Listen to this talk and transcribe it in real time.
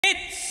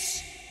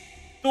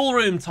Duel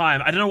room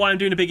time. I don't know why I'm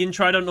doing a big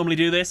intro. I don't normally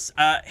do this.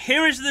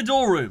 Here is the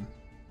duel room.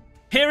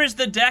 Here is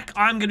the deck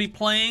I'm going to be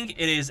playing.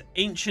 It is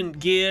Ancient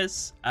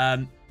Gears.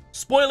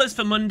 Spoilers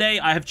for Monday.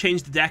 I have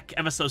changed the deck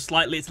ever so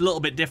slightly. It's a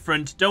little bit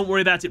different. Don't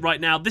worry about it right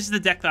now. This is the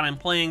deck that I'm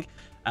playing.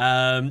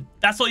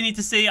 That's all you need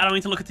to see. I don't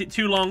need to look at it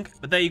too long,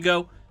 but there you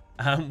go.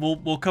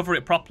 We'll cover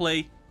it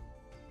properly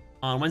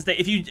on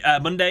Wednesday.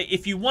 Monday.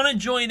 If you want to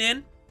join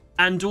in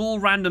and duel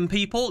random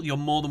people, you're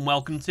more than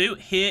welcome to.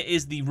 Here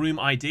is the room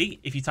ID.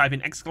 If you type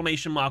in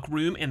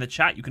 !room in the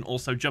chat, you can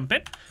also jump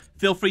in.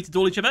 Feel free to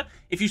duel each other.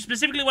 If you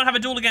specifically want to have a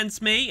duel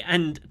against me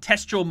and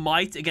test your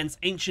might against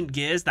Ancient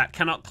Gears that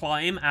cannot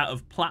climb out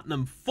of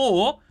Platinum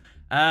 4,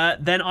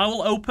 then I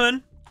will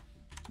open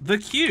the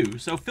queue.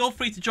 So feel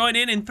free to join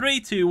in 3,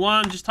 2,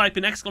 1. Just type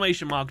in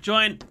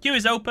 !join. Queue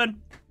is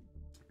open.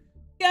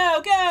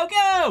 Go, go,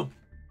 go!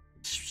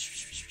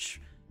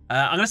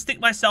 I'm going to stick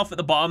myself at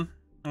the bottom.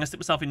 I'm going to stick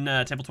myself in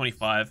table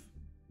 25.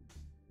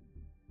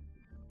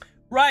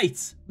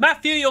 Right.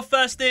 Matthew, you're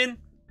first in.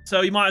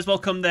 So you might as well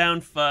come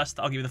down first.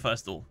 I'll give you the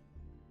first duel.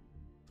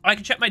 I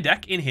can check my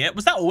deck in here.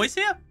 Was that always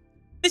here?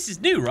 This is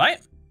new, right?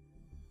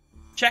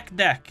 Check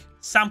deck.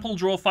 Sample,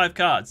 draw 5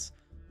 cards.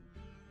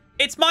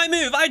 It's my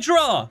move. I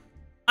draw.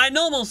 I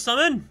normal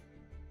summon.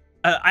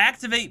 I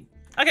activate.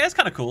 Okay, that's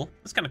kind of cool.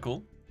 That's kind of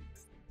cool.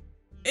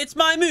 It's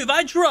my move.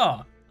 I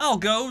draw. I'll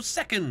go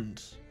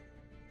second.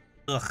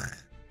 Ugh.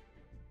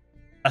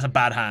 That's a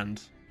bad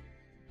hand.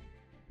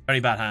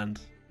 Very bad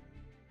hand.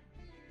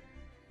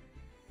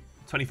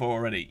 24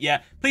 already.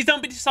 Yeah, please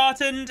don't be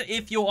disheartened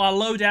if you are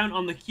low down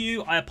on the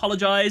queue. I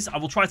apologize. I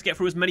will try to get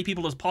through as many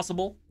people as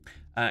possible.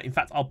 In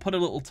fact, I'll put a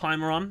little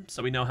timer on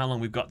so we know how long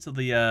we've got till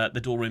the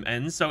duel room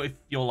ends. So if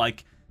you're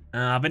like,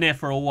 I've been here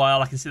for a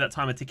while, I can see that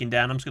timer ticking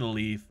down, I'm just going to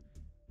leave.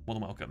 More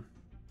than welcome.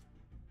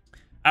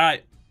 All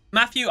right.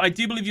 Matthew, I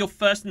do believe you're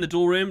first in the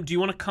duel room. Do you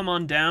want to come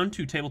on down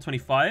to table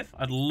 25?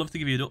 I'd love to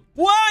give you a duel.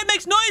 Whoa, it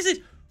makes noises!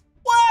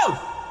 Whoa!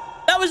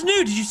 That was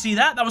new. Did you see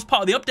that? That was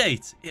part of the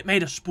update. It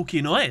made a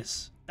spooky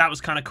noise. That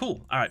was kind of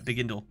cool. All right, big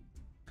indul.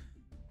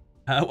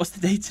 What's the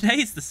date today?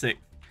 It's the 6th.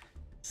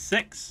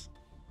 6.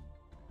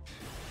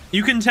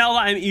 You can tell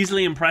that I'm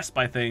easily impressed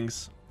by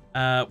things.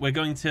 We're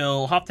going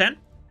till 10:30.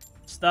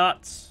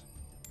 Start.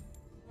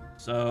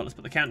 So let's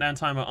put the countdown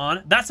timer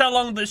on. That's how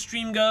long the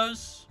stream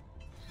goes.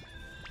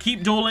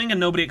 Keep dueling and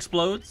nobody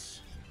explodes.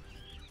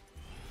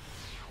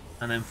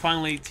 And then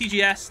finally,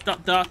 TGS ...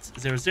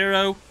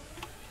 00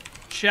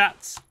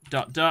 chat ...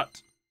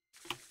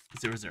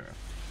 00.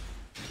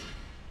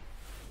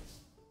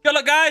 Good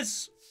luck,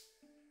 guys.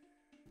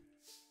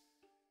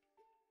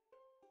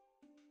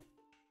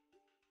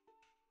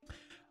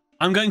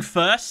 I'm going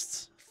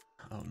first.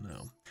 Oh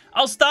no.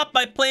 I'll start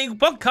by playing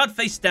one card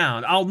face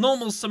down. I'll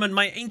normal summon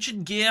my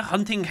Ancient Gear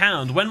Hunting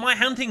Hound. When my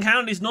Hunting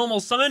Hound is normal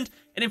summoned,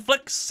 it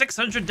inflicts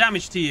 600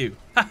 damage to you.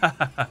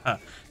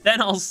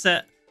 Then I'll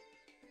set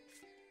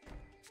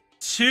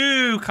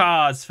 2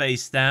 cards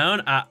face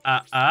down.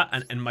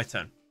 And end my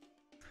turn.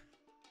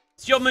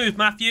 It's your move,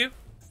 Matthew.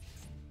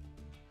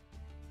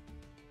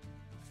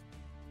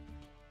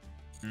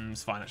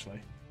 It's fine,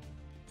 actually.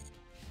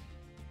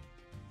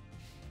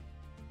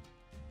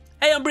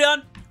 Hey,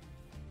 Umbreon.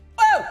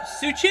 Whoa!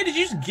 Suchir, did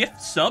you just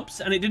gift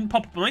subs and it didn't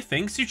pop up on my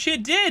thing?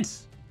 Suchir did.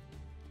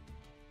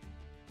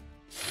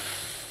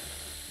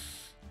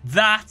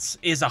 That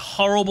is a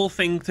horrible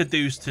thing to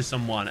do to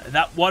someone.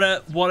 What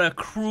a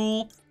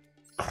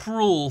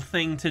cruel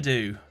thing to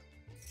do.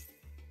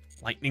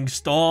 Lightning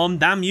Storm,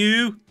 damn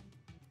you.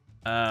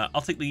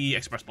 I'll take the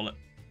Express Bullet.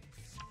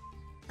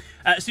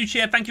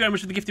 Suchir, thank you very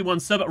much for the gifted 1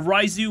 sub.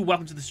 Raizu,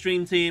 welcome to the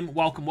stream team.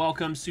 Welcome,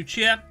 welcome.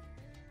 Suchir,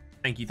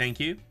 thank you, thank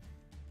you.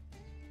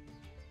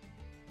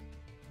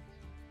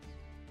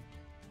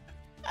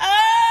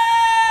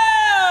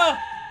 Oh!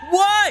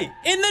 Why?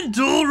 In the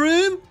duel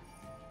room?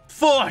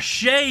 For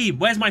shame.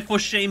 Where's my for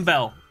shame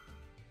bell?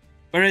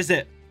 Where is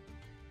it?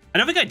 I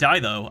don't think I die,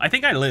 though. I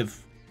think I live.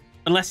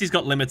 Unless he's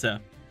got limiter.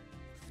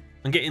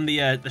 I'm getting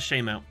the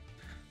shame out.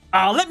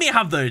 Let me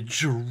have the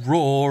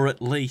draw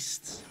at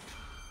least.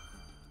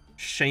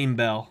 Shame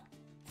bell.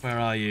 Where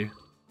are you?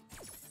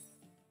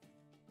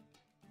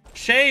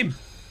 Shame.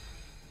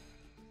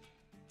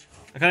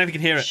 I don't know if you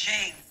can hear it.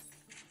 Shame.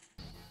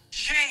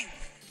 Shame.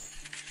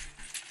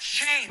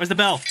 Shame. Where's the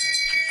bell?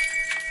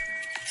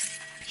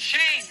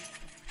 Shame.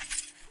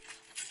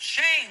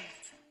 Shame.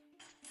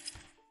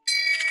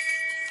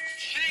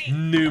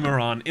 Shame.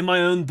 Numeron. In my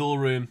own duel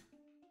room.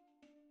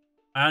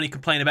 I only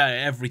complain about it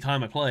every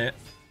time I play it.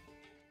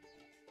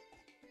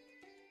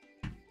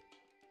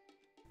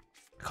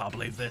 I can't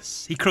believe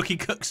this. He crookie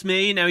cooks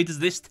me. Now he does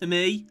this to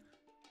me.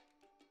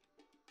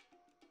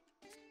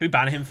 Can we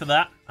ban him for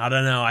that? I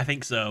don't know. I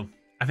think so.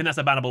 I think that's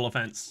a bannable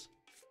offense.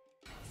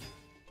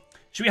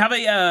 Should we have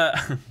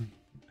a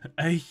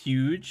a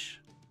huge...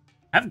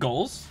 I have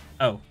goals?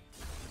 Oh.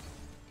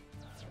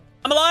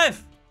 I'm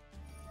alive!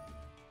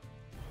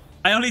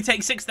 I only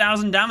take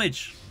 6,000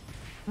 damage.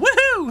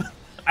 Woohoo!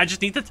 I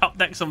just need to top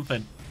deck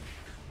something.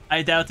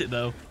 I doubt it,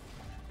 though.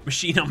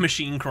 Machine on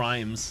machine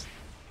crimes.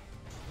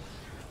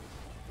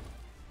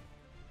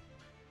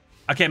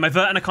 Okay, my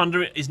Vert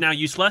Anaconda is now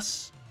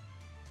useless.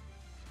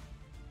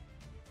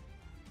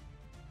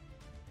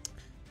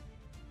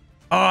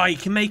 Oh, you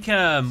can make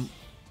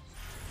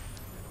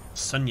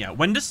Sunya.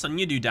 When does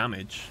Sunya do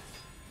damage?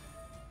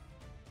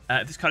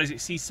 If this card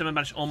exceeds 7,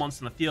 banish all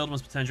monsters on the field.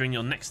 Once per turn during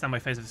your next standby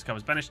phase, if this card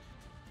was banished.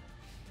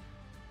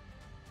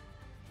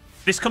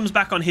 This comes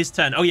back on his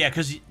turn. Oh yeah,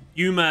 because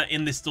Yuma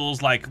in this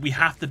duel's like, we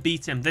have to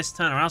beat him this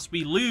turn or else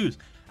we lose.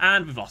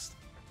 And we've lost.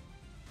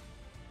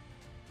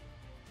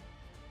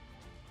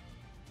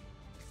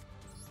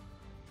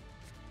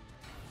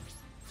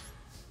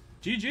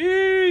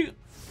 GG!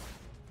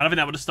 I don't think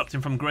that would have stopped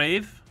him from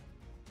grave.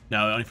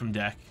 No, only from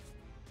deck.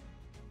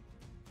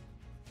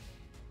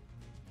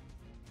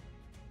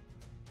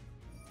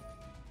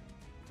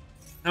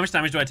 How much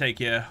damage do I take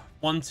here?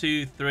 1,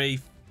 2, 3.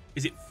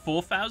 Is it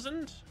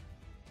 4,000?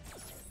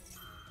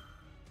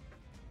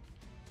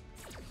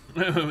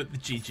 The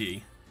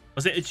GG.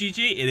 Was it a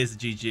GG? It is a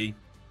GG.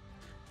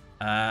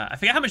 I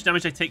forget how much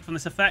damage I take from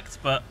this effect,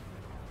 but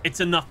it's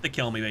enough to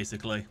kill me,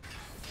 basically.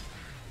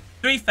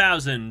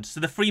 3,000. So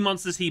the 3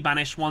 monsters he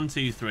banished. 1,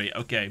 2, 3.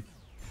 Okay.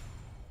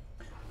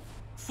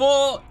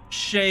 For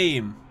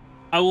shame.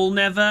 I will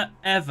never,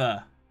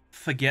 ever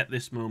forget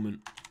this moment.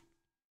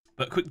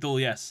 But quick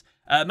duel, yes.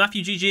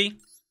 Matthew, GG.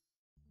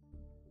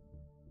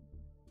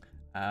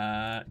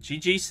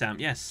 GG, Sam.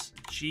 Yes.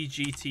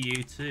 GG to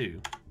you,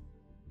 too.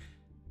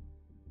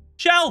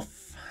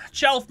 Shelf!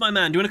 Shelf, my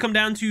man. Do you want to come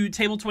down to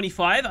table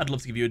 25? I'd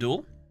love to give you a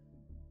duel.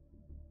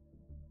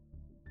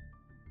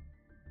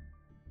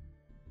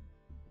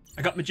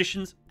 I got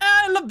Magicians.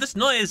 I love this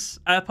noise.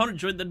 Opponent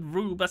joined the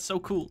room. That's so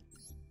cool.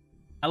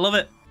 I love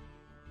it.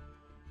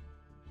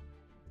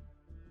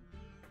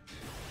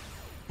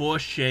 For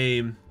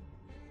shame.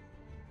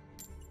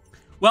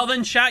 Well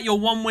then, chat, you're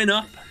 1 win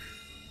up.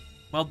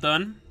 Well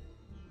done.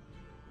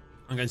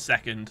 I'm going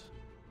second.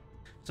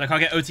 So I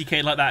can't get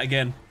OTK like that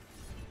again.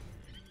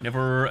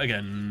 Never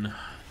again.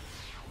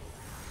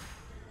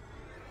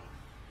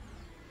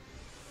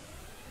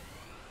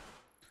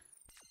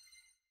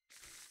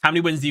 How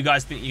many wins do you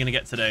guys think you're going to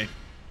get today?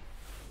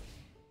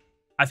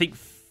 I think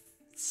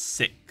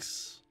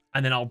 6.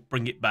 And then I'll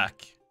bring it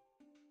back.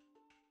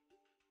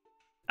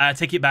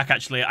 Take it back,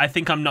 actually. I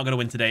think I'm not going to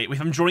win today.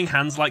 If I'm drawing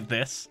hands like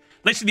this.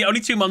 Literally, the only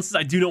 2 monsters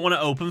I do not want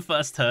to open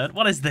first turn.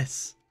 What is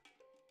this?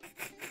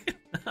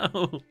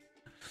 No.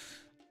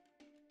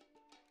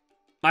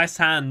 Nice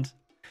hand.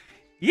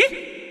 Yeah.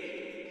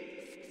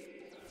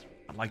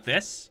 I like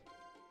this.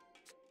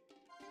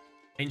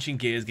 Ancient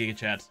Gears, Giga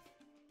Chad.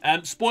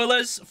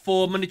 Spoilers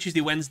for Monday,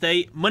 Tuesday,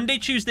 Wednesday. Monday,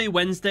 Tuesday,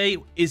 Wednesday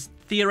is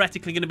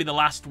theoretically going to be the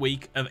last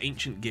week of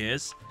Ancient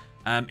Gears.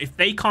 If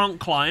they can't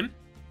climb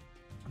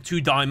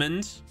to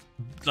Diamond,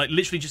 like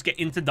literally just get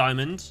into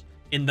Diamond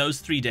in those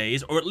 3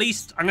 days, or at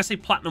least, I'm going to say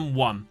Platinum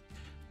 1,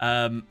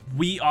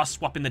 we are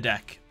swapping the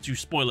deck to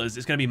spoilers.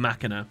 It's going to be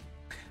Machina.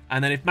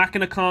 And then if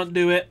Machina can't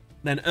do it,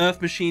 then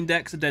Earth Machine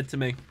decks are dead to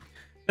me.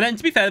 But then,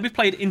 to be fair, we've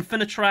played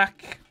Infinitrack,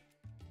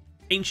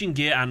 Ancient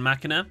Gear, and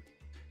Machina.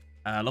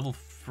 Level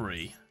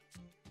 3.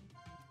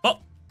 Oh!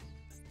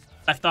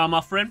 Left arm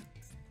offering.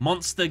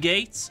 Monster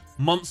Gate.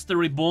 Monster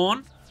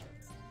Reborn.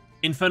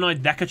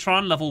 Infernoid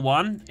Decatron, level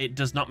 1. It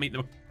does not meet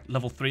the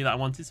level 3 that I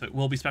wanted, so it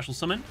will be special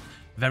summon.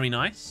 Very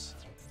nice.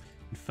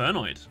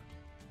 Infernoid.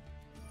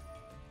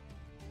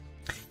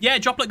 Yeah,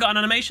 Droplet got an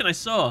animation, I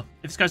saw.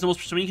 If this guy's the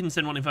most summon, you can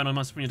send one Infernoid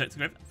monster from your deck to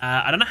grave.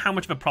 I don't know how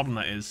much of a problem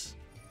that is.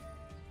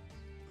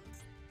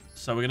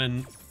 So we're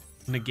going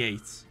to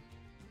negate.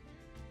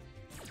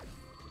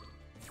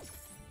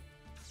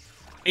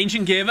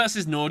 Ancient Gear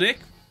versus Nordic.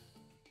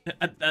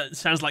 That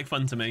sounds like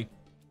fun to me.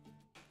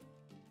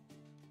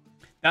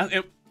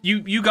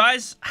 You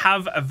guys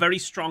have a very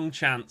strong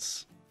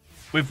chance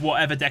with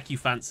whatever deck you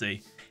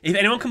fancy. If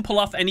anyone can pull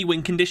off any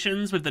win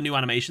conditions with the new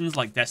animations,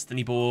 like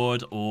Destiny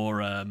Board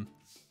or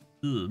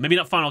maybe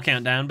not Final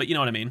Countdown, but you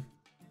know what I mean,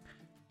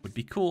 would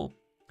be cool.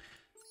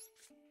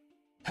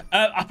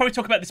 I'll probably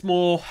talk about this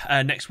more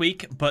next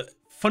week, but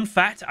fun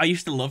fact, I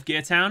used to love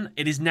Gear Town.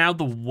 It is now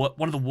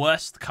one of the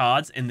worst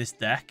cards in this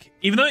deck,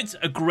 even though it's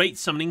a great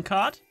summoning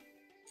card.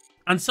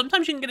 And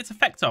sometimes you can get its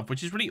effect off,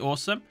 which is really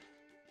awesome.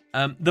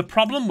 The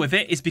problem with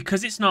it is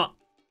because it's not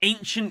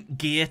Ancient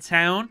Gear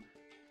Town,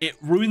 it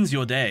ruins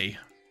your day.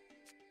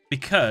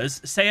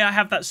 Because, say I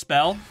have that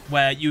spell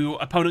where your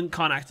opponent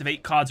can't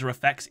activate cards or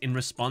effects in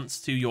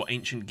response to your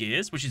Ancient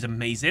Gears, which is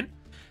amazing.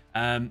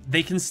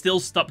 They can still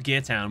stop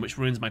Gear Town, which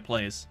ruins my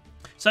plays.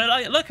 So,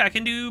 like, look, I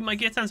can do my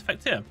Gear Town's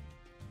effect here.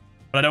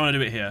 But I don't want to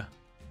do it here.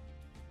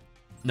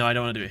 No, I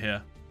don't want to do it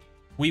here.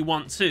 We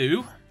want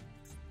to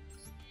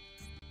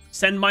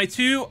send my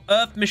 2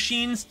 Earth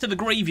Machines to the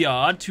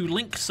graveyard to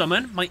link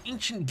summon my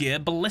Ancient Gear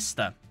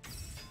Ballista.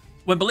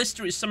 When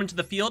Ballista is summoned to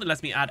the field, it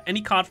lets me add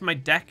any card from my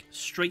deck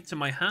straight to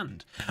my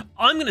hand.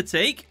 I'm going to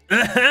take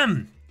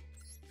a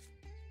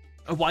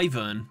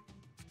Wyvern.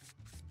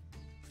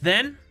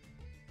 Then,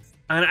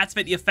 I'm going to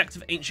activate the effect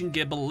of Ancient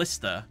Gear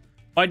Ballista.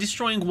 By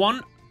destroying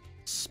 1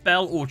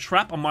 spell or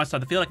trap on my side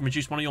of the field, I can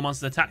reduce one of your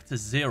monster's attack to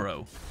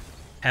 0.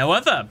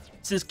 However,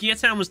 since Gear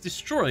Town was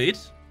destroyed,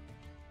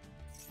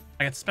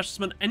 I get to special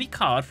summon any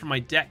card from my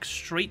deck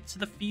straight to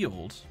the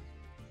field.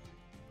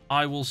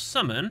 I will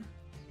summon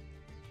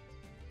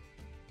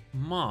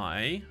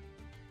my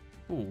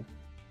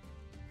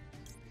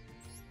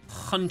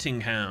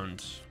Hunting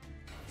Hound.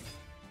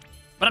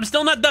 But I'm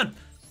still not done.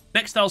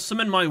 Next, I'll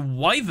summon my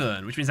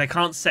Wyvern, which means I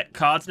can't set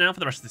cards now for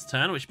the rest of this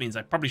turn, which means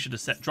I probably should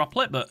have set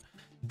Droplet, but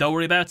don't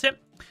worry about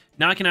it.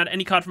 Now I can add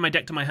any card from my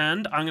deck to my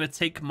hand. I'm going to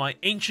take my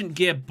Ancient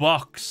Gear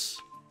box.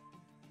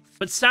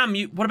 But Sam,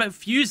 what about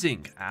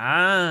fusing?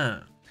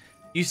 Ah,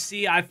 you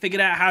see, I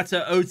figured out how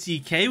to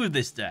OTK with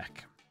this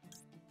deck.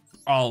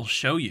 I'll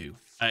show you.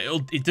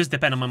 It does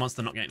depend on my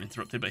monster not getting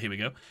interrupted, but here we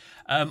go.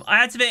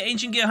 I activate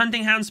Ancient Gear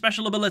Hunting Hound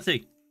special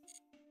ability.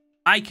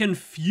 I can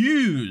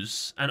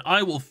fuse, and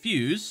I will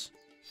fuse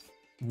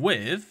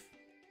with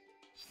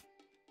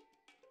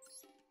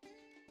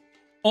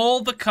all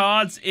the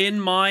cards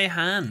in my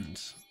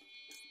hand.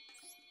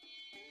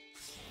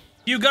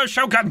 Hugo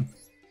Shogun!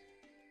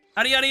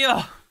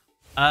 Ariario!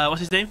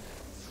 What's his name?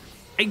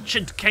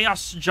 Ancient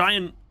Chaos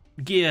Giant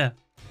Gear.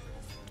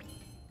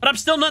 But I'm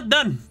still not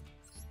done.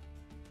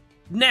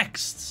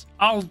 Next,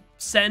 I'll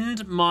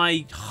send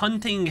my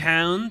Hunting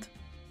Hound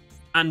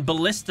and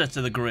Ballista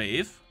to the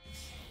grave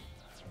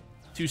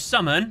to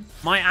summon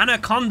my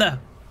Anaconda.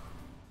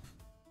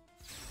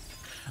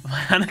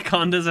 My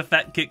Anaconda's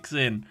effect kicks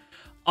in.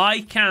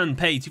 I can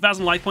pay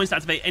 2,000 life points to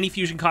activate any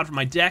fusion card from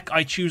my deck.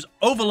 I choose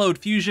Overload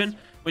Fusion,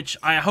 which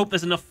I hope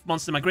there's enough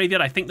monsters in my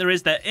graveyard. I think there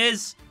is. There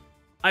is.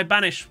 I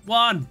banish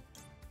 1,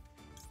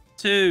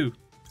 2,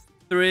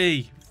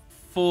 3,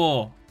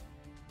 4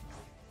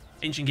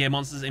 Ancient Gear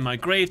monsters in my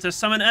grave to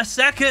summon a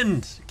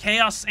second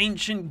Chaos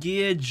Ancient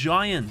Gear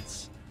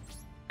Giant.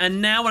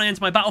 And now when I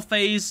enter my battle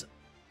phase,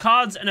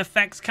 cards and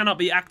effects cannot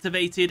be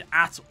activated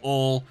at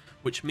all,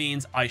 which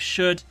means I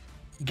should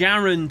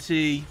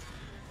guarantee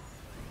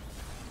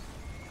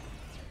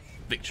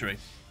victory.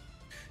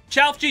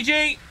 Chalf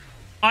GG!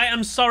 I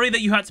am sorry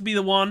that you had to be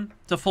the one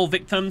to fall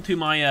victim to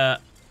my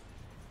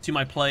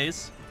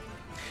plays.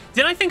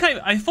 Did I think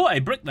I thought I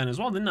bricked then as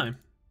well, didn't I?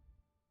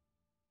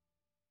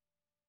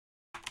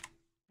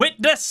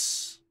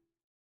 Witness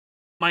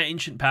my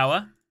ancient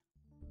power.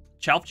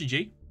 Chalf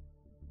GG.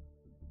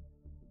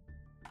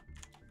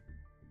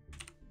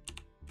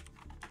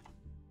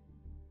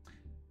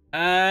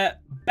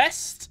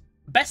 Best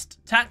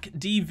tack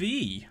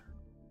DV.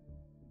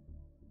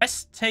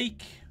 Best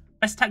tack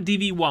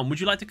DV1. Would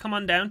you like to come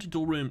on down to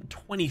duel room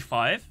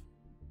 25?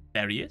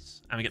 There he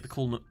is. And we get the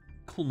cool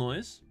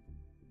noise.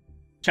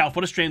 Chalf,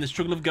 what a stream. The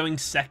struggle of going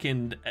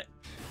second,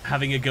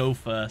 having a go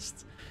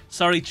first.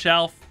 Sorry,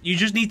 Chalf. You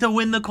just need to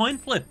win the coin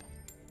flip.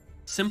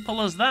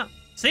 Simple as that.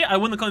 See, I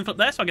won the coin flip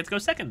there, so I get to go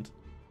second.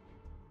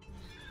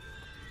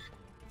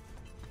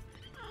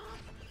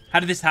 How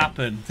did this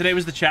happen? Today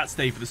was the chat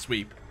stay for the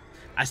sweep.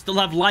 I still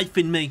have life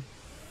in me.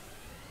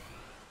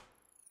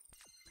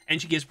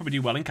 Ancient Gears probably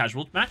do well in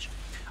casual match.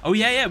 Oh,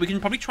 yeah. We can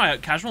probably try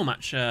out casual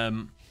match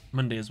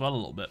Monday as well a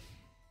little bit.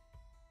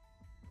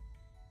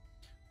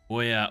 Oh,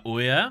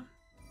 yeah.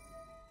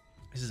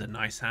 This is a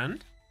nice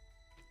hand.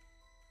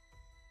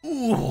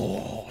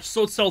 Ooh,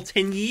 Sword Soul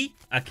Tenyi.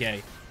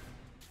 Okay.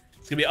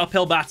 It's going to be an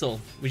uphill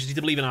battle. We just need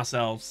to believe in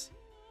ourselves.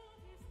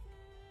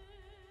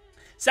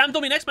 Sam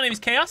told me next. My name is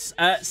Chaos.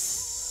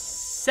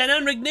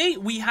 Senan Rigny,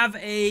 we have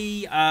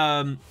a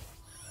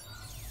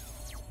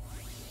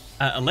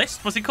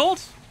list. What's it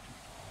called?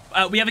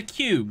 We have a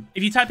queue.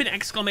 If you type in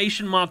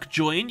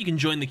 !join, you can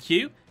join the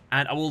queue.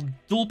 And I will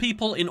duel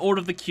people in order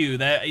of the queue.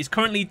 There is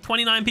currently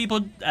 29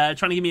 people trying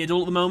to give me a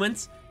duel at the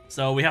moment.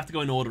 So we have to go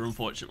in order,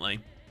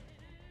 unfortunately.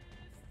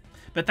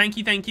 But thank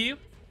you.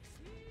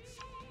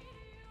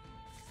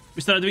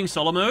 We started doing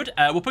solo mode.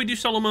 We'll probably do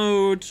solo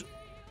mode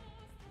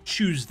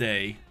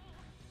Tuesday.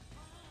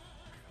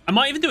 I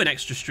might even do an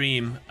extra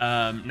stream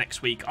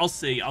next week. I'll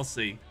see.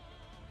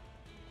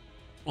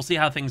 We'll see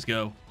how things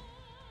go.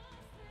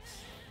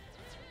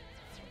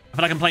 I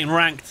feel like I'm playing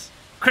ranked.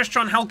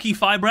 Crystron Halki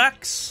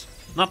Fibrax.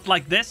 Not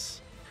like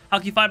this.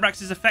 Halki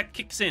Fibrax's effect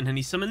kicks in and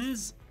he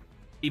summons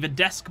either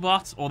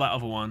Deskbot or that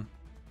other one.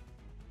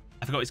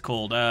 I forgot what it's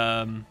called.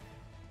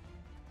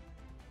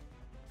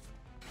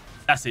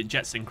 That's it,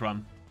 Jet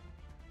Synchron.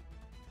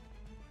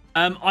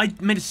 I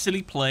made a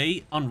silly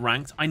play on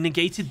ranked. I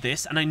negated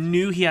this, and I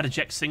knew he had a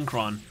Jet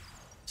Synchron.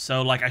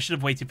 So, like, I should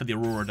have waited for the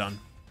Auroradon.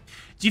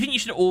 Do you think you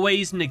should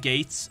always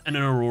negate an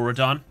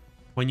Auroradon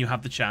when you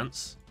have the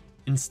chance?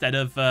 Instead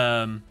of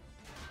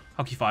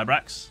Halki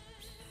Fibrax?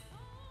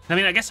 I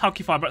mean, I guess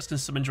Halki Fibrax can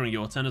summon during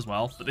your turn as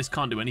well, but this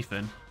can't do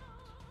anything.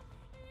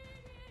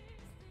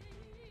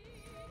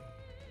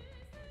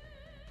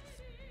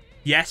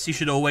 Yes, you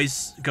should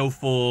always go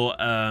for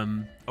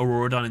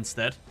Auroradon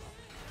instead.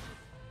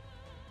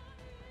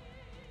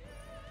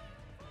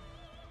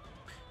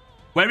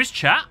 Where is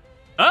chat?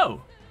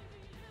 Oh.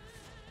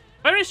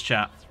 Where is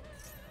chat?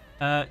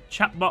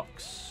 Chat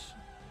box.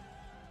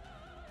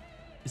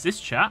 Is this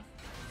chat?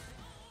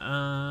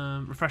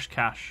 Refresh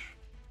cache.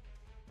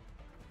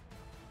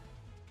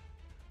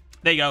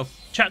 There you go.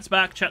 Chat's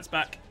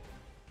back.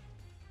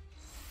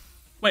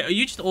 Wait, are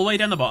you just all the way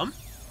down the bottom?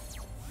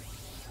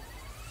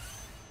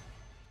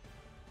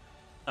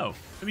 Oh,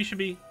 maybe you should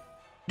be...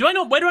 Do I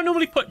know... Where do I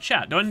normally put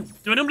chat? Do I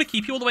normally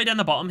keep you all the way down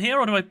the bottom here,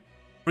 or do I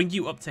bring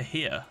you up to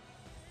here?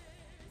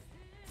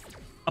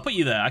 I'll put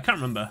you there. I can't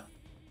remember.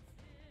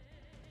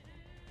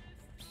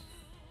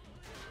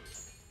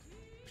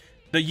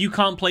 The you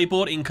can't play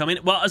board incoming.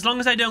 Well, as long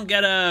as I don't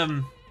get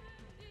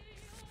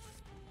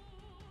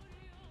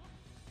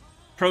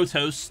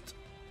Protost,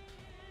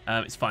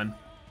 it's fine.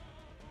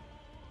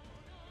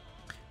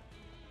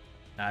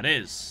 That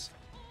is.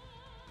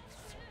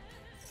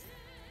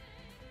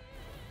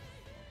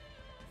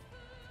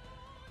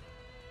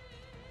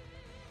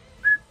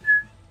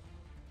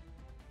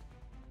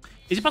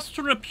 Is it possible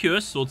to run a pure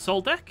Sword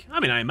Soul deck?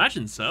 I mean, I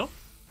imagine so.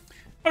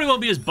 Probably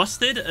won't be as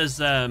busted as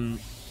the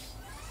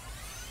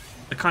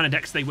kind of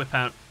decks they whip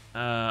out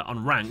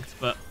on ranked,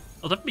 but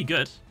it'll definitely be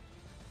good.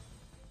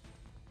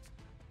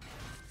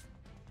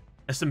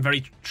 There's some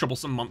very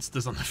troublesome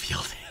monsters on the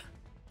field here.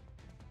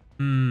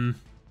 Hmm.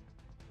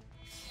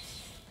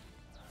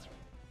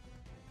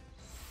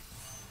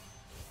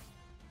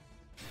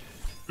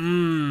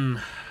 Hmm.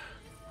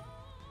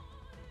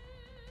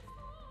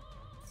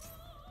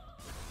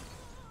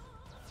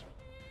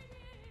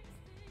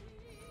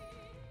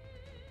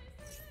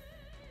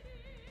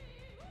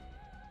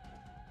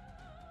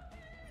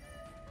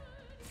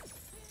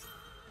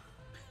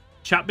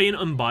 Chat being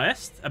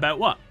unbiased? About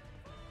what?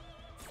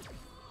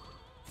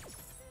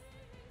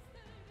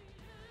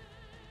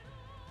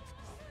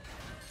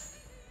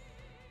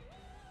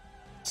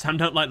 Sam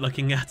don't like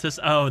looking at us.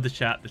 Oh, the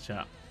chat, the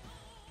chat.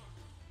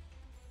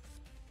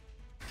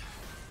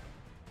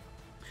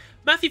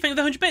 Matthew, thank you for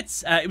the 100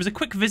 bits. It was a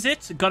quick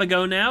visit. Gotta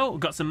go now.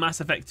 Got some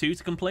Mass Effect 2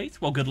 to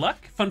complete. Well, good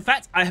luck. Fun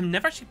fact, I have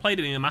never actually played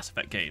any of the Mass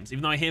Effect games,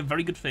 even though I hear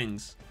very good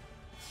things.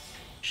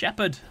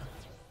 Shepard.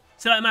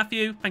 See you later,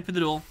 Matthew. Thank you for the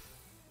duel.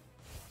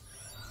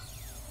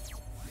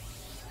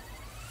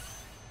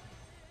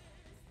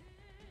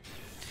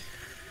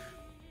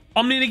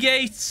 Omni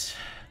negate,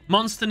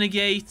 monster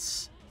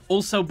negate,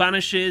 also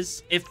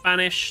banishes. If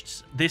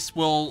banished, this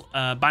will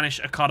banish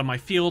a card on my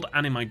field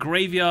and in my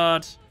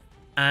graveyard,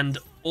 and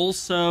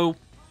also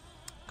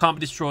can't be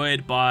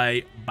destroyed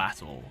by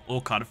battle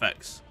or card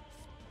effects.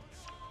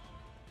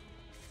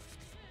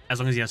 As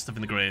long as he has stuff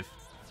in the grave.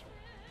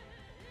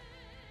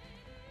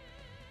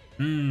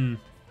 Hmm.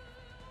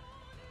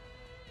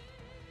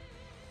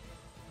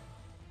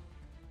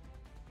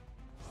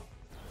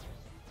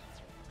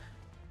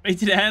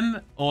 Rated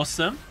M,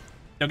 awesome.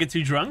 Don't get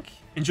too drunk.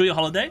 Enjoy your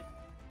holiday.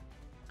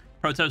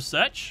 Protoss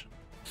search.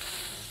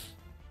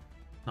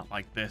 Not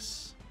like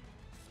this.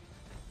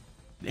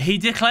 He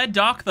declared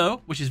dark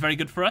though, which is very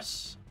good for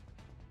us.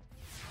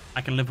 I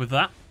can live with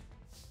that.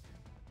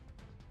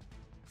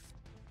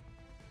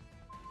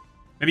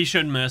 Maybe he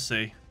showed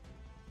mercy.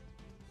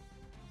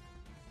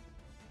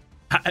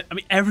 I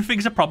mean,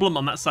 everything's a problem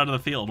on that side of the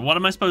field. What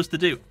am I supposed to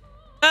do?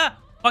 Ah!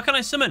 Why can't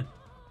I summon?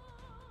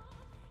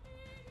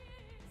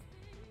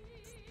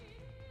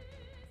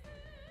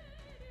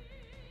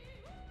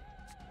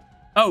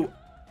 Oh,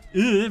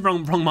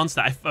 wrong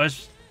monster. I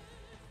first.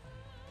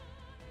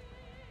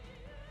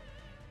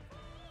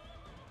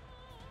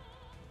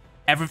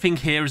 Everything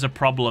here is a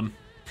problem.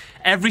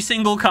 Every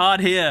single card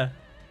here.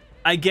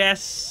 I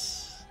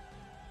guess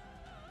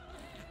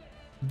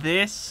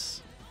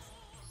this.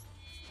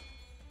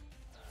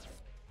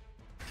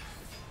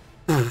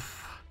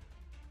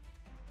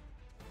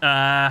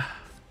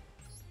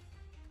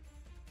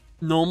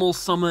 Normal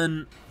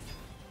summon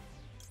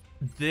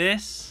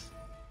this.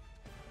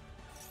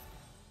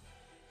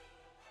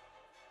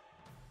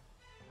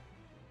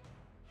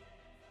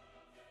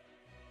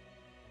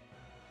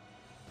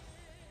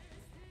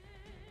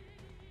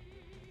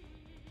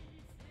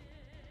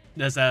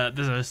 There's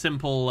a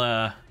simple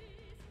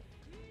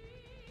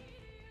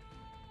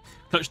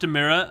touch to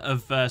mirror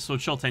of Sword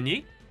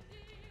Tenyi.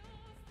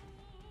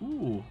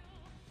 Ooh.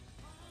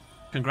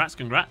 Congrats,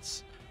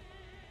 congrats.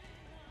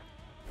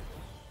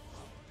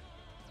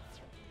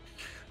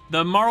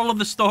 The moral of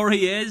the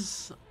story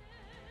is...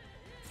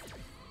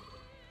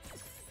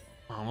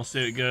 Oh, we'll see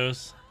how it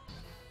goes.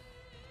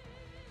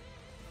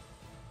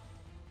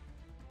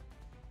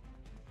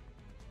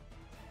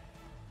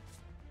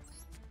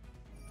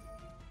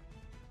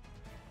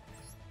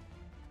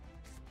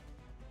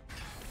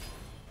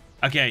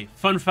 Okay,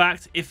 fun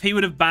fact, if he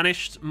would have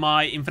banished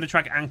my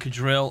Infinitrack Anchor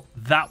Drill,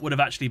 that would have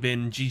actually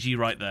been GG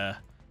right there.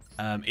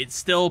 It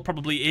still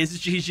probably is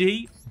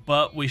GG,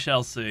 but we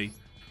shall see.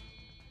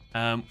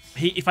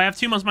 If I have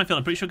 2 months on my field,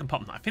 I'm pretty sure I can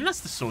pop them. I think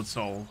that's the Sword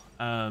Soul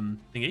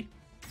thingy.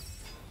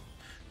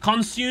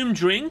 Consume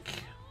drink.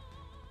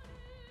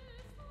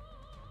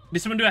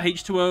 Did someone do a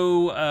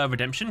H2O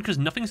redemption? Because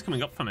nothing's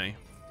coming up for me.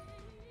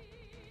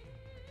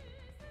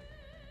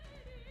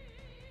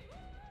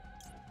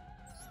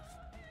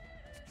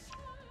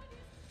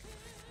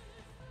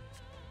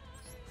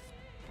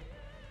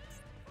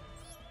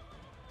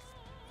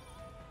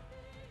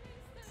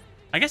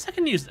 I guess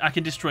I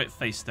can destroy it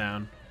face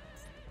down.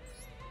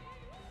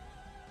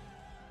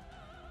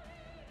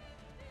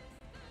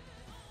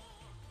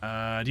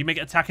 Do you make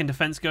attack and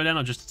defense go down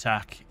or just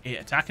attack?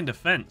 Attack and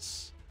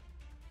defense.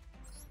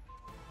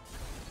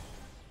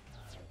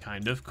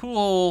 Kind of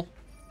cool.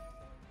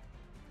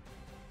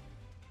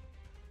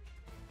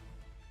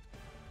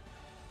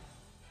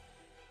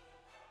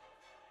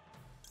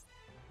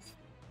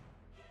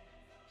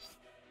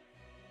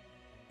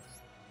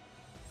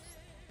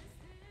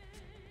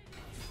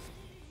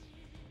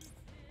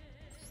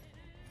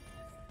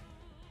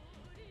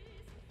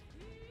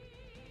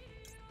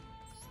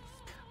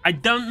 I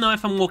don't know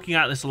if I'm walking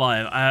out this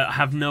alive. I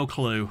have no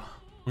clue.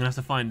 I'm gonna have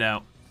to find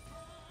out.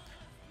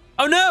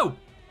 Oh no!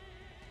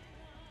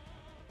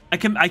 I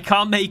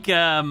can't make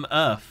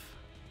Earth.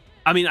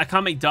 I mean, I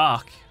can't make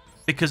Dark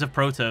because of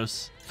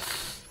Protoss.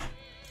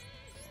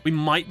 We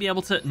might be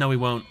able to. No, we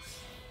won't.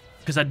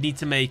 Because I'd need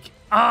to make.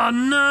 Oh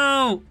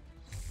no!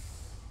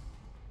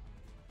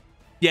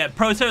 Yeah,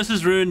 Protoss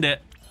has ruined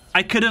it.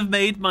 I could have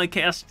made my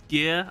Chaos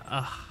Gear.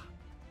 Ugh.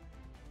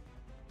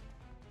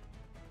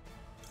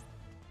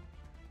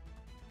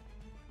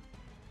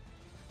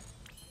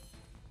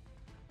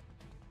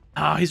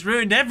 Oh, he's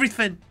ruined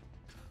everything.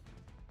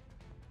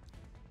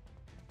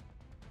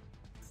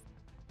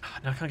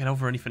 Now I can't get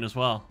over anything as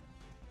well.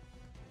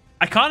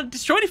 I can't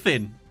destroy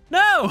anything.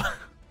 No.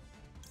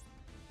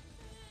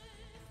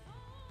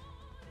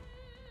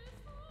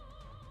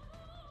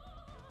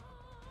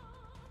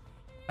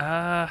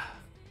 Can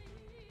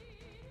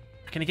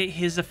I get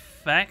his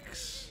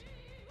effects?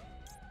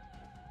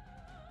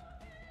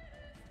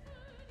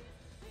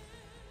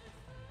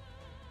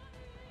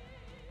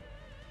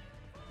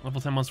 Level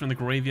 10 monster in the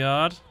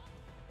graveyard.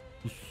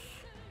 Its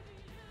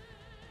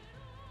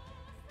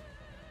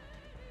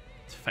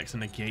effects are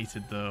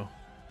negated, though.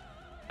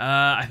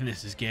 I think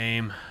this is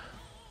game.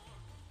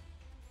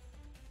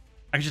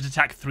 I can just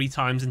attack 3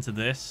 times into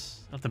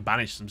this. I have to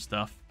banish some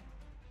stuff.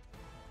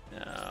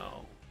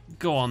 No.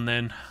 Go on,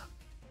 then.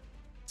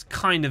 It's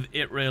kind of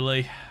it,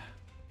 really.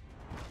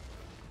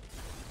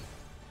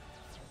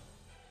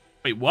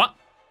 Wait, what?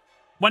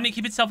 Why didn't it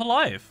keep itself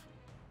alive?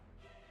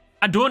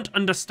 I don't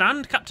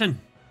understand, Captain.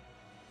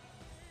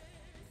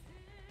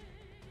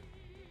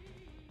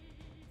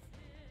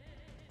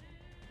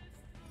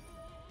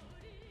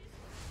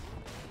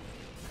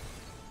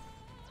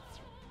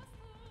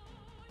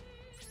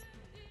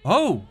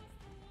 Oh!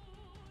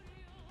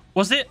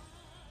 Was it?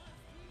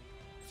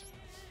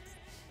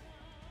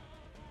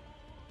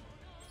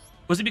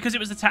 Was it because it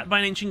was attacked by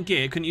an ancient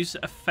gear? Couldn't use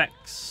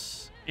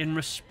effects in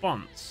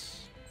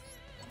response?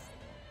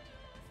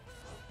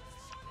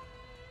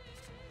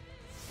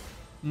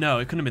 No,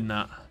 it couldn't have been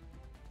that.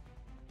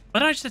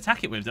 What did I just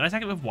attack it with? Did I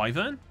attack it with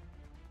Wyvern?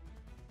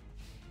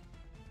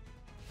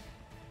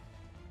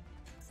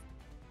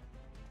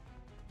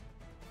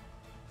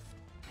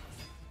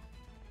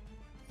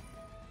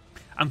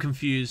 I'm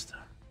confused.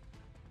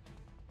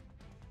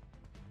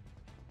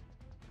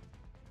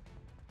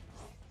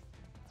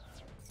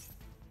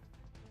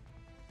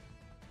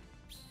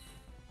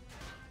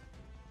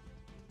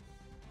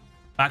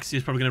 Baxi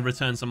is probably going to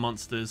return some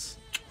monsters.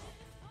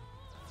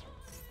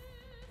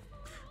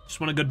 Just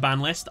want a good ban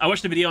list. I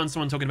watched a video on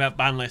someone talking about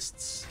ban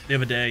lists the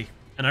other day,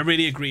 and I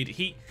really agreed.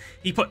 He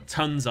put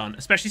tons on,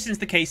 especially since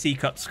the KC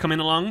Cup's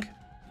coming along.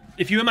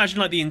 If you imagine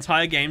like the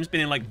entire game's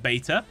been in like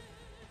beta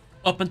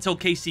up until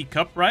KC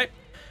Cup, right?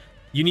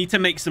 You need to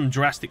make some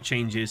drastic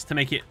changes to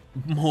make it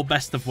more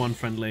best of one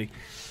friendly.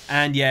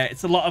 And yeah,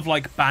 it's a lot of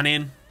like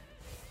banning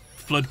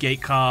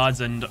floodgate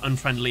cards and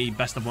unfriendly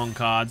best of one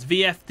cards.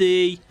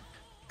 VFD,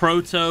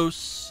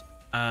 Protoss,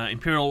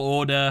 Imperial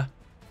Order,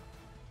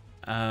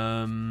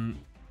 the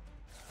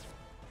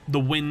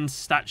Wind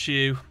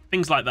statue,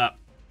 things like that.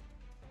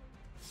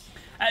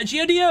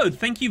 Geodio,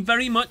 thank you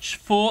very much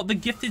for the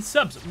gifted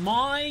subs.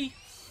 My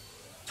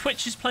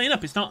Twitch is playing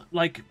up. It's not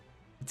like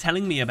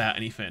telling me about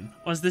anything.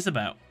 What's this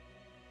about?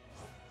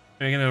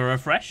 Are we going to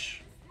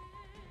refresh?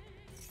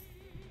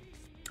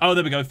 Oh,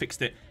 there we go.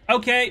 Fixed it.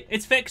 Okay,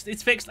 it's fixed.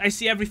 It's fixed. I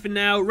see everything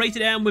now.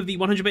 Rated M with the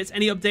 100 bits.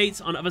 Any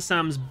updates on Other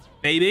Sam's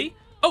baby?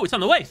 Oh, it's on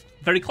the way.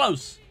 Very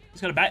close.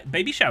 He's got a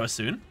baby shower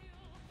soon.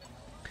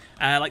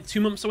 Like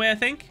 2 months away, I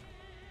think.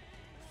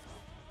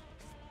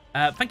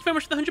 Thank you very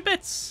much for the 100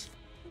 bits.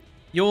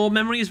 Your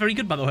memory is very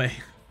good, by the way.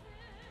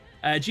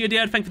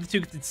 Geodad, thank you for the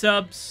 2 gifted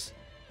subs.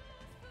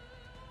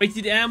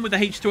 Rated M with the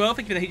H2O.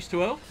 Thank you for the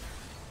H2O.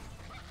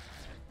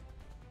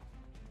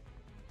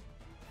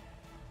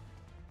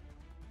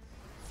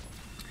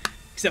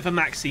 Except for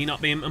Maxi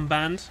not being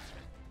unbanned.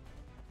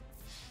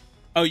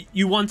 Oh,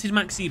 you wanted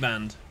Maxi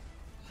banned?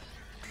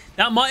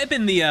 That might have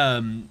been the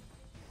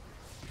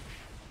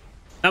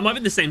that might have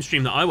been the same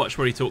stream that I watched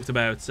where he talked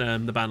about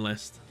the ban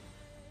list.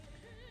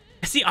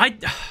 See, I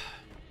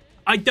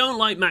don't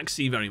like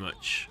Maxi very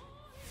much,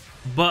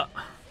 but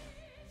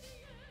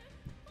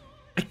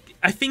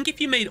I think if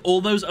you made all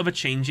those other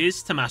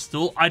changes to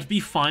Mastel, I'd be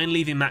fine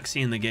leaving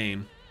Maxi in the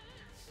game.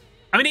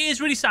 I mean, it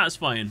is really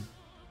satisfying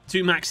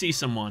to Maxi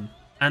someone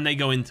and they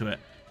go into it.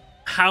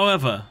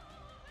 However,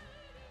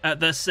 at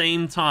the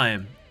same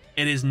time,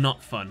 it is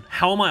not fun.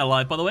 How am I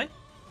alive, by the way?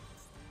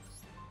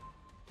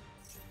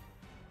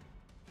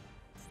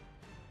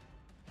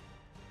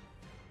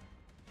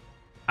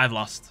 I've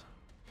lost.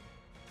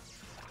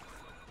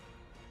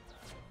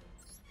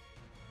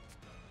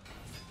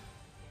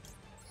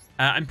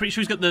 I'm pretty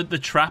sure he's got the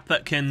trap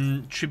that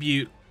can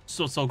tribute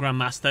Sword Soul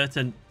Grandmaster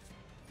to...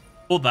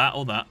 Or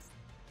that.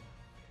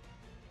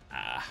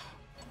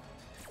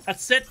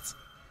 That's it.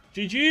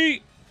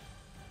 GG.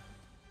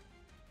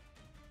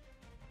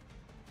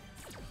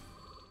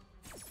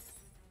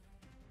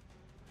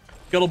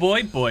 Girl or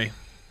boy?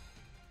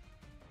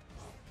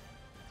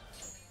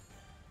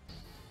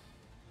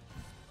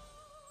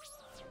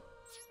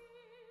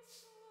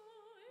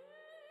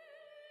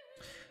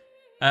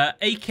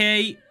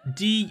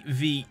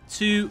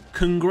 AKDV2,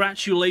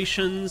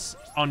 congratulations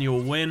on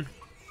your win.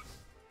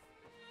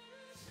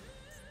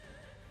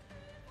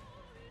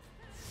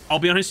 I'll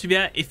be honest with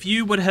you, if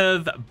you would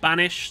have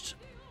banished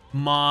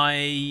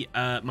my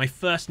my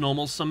first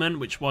normal summon,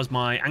 which was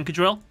my Anchor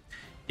Drill,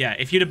 yeah,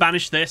 if you'd have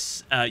banished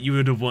this, you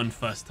would have won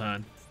first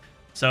turn.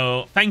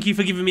 So thank you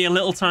for giving me a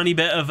little tiny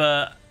bit of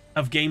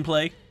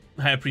gameplay.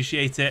 I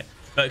appreciate it.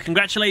 But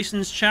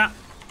congratulations, chat.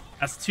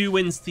 That's 2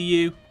 wins to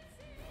you.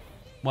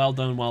 Well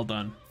done, well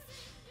done.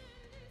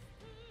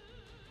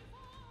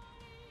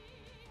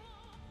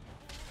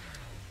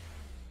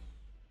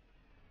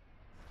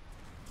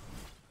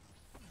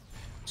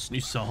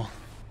 Snooze Soul.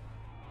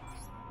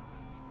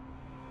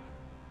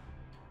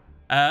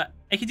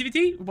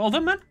 AKTVT, well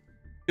done, man.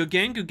 Good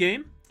game, good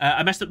game.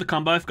 I messed up the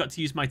combo. I forgot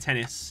to use my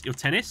tennis. Your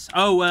tennis?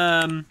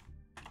 Oh,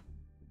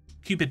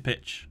 Cupid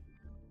pitch.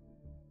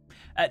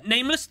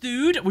 Nameless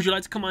dude, would you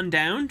like to come on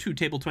down to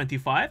table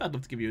 25? I'd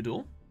love to give you a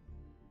duel.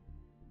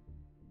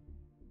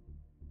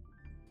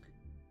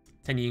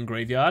 Tenny in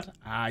graveyard.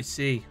 Ah, I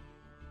see.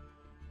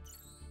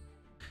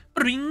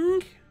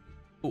 Ring.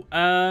 Oh,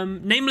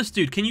 nameless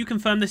dude, can you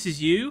confirm this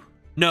is you?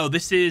 No,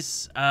 this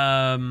is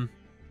someone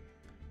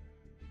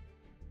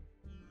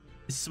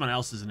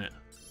else, isn't it?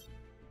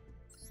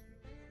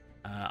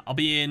 I'll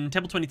be in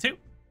table 22.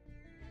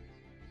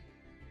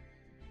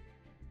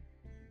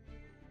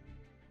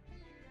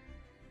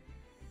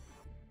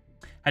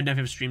 Had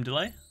no stream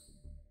delay.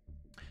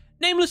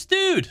 Nameless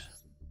dude.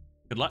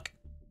 Good luck.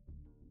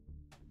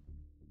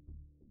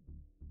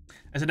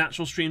 There's a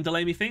natural stream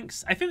delay,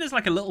 methinks. I think there's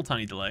like a little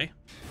tiny delay.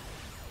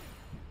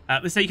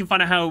 Let's say you can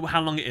find out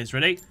how long it is.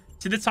 Ready?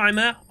 See the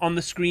timer on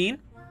the screen,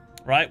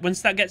 right?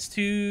 Once that gets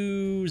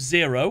to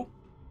 0,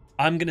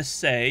 I'm gonna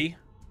say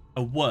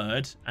a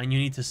word, and you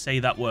need to say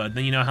that word.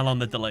 Then you know how long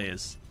the delay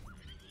is.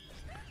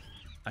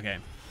 Okay,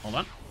 hold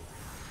on.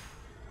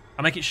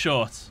 I'll make it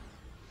short.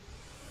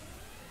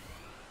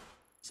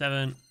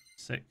 7,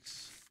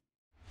 6.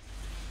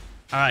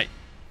 All right.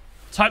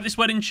 Type this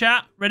word in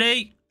chat.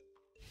 Ready?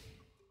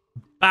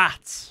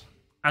 Bat.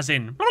 As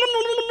in.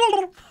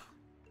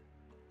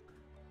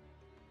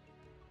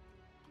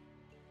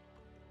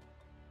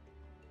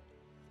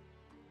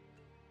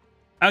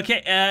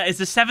 Okay, it's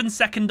a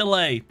 7-second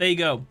delay. There you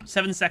go.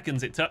 7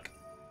 seconds it took.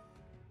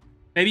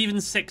 Maybe even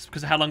 6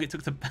 because of how long it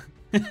took to...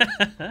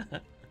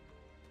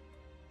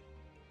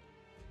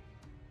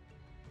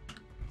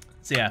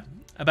 So yeah,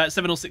 about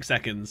 7 or 6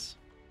 seconds.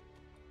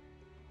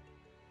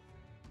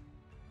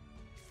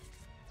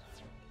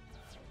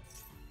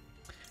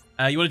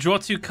 You want to draw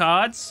 2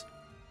 cards?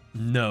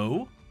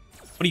 No.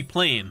 What are you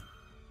playing?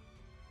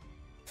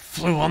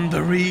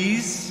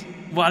 Fluonderies?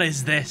 What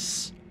is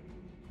this?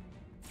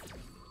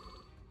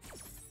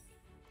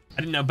 I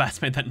didn't know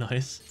bats made that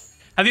noise.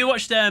 Have you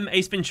watched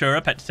Ace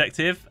Ventura, Pet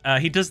Detective?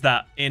 He does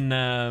that in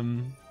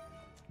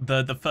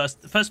the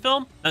first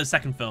film? No, the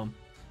second film.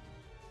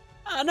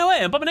 No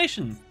way,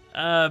 Abomination.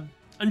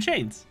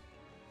 Unchained.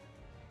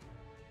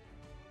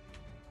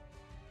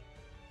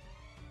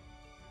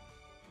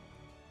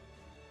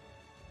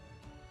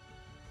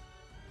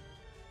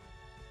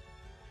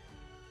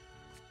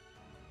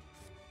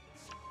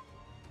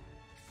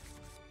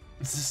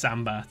 This is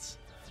Sambat.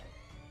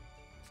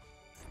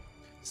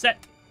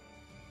 Set.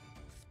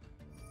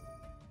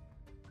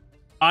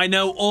 I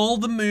know all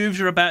the moves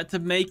you're about to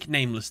make,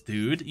 Nameless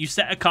Dude. You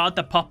set a card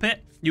to pop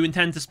it. You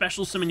intend to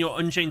special summon your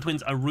Unchained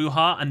Twins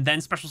Aruha and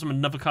then special summon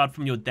another card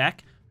from your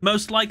deck.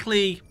 Most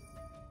likely...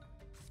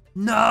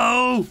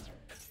 No!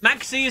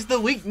 Maxi is the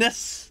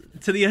weakness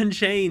to the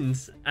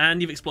Unchained.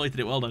 And you've exploited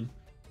it. Well done.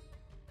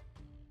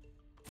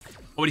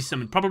 Already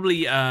summoned.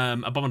 Probably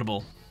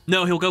Abominable.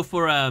 No, he'll go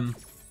for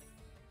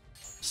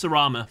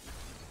Sarama.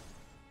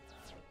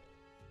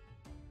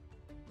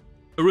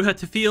 Aruha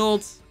to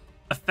field.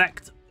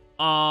 Effect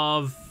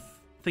of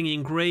Thingy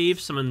Engrave.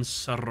 Summon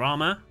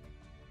Sarama.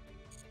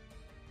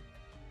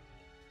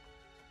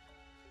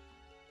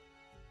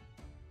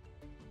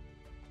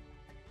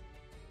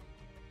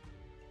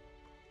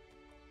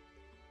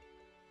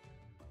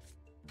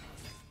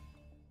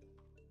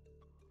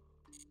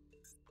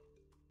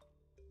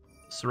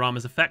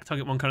 Sarama's effect.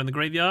 Target 1 card in the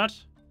graveyard.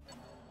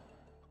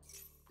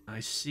 I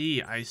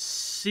see. I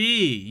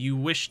see. You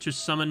wish to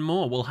summon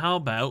more. Well, how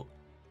about...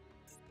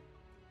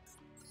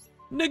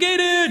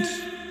 Negated!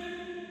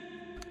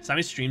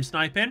 Sammy's stream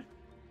sniping.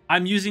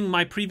 I'm using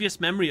my previous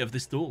memory of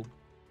this duel.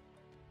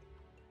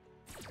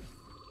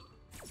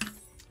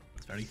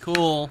 It's very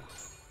cool.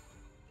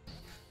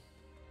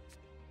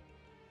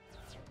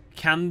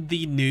 Can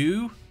the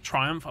new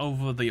triumph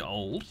over the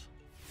old?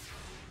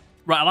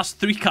 Right, I lost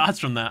 3 cards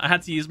from that. I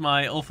had to use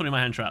all 3 of my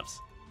hand traps.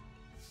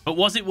 But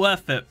was it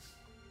worth it?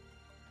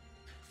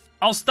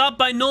 I'll start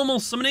by normal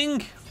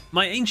summoning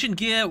my Ancient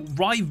Gear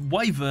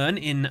Wyvern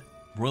in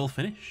Royal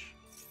Finish.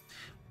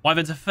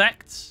 Wyvern's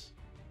effect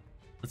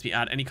lets me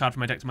add any card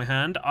from my deck to my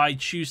hand. I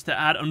choose to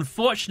add,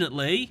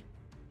 unfortunately,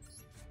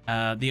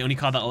 the only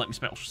card that'll let me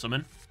special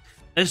summon.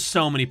 There's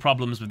so many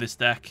problems with this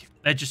deck.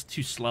 They're just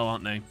too slow,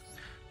 aren't they?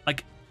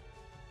 Like,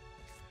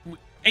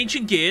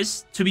 Ancient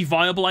Gears, to be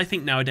viable, I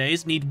think,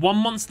 nowadays, need 1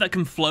 monster that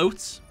can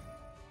float.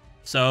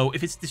 So,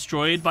 if it's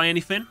destroyed by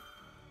anything,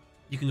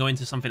 you can go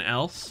into something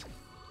else.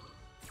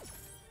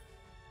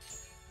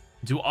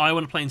 Do I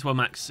want to play into a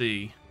Max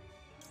C?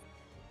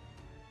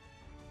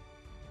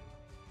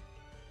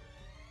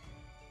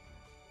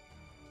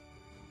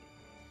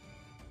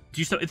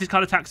 Do you if this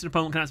card attacks an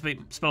opponent, can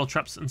activate spell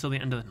traps until the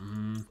end of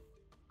the...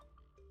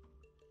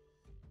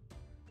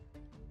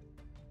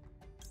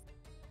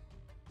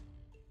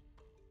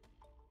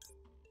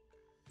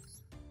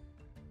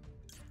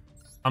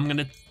 I'm going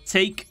to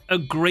take a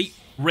great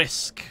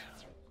risk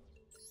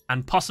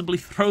and possibly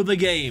throw the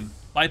game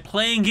by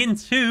playing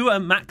into a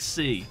Max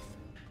C.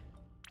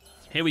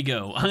 Here we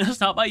go. I'm going to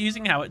start by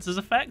using Howitzer's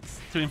effect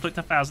to inflict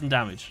 1,000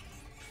 damage.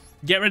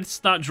 Get ready to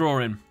start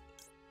drawing.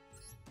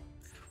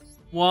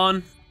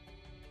 1,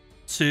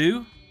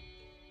 2.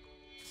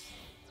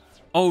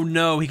 Oh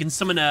no, he can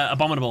summon a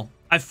Abominable.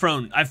 I've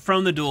thrown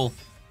the Duel.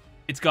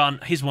 It's gone.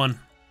 He's won.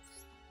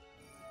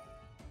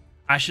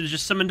 I should have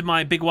just summoned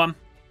my big one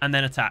and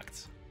then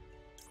attacked.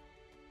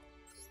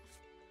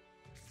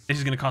 This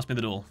is going to cost me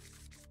the Duel.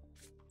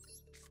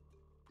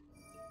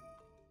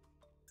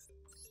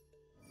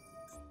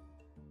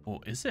 Or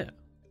is it?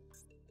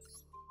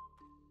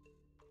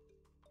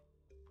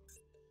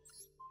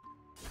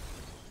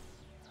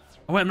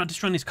 Oh wait, I'm not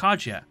destroying these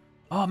cards yet.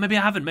 Oh, maybe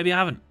I haven't. Maybe I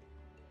haven't.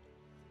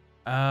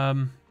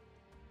 Have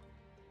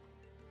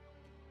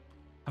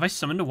I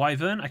summoned a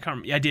Wyvern? I can't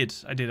remember. Yeah, I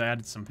did. I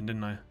added something,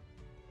 didn't I?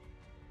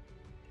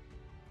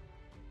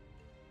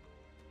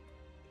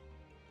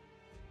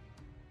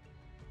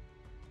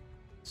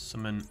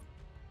 Summon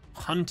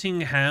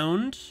Hunting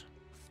Hound.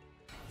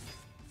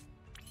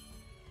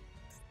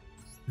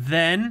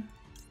 Then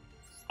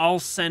I'll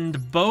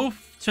send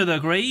both to the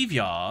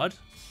graveyard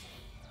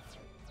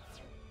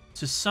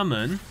to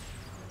summon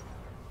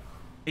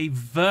a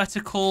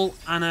Vertical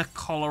Anna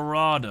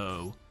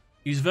Colorado.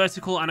 Use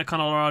Vertical Anna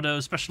Colorado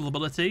special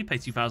ability, pay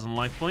 2,000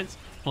 life points,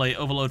 play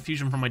Overload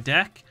Fusion from my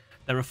deck.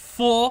 There are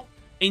 4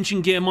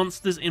 Ancient Gear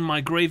monsters in my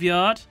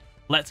graveyard.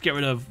 Let's get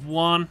rid of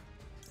 1,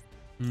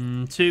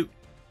 2,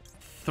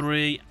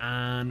 3,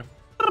 and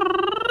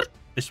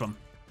this one.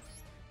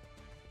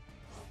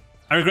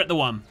 I regret the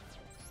 1.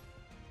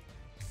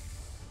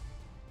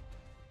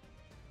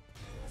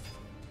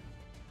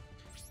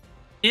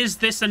 Is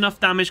this enough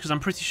damage? Because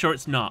I'm pretty sure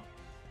it's not.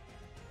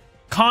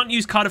 Can't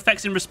use card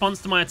effects in response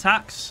to my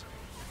attacks.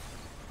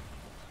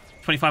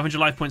 2,500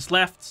 life points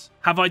left.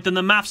 Have I done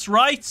the maths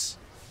right?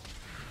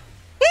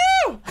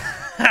 Woo!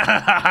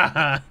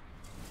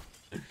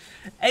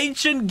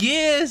 Ancient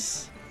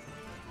Gears.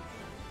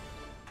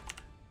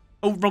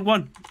 Oh, wrong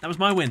one. That was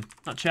my win,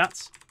 not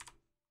chat's.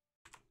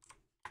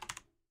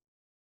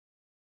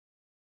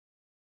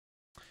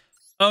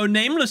 Oh,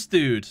 Nameless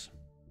Dude.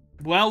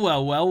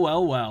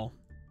 Well.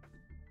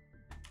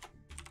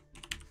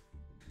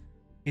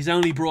 He's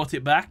only brought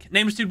it back.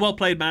 Nameless Dude, well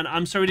played, man.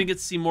 I'm sorry we didn't get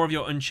to see more of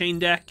your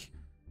Unchained deck.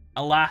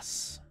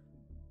 Alas.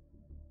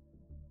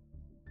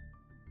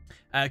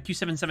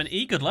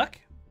 Q77E, good luck.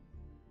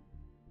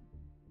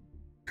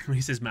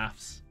 He says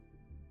maths.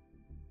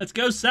 Let's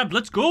go, Seb.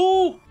 Let's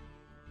go.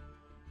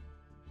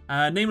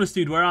 Nameless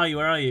Dude, where are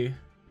you?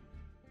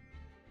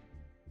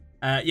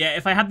 Yeah,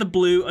 if I had the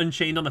blue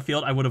Unchained on the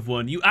field, I would have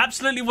won. You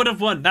absolutely would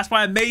have won. That's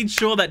why I made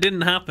sure that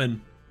didn't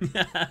happen.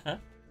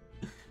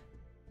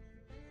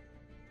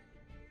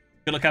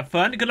 Good luck, have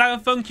fun. Good luck,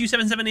 have fun,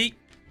 Q77E.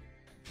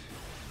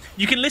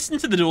 You can listen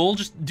to the duel,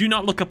 just do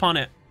not look upon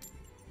it.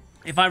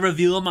 If I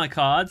reveal my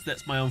cards,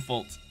 that's my own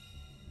fault.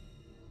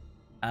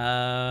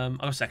 I'll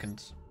go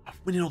second. I'm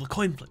winning all the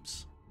coin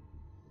flips.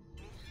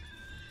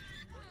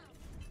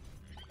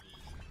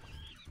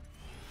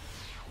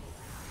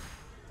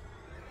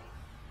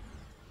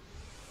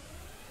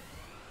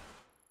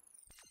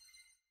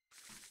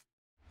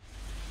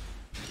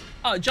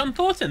 Oh, John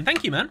Thornton,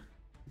 thank you, man.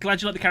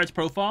 Glad you like the character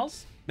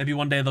profiles. Maybe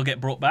one day they'll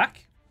get brought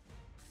back.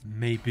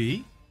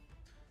 Maybe.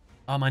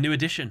 Oh, my new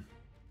addition.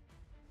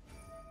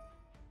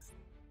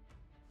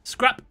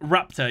 Scrap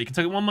Raptor. You can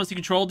target 1 monster you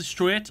control,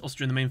 destroy it, also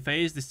during the main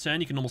phase. This turn,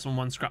 you can normal summon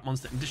 1 scrap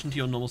monster in addition to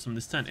your normal summon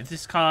this turn. If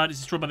this card is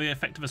destroyed by the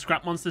effect of a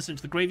scrap monster sent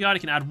to the graveyard,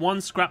 you can add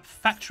 1 scrap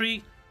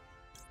factory.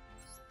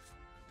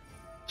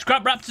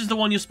 Scrap Raptor is the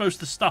one you're supposed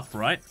to stop,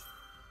 right?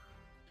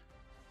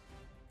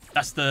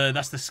 That's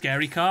the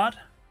scary card.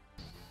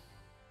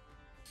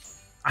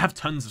 I have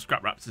tons of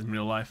Scrap Raptors in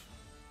real life.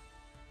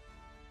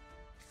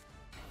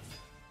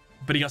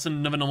 But he got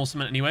another normal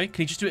summon anyway.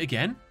 Can he just do it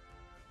again?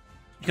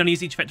 You can only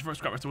use each effect for a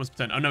Scrap Raptor once per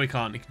turn. Oh, no, he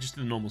can't. He can just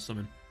do the normal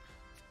summon.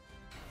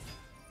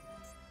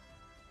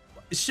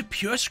 Is this a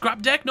pure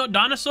scrap deck, not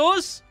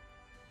dinosaurs?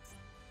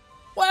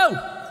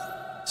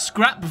 Whoa!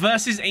 Scrap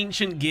versus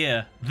ancient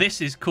gear.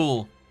 This is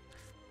cool.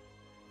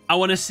 I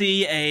want to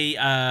see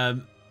a,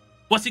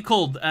 what's it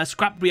called?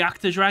 Scrap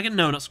reactor dragon?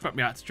 No, not scrap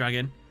reactor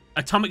dragon.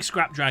 Atomic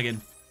scrap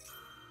dragon.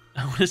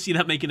 I want to see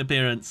that make an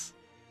appearance.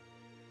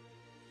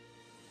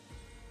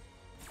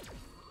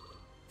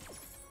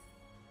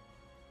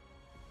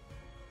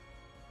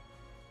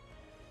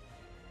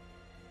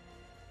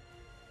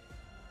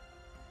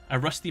 A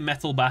rusty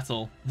metal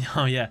battle.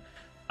 Oh, yeah.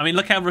 I mean,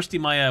 look how rusty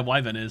my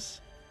wyvern is.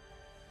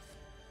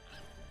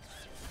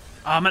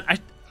 Oh, man.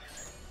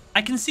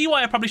 I can see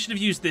why I probably should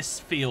have used this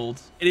field.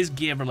 It is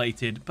gear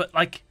related, but,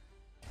 like,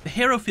 the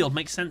hero field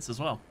makes sense as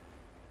well.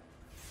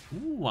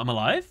 Ooh, I'm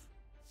alive?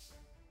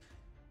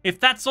 If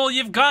that's all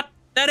you've got,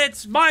 then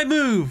it's my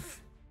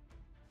move!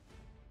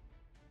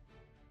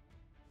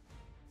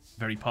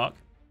 Very Park.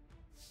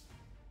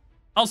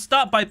 I'll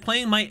start by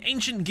playing my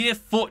Ancient Gear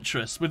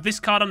Fortress. With this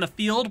card on the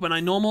field, when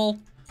I normal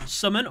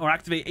summon or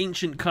activate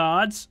ancient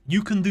cards,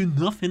 you can do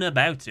nothing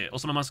about it, or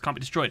some monsters can't be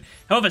destroyed.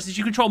 However, since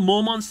you control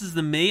more monsters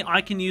than me,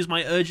 I can use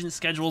my Urgent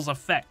Schedule's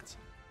effect,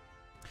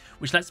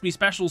 which lets me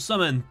special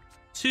summon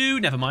two...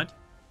 Never mind.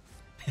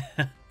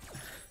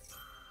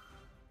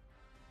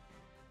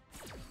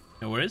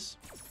 No worries.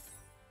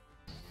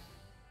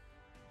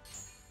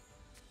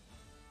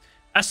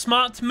 A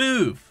smart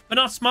move, but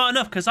not smart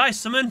enough because I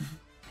summon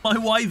my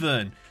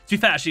wyvern. To be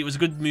fair, actually, it was a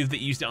good move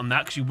that you used it on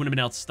that because you wouldn't have been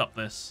able to stop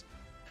this.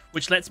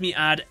 Which lets me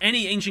add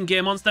any Ancient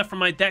Gear monster from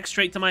my deck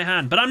straight to my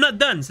hand. But I'm not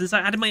done. Since I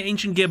added my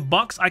Ancient Gear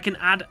box, I can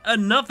add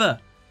another.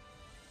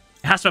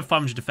 It has to have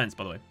 500 defense,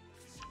 by the way.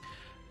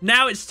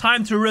 Now it's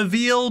time to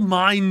reveal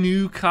my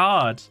new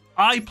card.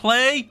 I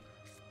play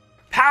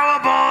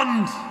Power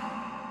Bond.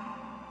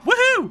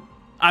 Woohoo!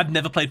 I've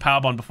never played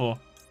Power Bond before.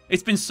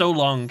 It's been so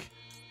long.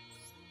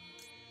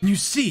 You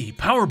see,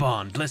 Power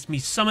Bond lets me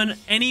summon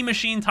any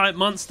machine-type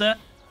monster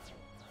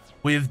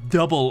with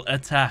double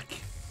attack.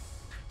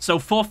 So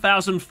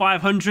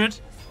 4,500,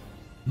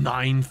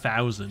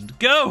 9,000.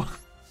 Go!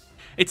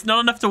 It's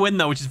not enough to win,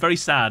 though, which is very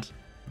sad.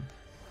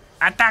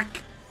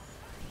 Attack!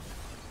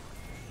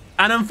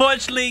 And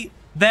unfortunately,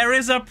 there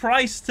is a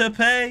price to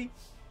pay,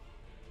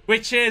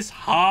 which is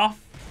half.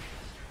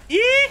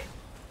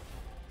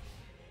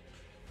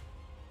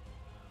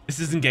 This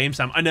isn't game,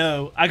 Sam. I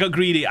know. I got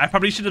greedy. I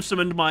probably should have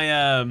summoned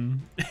my...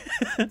 In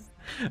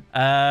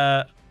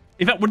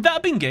fact, would that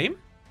have been game?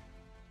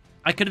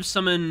 I could have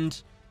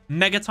summoned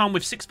Megaton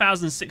with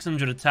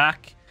 6,600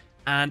 attack,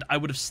 and I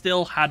would have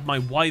still had my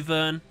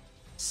Wyvern,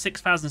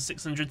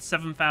 6,600,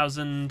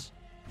 7,000,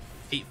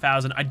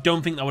 8,000. I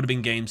don't think that would have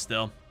been game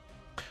still.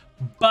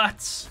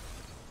 But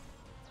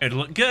it'll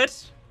look good.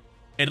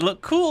 It'll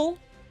look cool.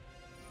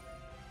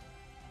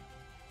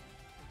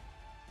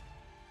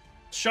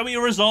 Show me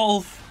your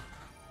resolve.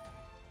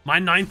 My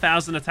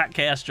 9,000 attack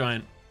Chaos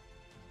Giant.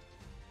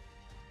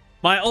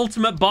 My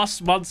ultimate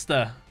boss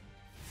monster.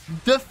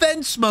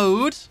 Defense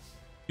mode?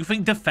 You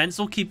think defense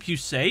will keep you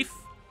safe?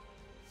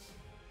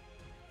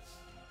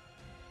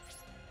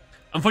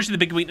 Unfortunately,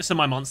 the big weakness of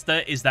my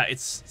monster is that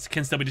it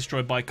can still be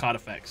destroyed by card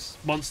effects.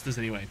 Monsters,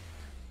 anyway.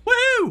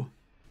 Woohoo!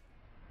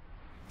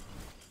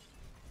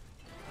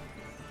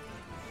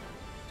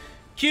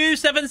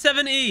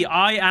 Q77E,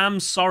 I am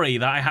sorry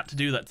that I had to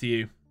do that to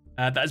you.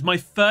 That is my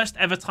first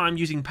ever time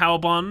using Power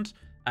Bond.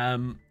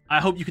 I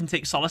hope you can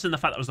take solace in the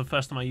fact that was the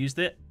first time I used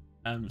it.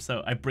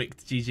 So I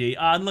bricked GG.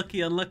 Ah,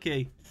 unlucky,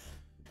 unlucky.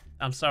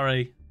 I'm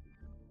sorry.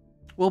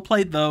 Well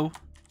played, though.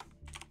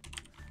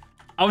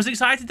 I was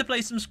excited to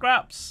play some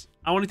scraps.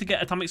 I wanted to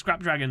get Atomic Scrap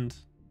Dragoned.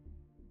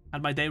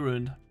 Had my day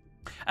ruined.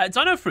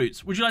 Dino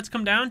Fruits, would you like to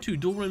come down to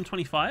Duel Room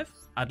 25?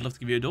 I'd love to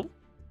give you a duel.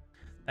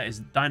 That is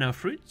Dino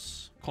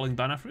Fruits. Calling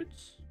Dino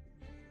Fruits.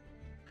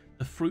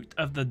 The fruit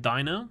of the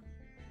dino.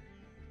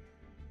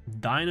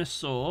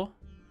 Dinosaur.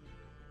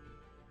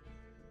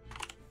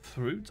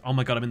 Fruit. Oh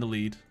my god, I'm in the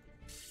lead.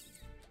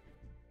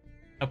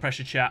 No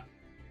pressure, chat.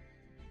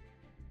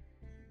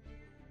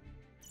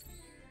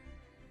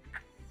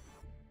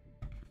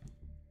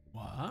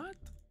 What?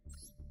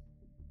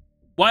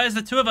 Why is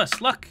there two of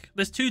us? Look,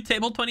 there's two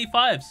table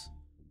 25s.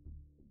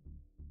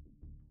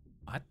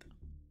 What?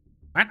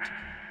 What?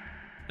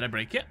 Did I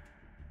break it?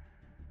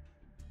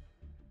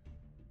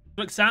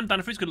 Look, Sam,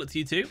 Danafruit's good luck to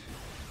you too.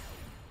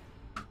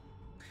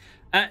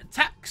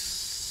 Tax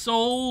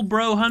Soul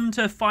Bro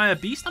Hunter Fire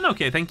Beast. I'm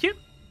okay, thank you.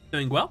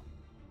 Doing well.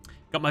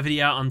 Got my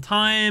video out on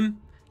time.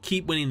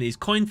 Keep winning these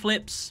coin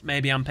flips.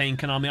 Maybe I'm paying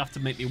Konami off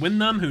to make me win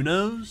them. Who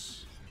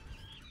knows?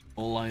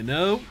 All I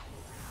know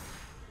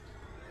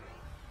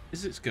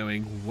is it's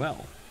going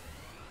well.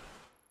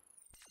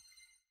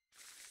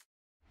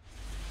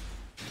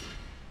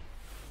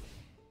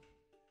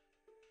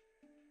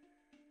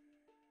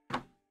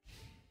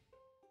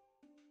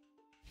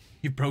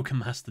 You've broken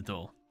Master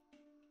Duel.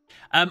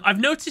 I've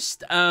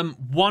noticed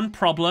one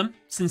problem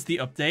since the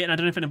update, and I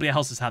don't know if anybody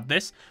else has had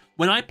this.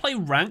 When I play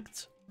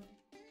ranked,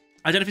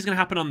 I don't know if it's going to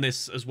happen on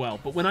this as well,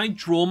 but when I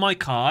draw my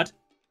card,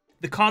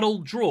 the card will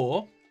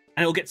draw,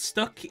 and it'll get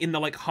stuck in the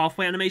like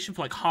halfway animation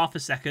for like half a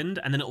second,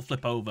 and then it'll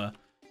flip over.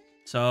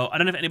 So I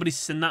don't know if anybody's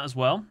seen that as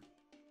well.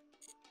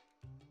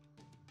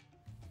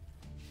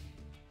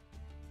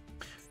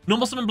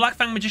 Normal summon Black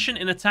Fang Magician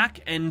in attack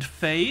end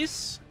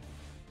phase.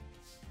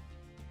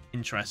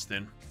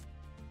 Interesting.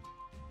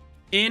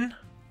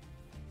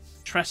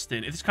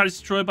 Interesting. If this card is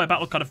destroyed by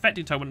battle card effect,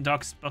 you target one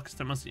dark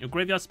monster in your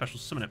graveyard, special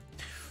summon it.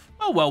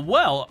 Oh,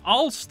 well.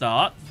 I'll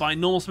start by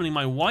normal summoning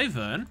my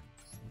Wyvern.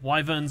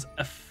 Wyvern's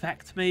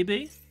effect,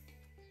 maybe?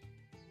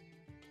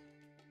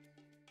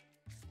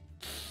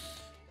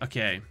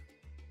 Okay.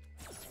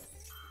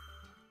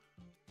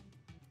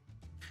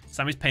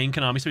 Sammy's paying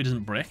Konami so he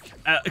doesn't brick.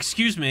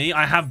 Excuse me,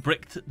 I have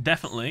bricked,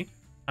 definitely.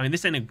 I mean,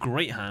 this ain't a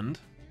great hand.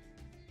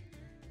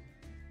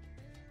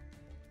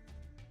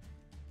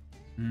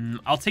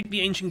 I'll take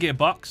the Ancient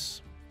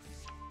Gearbox.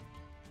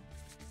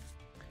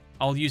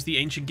 I'll use the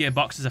Ancient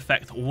Gearbox's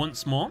effect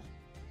once more.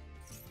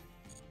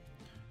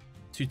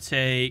 To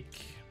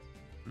take...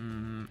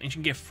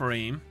 Ancient Gear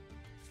Frame.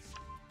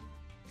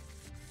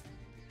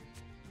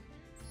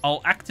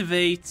 I'll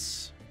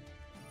activate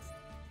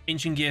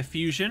Ancient Gear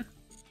Fusion.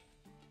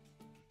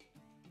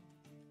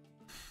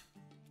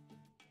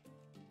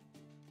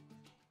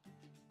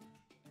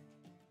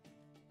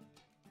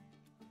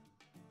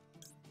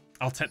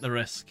 I'll take the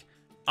risk.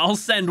 I'll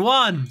send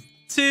 1,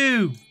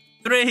 2,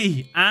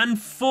 3,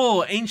 and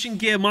 4 Ancient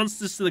Gear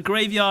monsters to the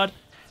graveyard.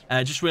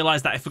 Just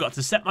realized that I forgot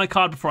to set my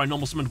card before I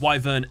normal summoned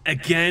Wyvern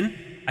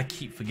again. I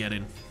keep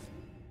forgetting.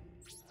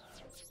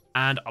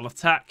 And I'll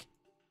attack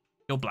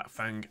your Black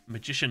Fang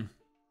Magician.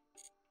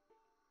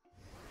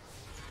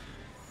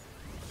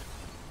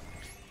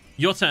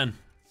 Your turn.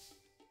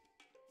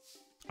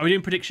 Are we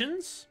doing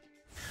predictions?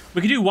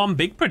 We can do one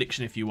big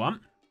prediction if you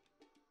want.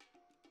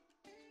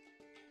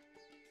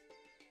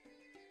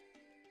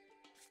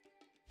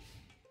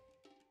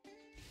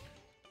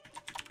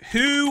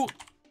 Who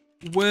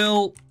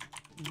will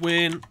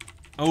win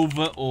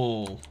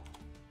overall?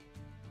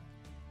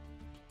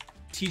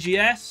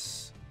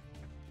 TGS,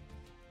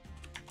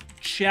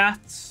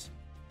 chat,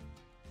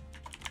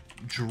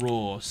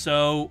 draw.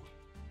 So,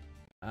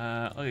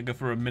 I'll go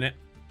for a minute.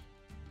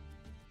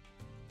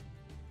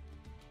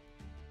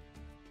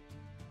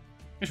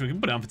 Actually, we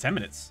can put it on for 10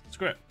 minutes.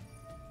 Screw it.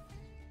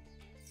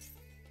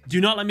 Do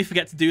not let me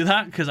forget to do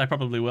that, because I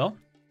probably will.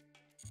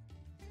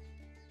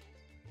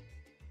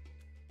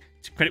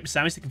 Credit with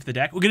Sammy sticking for the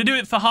deck. We're going to do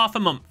it for half a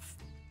month.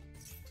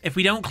 If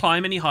we don't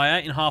climb any higher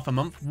in half a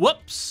month,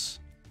 whoops.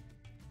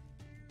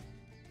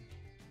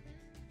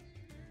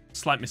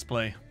 Slight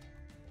misplay.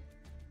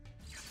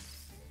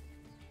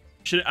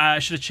 Should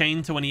have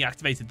chained to when he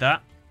activated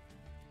that.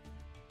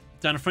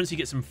 Down the front so you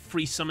get some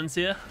free summons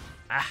here.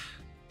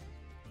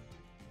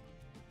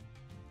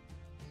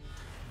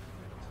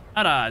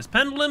 Arise,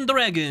 Pendulum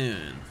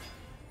Dragon.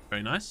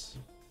 Very nice.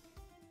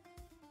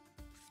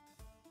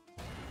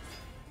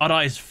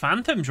 Arise,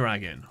 Phantom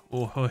Dragon.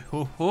 Oh ho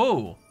ho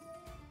ho.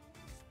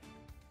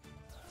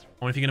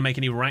 I wonder if you're going to make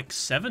any rank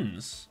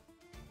 7s.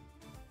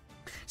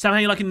 Sam, how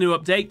you liking the new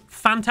update?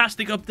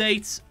 Fantastic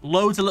updates.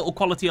 Loads of little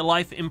quality of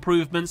life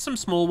improvements. Some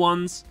small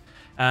ones.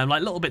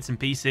 Like little bits and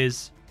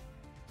pieces.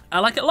 I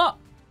like it a lot.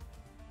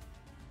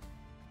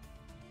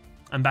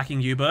 I'm backing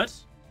you, Bird.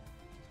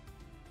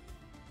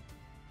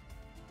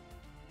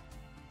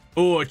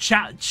 Oh,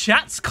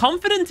 chat's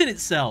confident in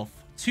itself.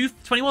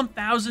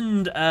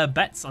 21,000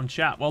 bets on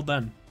chat. Well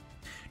done.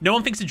 No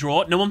one thinks a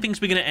draw. No one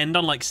thinks we're going to end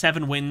on like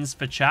 7 wins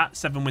for chat,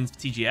 7 wins for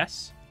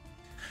TGS.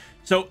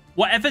 So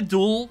whatever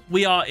duel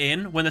we are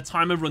in when the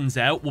timer runs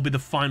out will be the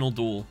final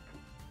duel.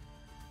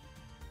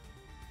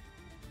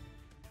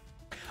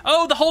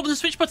 Oh, the hold and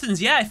switch buttons.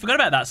 Yeah, I forgot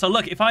about that. So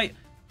look, if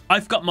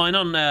I've got mine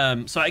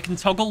on, so I can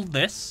toggle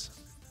this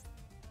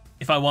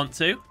if I want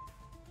to.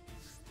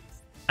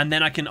 And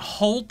then I can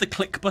hold the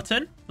click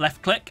button,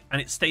 left click,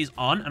 and it stays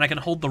on. And I can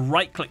hold the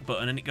right click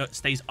button and it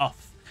stays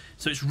off.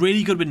 So it's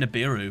really good with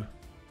Nibiru,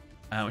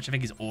 which I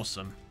think is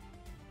awesome.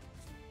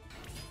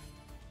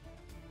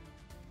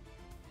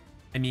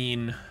 I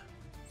mean,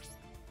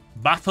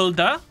 Battle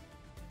da.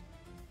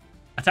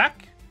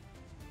 Attack.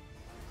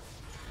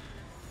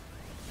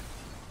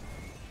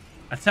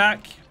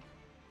 Attack.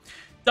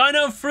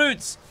 Dino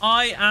Fruits,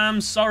 I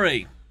am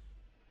sorry.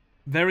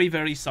 Very,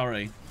 very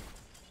sorry.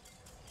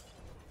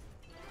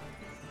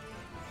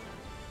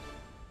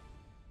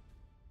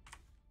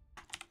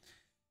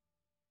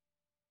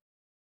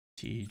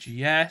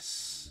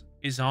 TGS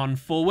is on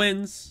 4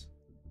 wins.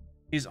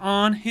 Is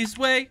on his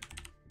way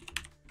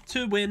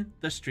to win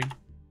the stream.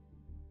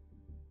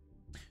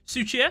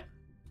 Suchia.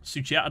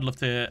 Suchia, I'd love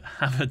to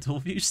have a dual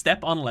view.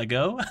 Step on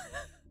Lego.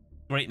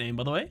 Great name,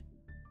 by the way.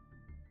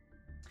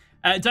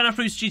 Dino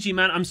Fruits, GG,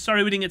 man. I'm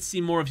sorry we didn't get to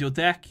see more of your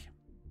deck.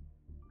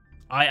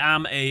 I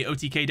am a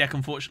OTK deck,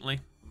 unfortunately.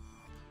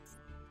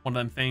 One of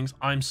them things.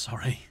 I'm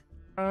sorry.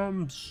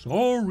 I'm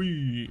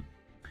sorry.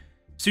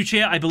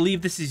 Suchia, I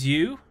believe this is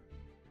you.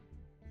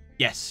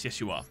 Yes, yes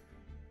you are.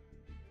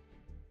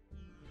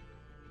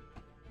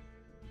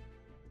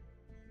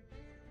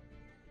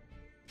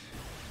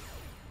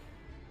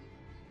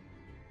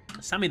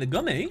 Sammy the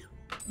Gummy?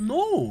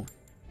 No.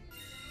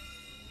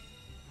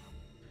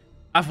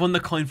 I've won the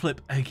coin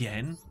flip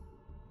again.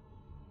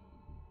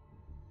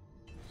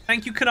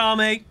 Thank you,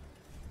 Kaname.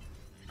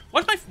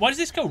 Why does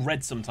this go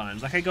red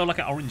sometimes? Like I go like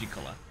an orangey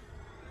color.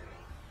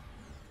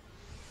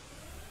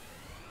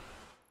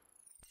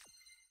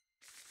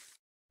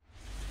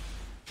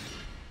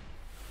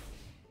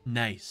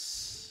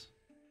 Nice.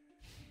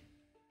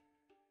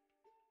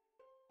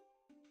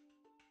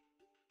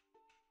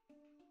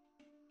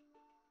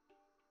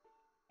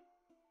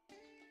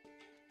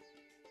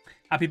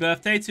 Happy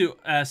birthday to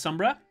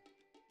Sombra.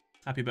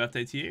 Happy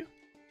birthday to you.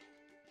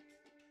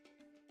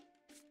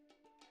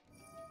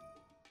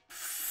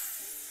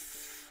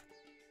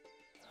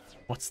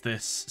 What's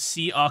this?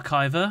 Sea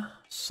Archiver?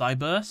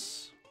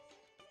 Cybers?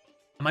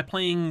 Am I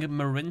playing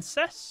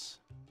Marincess?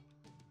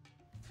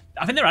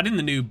 I think they're adding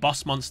the new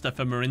boss monster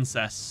for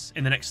Marincess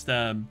in the next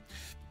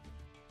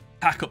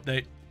pack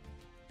update.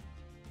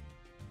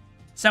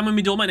 Sam, when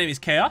we duel, my name is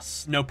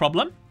Chaos. No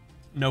problem.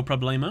 No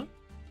problemo.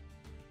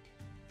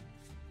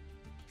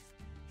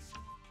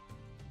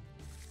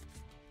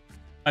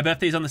 My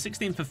birthday is on the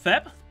 16th of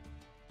Feb.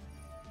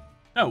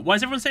 Oh, why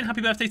is everyone saying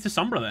happy birthday to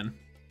Sombra then?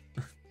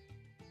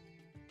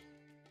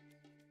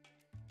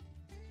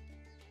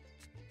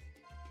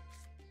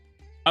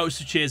 Oh,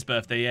 it's Suchir's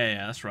birthday.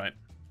 Yeah, that's right.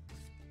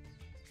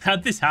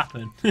 How'd this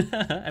happen?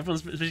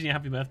 Everyone's wishing you a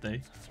happy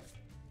birthday.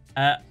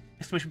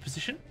 Exclamation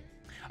position?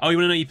 Oh, you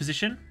want to know your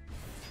position?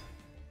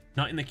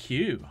 Not in the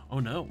queue. Oh,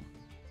 no.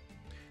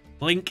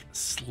 Blink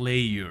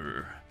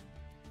Slayer.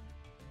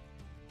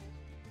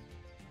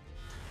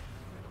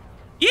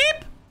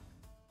 Yep!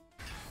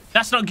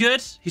 That's not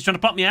good. He's trying to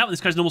pop me out.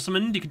 This guy's normal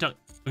summoned. You can talk.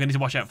 We're going to need to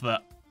watch out for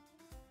that.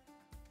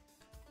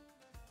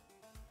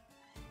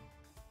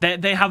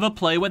 They have a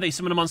play where they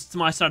summon a monster to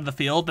my side of the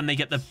field, then they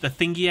get the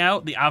thingy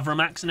out, the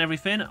Avramax and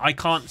everything. I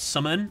can't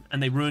summon,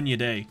 and they ruin your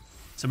day.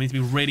 So we need to be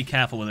really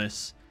careful with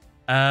this.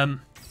 I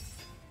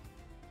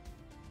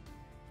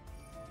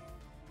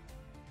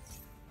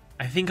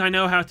think I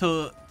know how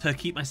to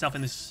keep myself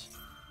in this.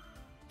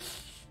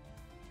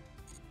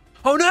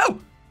 Oh no!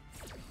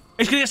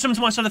 It's going to get summoned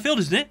to my side of the field,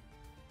 isn't it?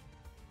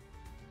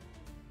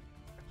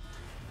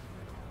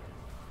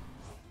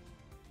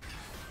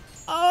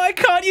 Oh, I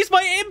can't use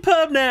my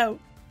imperm now!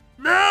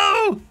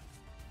 No!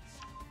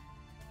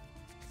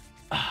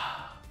 I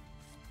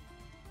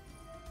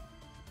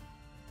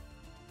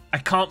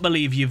can't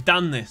believe you've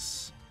done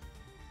this.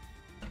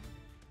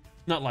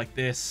 Not like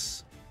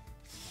this.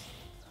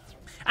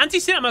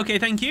 Anti-Sin, I'm okay,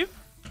 thank you.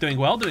 Doing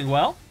well, doing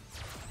well.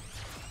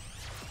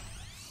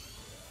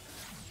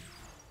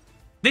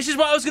 This is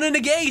what I was going to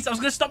negate. I was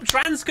going to stop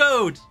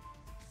transcode. It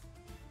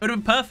would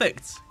have been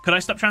perfect. Could I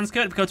stop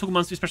transcode? If I toggle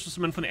monster special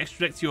summon from the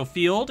extra deck to your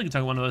field, you can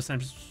toggle one of those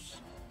times.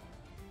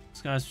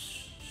 This guy's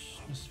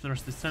for the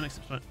rest of this turn,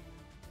 except for...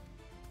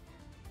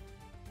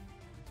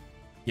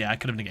 Yeah, I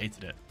could have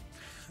negated it.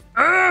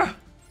 Urgh!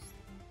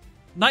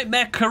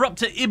 Nightmare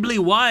Corruptor Ibli,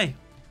 why?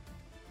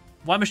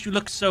 Why must you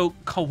look so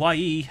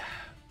kawaii?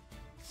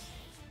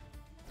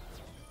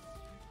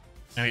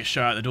 I get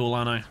shot at the duel,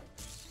 aren't I?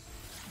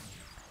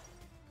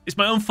 It's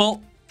my own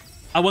fault.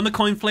 I won the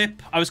coin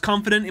flip. I was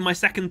confident in my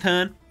second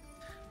turn.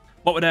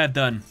 What would I have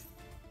done?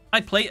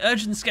 I play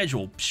Urgent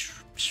Schedule.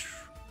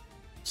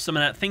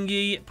 Summon that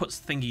thingy. Puts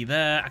thingy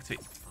there.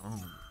 Activate.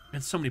 Oh,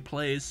 there's so many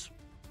plays.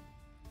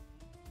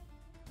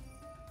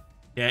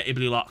 Yeah,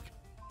 Ibli Lock.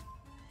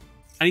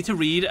 I need to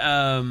read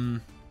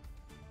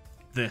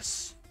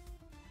this.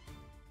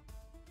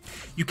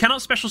 You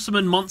cannot special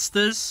summon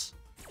monsters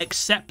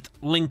except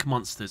link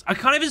monsters. I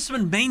can't even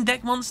summon main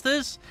deck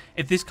monsters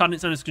if this card in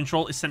its owner's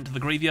control is sent to the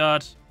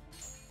graveyard.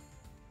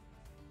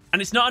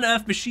 And it's not an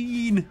Earth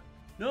Machine.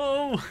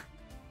 No.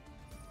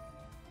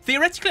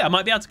 Theoretically, I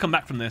might be able to come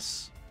back from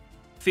this.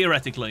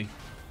 Theoretically.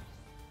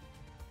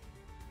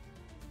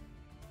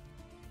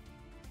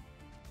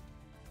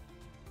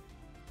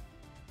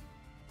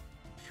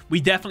 We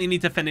definitely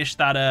need to finish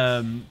that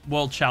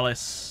World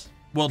Chalice,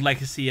 World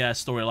Legacy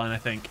storyline, I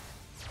think.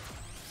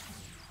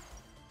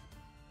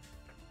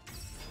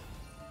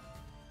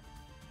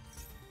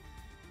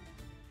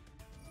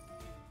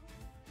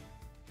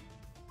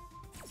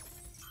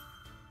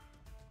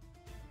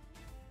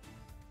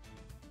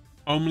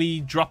 Only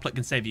Droplet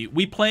can save you.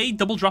 We play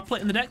double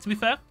Droplet in the deck, to be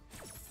fair.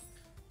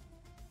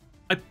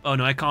 Oh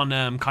no, I can't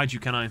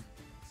Kaiju, can I?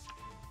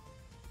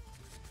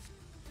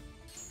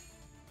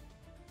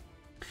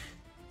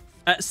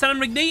 San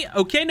Rigny,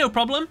 okay, no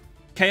problem.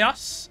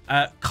 Chaos.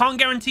 Can't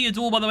guarantee a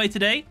duel, by the way,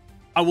 today.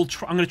 I'm going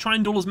to try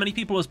and duel as many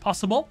people as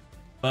possible.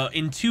 But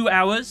in 2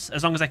 hours,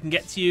 as long as I can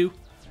get to you,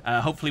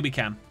 hopefully we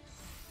can.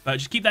 But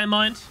just keep that in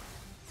mind.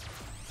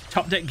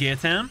 Top deck Gear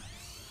Town.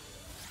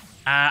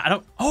 I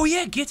don't... Oh,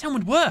 yeah, Gear Town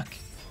would work.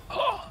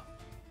 Oh.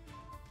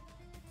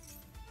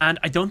 And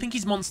I don't think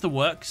his monster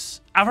works.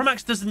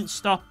 Avramax doesn't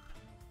stop...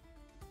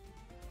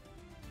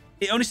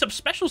 It only stops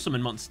special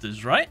summon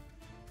monsters, right?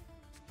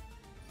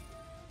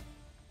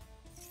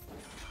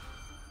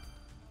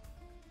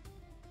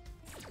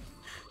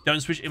 Don't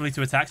switch Ibli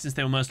to attack since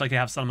they will most likely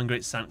have Solomon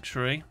Great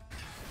Sanctuary.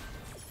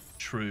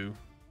 true.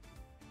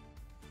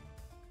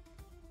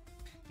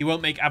 He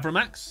won't make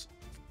Avramax.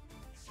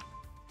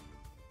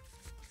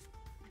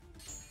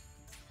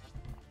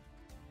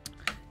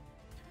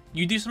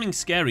 You do something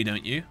scary,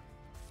 don't you? You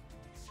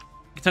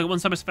can target one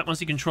side effect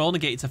monster you control,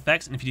 negate its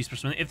effects, and if you do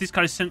special, if this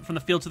card is sent from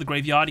the field to the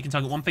graveyard, you can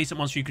target one face-up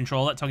monster you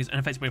control. That targets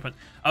unaffected by your opponent.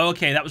 Oh,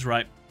 okay, that was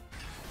right.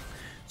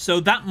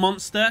 So that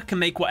monster can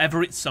make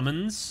whatever it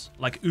summons,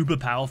 like, uber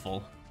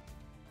powerful.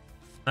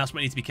 That's what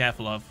we need to be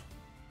careful of.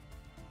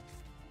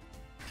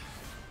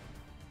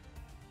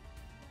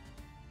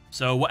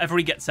 So whatever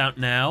he gets out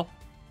now...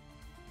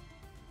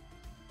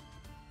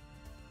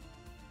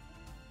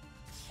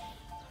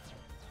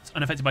 it's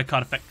unaffected by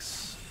card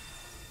effects.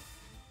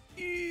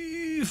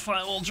 Eee,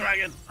 Firewall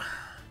Dragon.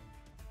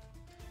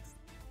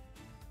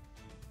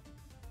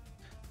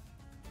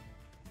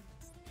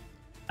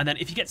 And then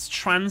if he gets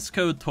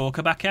Transcode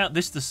Talker back out,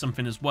 this does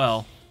something as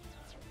well.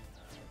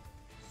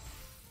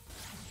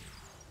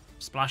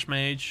 Splash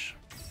Mage.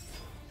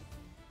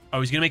 Oh,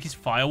 he's going to make his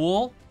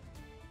Firewall?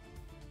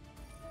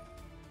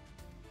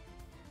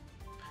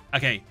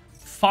 Okay.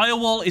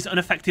 Firewall is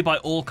unaffected by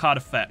all card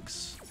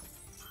effects.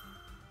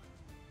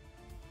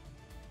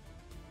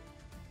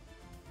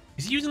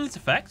 Is he using this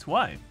effect?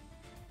 Why?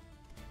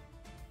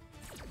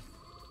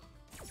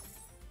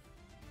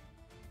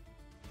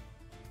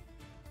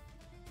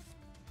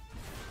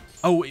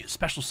 Oh, it's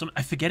special summon.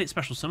 I forget it's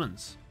special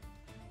summons.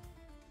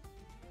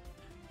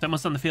 Set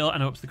monster on the field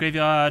and up to the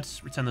graveyard.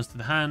 Return those to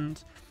the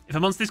hand. If a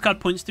monster this card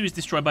points to is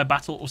destroyed by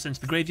battle or sent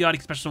to the graveyard, you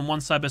can special summon one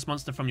Cyberburst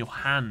monster from your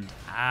hand.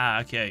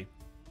 Ah, okay.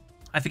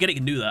 I forget it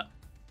can do that.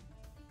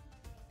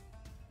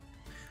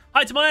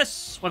 Hi,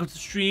 Tobias. Welcome to the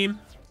stream.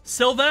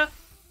 Silver,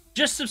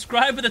 just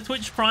subscribe with a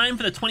Twitch Prime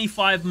for the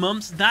 25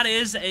 months. That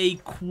is a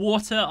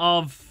quarter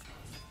of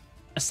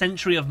a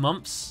century of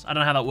months. I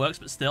don't know how that works,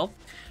 but still.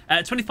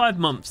 25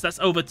 months. That's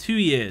over 2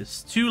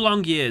 years. 2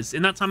 long years.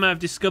 In that time, I've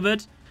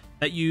discovered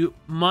that you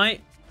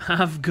might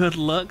have good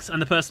looks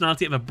and the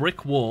personality of a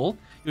brick wall.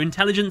 Your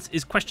intelligence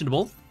is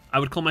questionable. I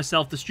would call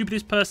myself the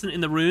stupidest person in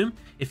the room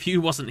if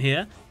you wasn't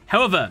here.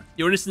 However,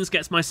 your innocence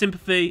gets my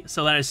sympathy,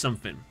 so that is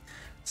something.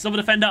 Silver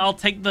Defender, I'll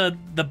take the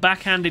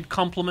backhanded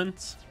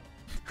compliment.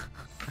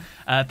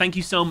 Thank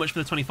you so much for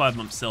the 25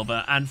 months,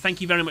 Silver, and thank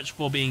you very much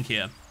for being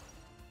here.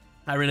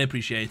 I really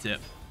appreciate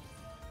it.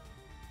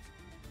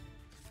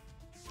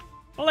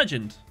 A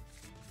legend.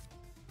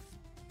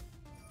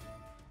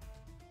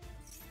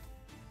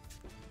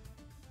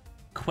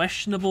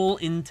 Questionable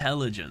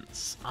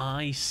intelligence.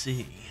 I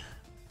see.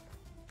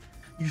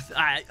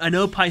 I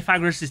know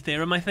Pythagoras'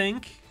 theorem, I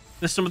think.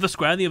 The sum of the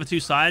square of the other two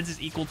sides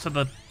is equal to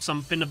the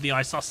something of the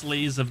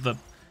isosceles of the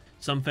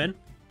something.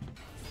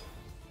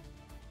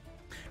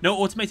 No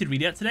automated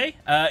read out today.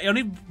 It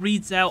only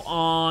reads out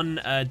on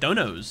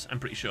donos, I'm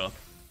pretty sure.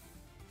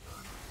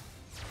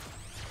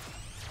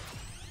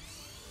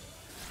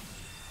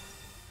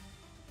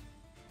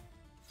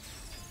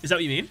 Is that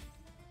what you mean?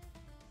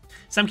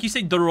 Sam, can you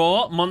say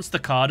draw Monster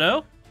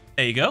Cardo?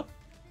 There you go.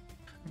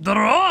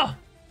 Draw!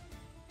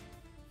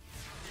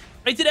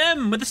 Rated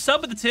M with a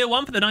sub with the tier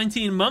 1 for the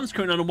 19 months,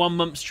 currently on a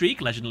 1-month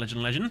streak. Legend,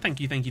 legend, legend. Thank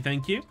you, thank you,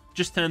 thank you.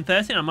 Just turned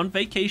 30 and I'm on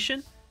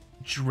vacation.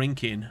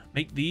 Drinking.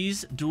 Make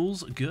these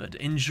duels good.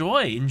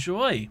 Enjoy,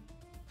 enjoy.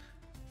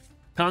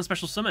 Can't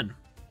special summon.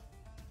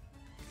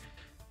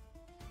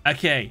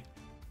 Okay.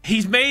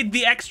 He's made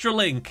the extra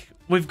link.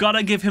 We've got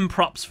to give him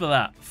props for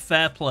that.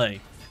 Fair play.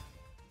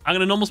 I'm going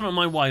to normal summon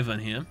my Wyvern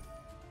here.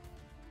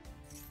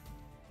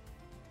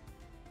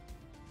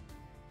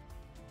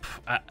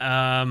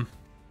 I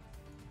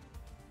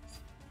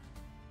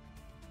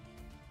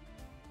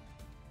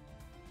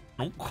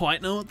don't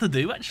quite know what to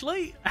do,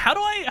 actually. How do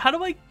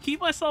I keep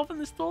myself in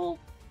this stall?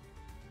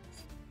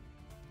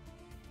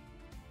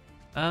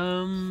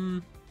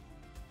 I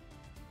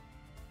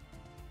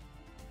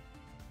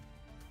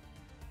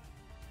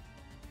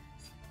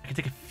can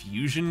take a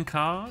fusion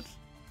card.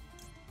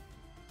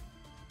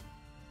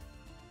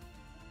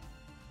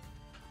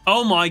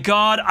 Oh my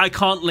god, I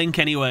can't link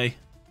anyway.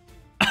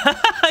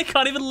 I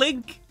can't even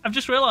link. I've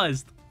just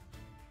realized.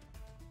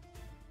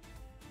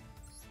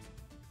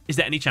 Is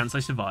there any chance I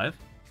survive?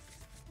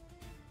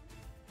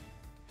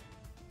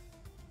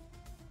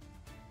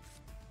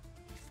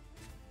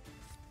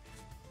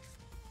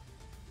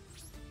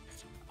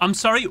 I'm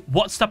sorry,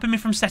 what's stopping me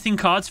from setting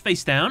cards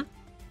face down?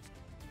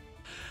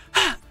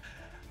 I'm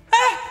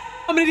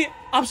an idiot.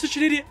 I'm such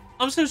an idiot.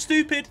 I'm so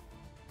stupid.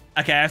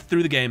 Okay, I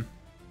threw the game.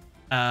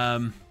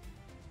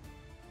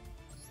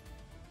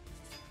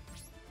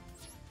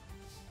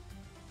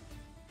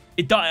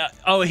 It died.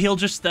 Oh, he'll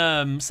just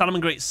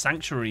Salomon Great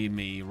Sanctuary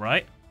me,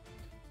 right?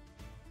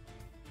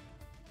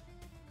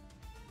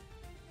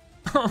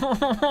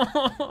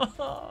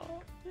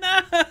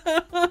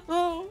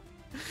 No!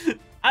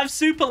 I've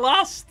super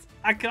lost.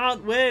 I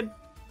can't win.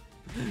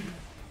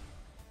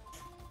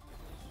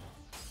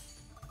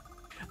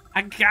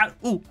 I can't.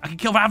 Ooh, I can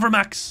kill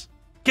Avramax.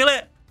 Kill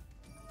it.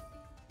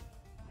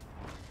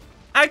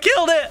 I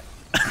killed it.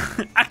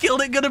 I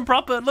killed it good and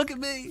proper. Look at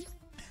me.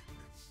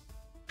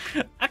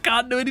 I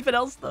can't do anything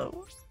else,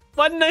 though.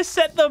 Why didn't I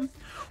set them?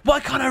 Why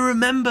can't I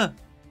remember?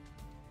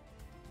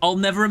 I'll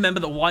never remember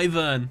that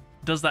Wyvern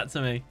does that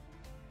to me.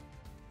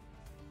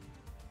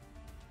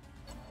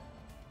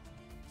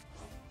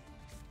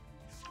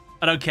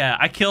 I don't care.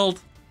 I killed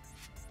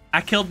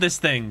this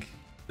thing.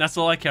 That's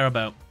all I care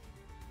about.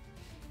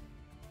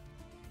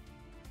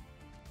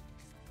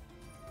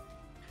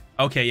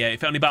 Okay, yeah,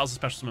 if it only battles a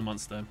special summon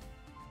monster.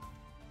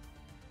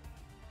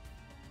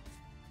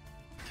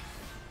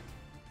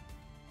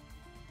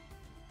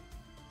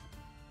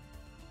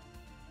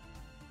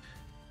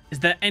 Is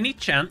there any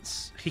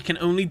chance he can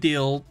only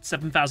deal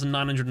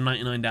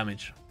 7,999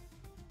 damage?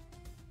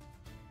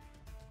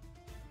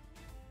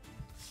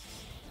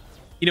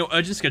 You know,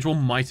 Urgent Schedule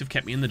might have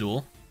kept me in the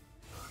duel.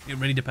 It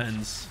really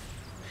depends.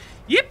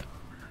 Yep.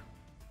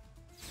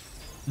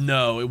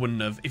 No, it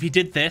wouldn't have. If he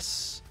did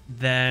this,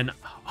 then...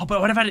 Oh, but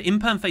what if I had an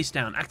Imperm face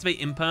down? Activate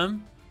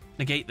Imperm.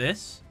 Negate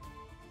this.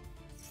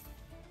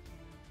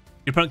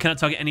 Your opponent cannot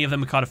target any of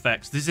them with card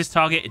effects. Does this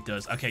target? It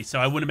does. Okay, so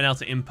I wouldn't have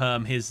been able to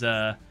Imperm his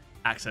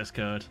access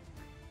code.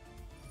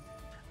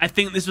 I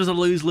think this was a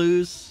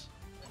lose-lose.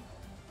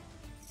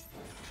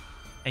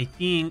 I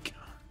think...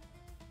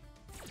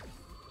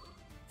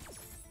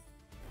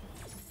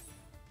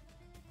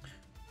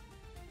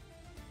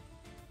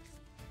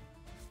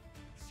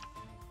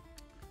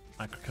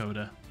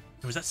 Microcoder.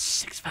 It was that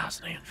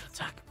 6,800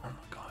 attack. Oh my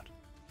god.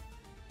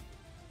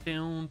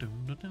 Down, down,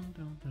 down, down,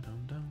 down,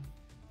 down, down.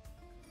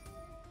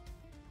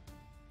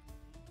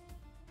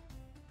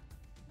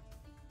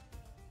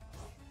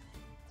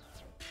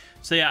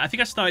 So yeah, I think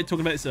I started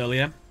talking about this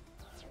earlier.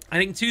 I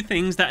think two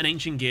things that an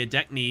Ancient Gear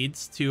deck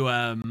needs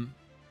to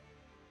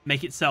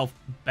make itself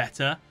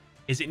better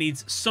is it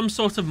needs some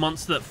sort of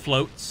monster that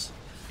floats.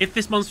 If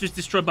this monster is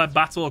destroyed by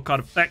battle or card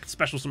effect,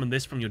 special summon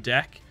this from your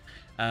deck.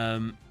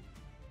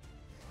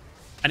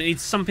 And it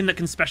needs something that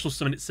can special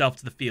summon itself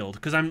to the field.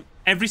 Because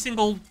every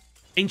single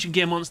Ancient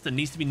Gear monster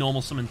needs to be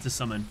normal summoned to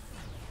summon.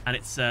 And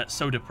it's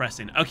so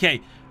depressing.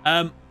 Okay,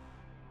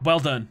 well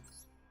done.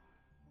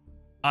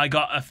 I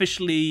got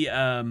officially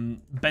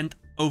bent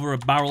over a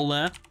barrel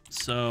there.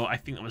 So I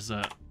think that was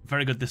a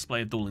very good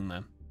display of dueling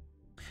there.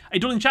 Are you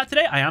dueling chat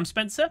today? I am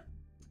Spencer.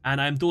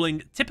 And I'm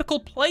dueling Typical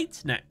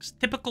Plate next.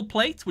 Typical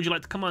Plate, would you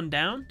like to come on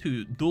down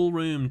to Duel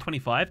Room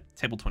 25,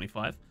 Table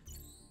 25?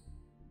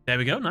 There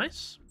we go,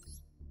 nice.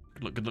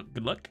 Good luck, good luck,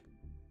 good luck.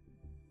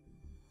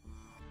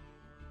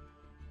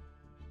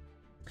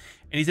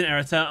 And he's an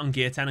Errata on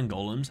Gear Town and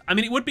Golems. I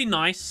mean, it would be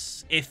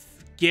nice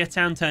if Gear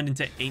Town turned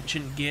into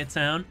Ancient Gear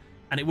Town.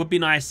 And it would be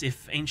nice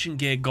if Ancient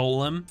Gear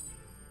Golem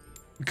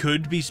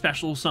could be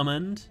special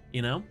summoned,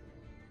 you know?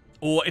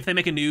 Or if they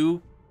make a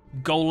new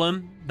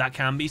Golem that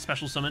can be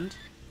special summoned.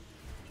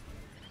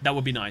 That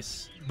would be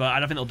nice. But I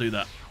don't think they'll do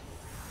that.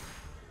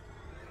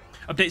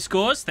 Update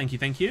scores. Thank you,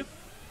 thank you.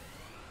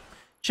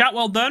 Chat,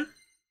 well done.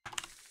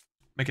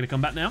 Making a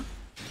comeback now.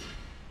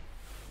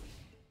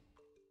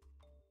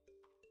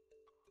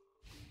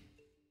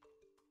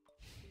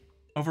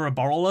 Over a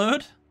barrel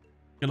load.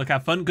 Good luck,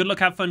 have fun. Good luck,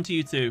 have fun to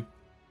you too.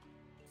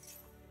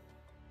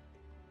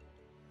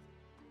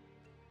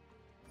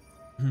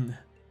 Yeah,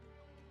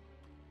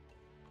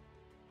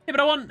 but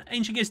I want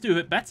Ancient Gears to do a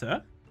bit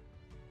better.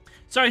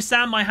 Sorry,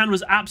 Sam, my hand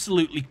was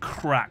absolutely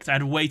cracked. I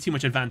had way too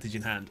much advantage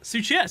in hand.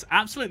 Suchi, yes,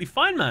 absolutely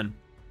fine, man.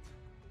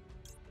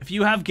 If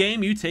you have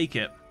game, you take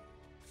it.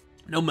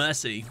 No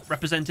mercy.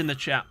 Representing the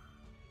chat.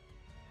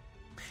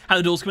 How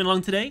the duels coming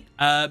along today?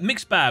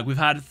 Mixed bag. We've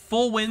had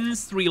 4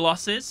 wins, 3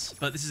 losses,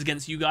 but this is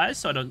against you guys,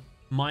 so I don't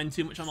mind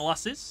too much on the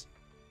losses.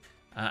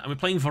 And we're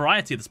playing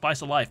Variety, the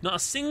Spice of Life. Not a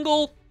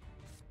single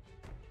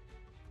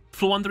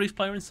Flawandries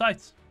player in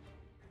sight.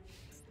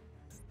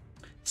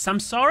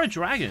 Samsara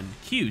Dragon.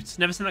 Cute.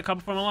 Never seen that card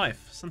before in my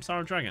life.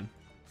 Samsara Dragon.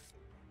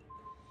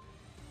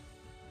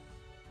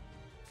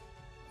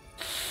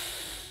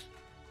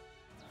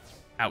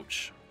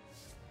 Ouch.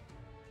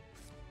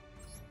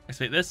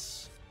 Activate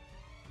this.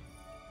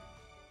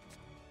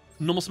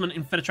 Normal summon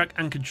Infeditrack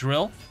Anchor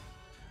Drill.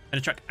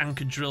 Infeditrack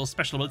Anchor Drill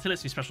special ability.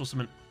 Let's do special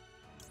summon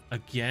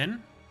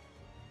again.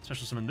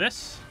 Special summon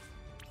this.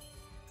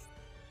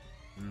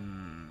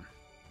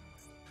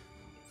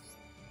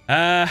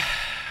 I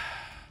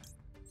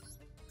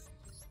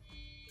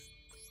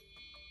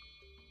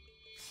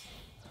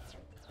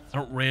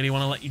don't really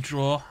want to let you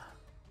draw.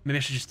 Maybe I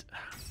should just...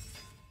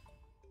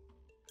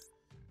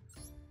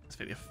 Let's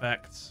fit the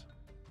effects.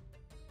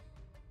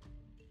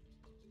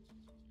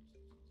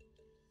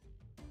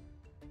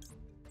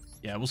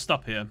 Yeah, we'll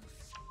stop here.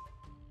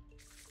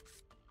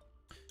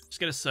 Just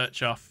get a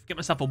search off. Get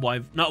myself a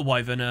Wyvern... Not a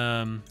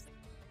Wyvern,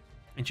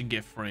 Ancient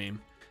Gear frame.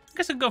 I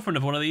guess I could go for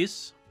another one of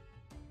these.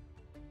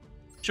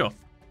 Sure.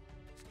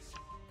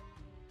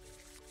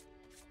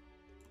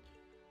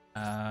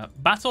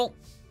 Battle.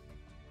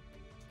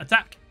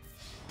 Attack.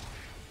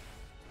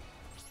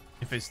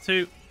 In phase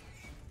 2.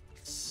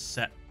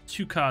 Set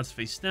 2 cards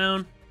face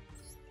down.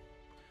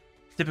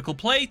 Typical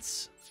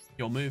plates.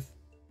 Your move.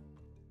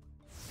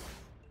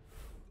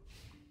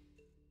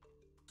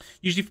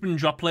 Usually Forbidden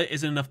Droplet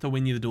isn't enough to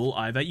win you the duel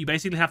either. You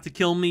basically have to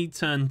kill me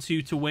turn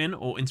 2 to win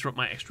or interrupt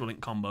my extra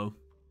link combo.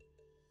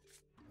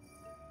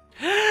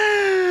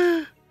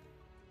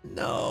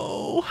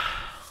 No.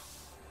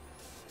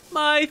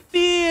 My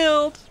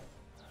field.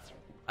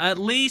 At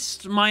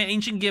least my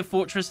Ancient Gear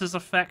Fortress's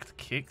effect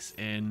kicks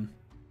in.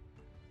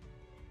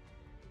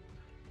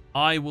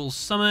 I will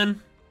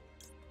summon.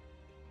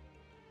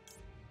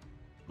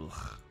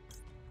 Ugh.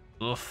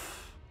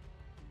 Oof.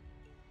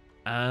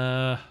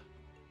 My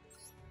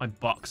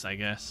box, I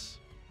guess.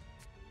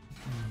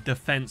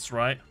 Defense,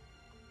 right?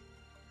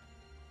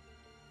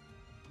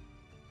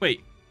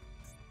 Wait.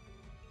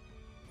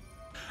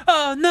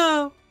 Oh,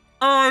 no.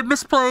 I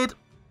misplayed.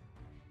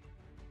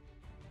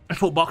 I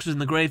thought box was in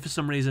the grave for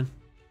some reason.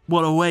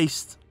 What a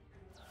waste.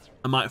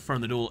 I might have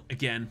thrown the duel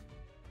again.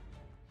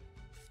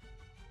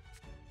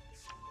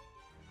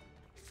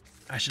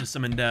 I should have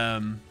summoned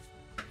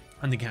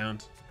Hunting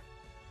Hound.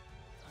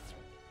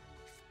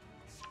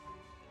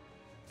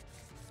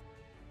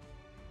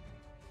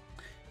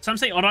 Some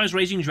say Odd Eye's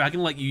Raging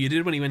Dragon like you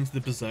did when he went to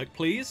the Berserk,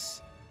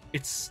 please.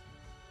 It's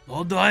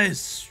Odd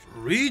Eye's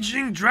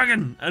Raging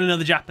Dragon. I don't know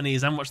the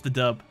Japanese. I haven't watched the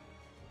dub.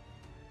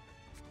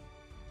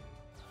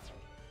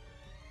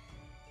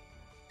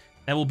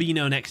 There will be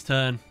no next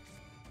turn.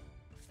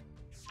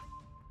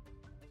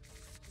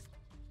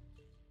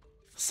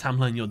 Sam,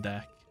 learn your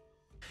deck.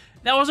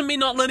 That wasn't me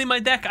not learning my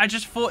deck. I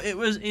just thought it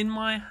was in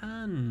my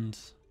hand.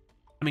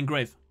 I mean,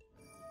 grave.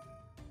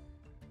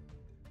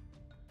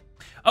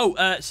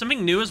 Oh,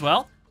 something new as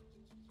well.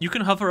 You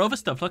can hover over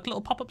stuff. Look,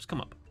 little pop-ups come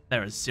up.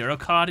 There is 0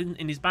 card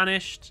in his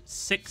banished,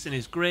 6 in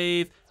his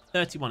grave,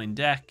 31 in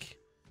deck,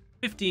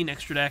 15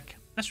 extra deck.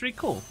 That's really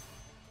cool.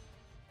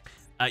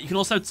 You can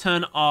also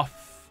turn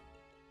off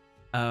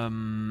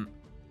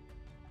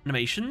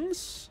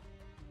animations.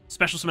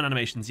 Special summon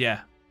animations,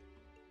 yeah.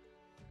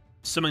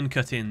 Summon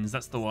cut-ins,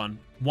 that's the one.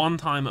 One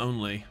time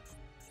only.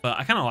 But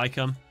I kind of like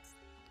them.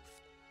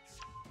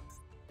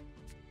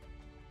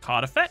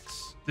 Card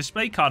effects.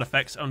 Display card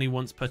effects only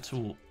once per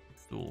tool.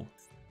 Oh.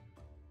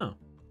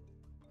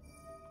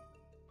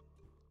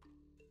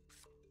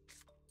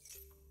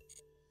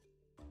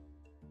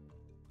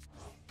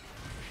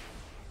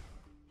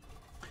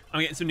 I'm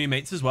getting some new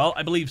mates as well.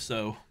 I believe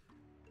so.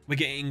 We're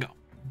getting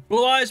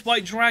Blue Eyes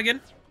White Dragon.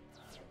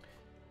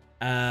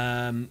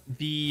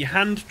 The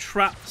Hand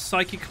Trap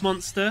Psychic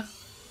Monster.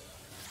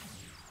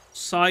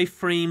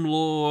 Psyframe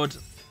Lord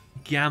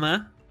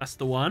Gamma. That's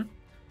the one.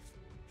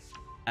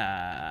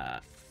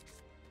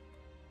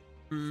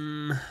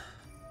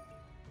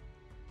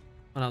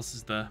 What else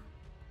is there?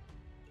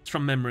 It's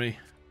from memory.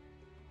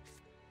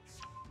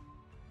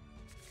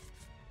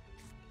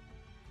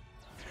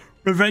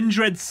 Revenge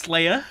Red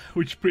Slayer,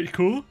 which is pretty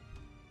cool.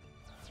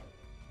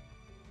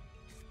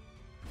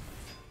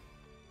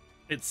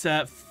 It's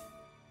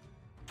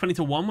 20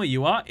 to 1 where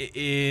you are. It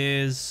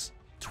is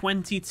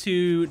 20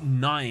 to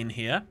 9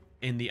 here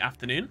in the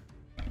afternoon.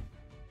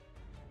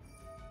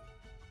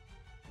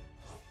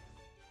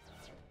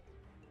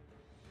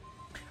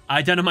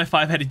 I don't know my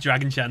 5-headed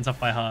dragon chants off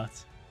by heart.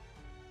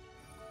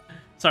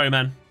 Sorry,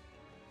 man.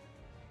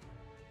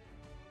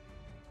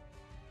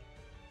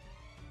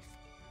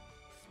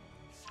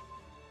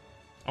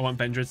 I want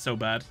Vendred so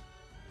bad.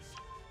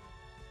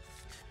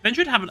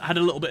 Vendred had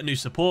a little bit of new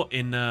support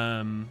in...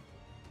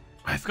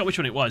 I forgot which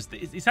one it was.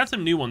 He's had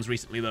some new ones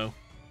recently, though.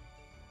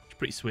 It's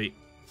pretty sweet.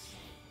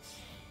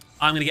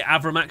 I'm going to get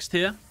Avramaxed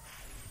here.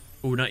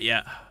 Oh, not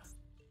yet.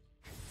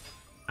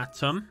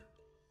 Atom.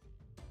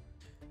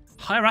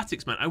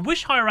 Hieratics, man. I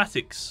wish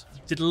Hieratics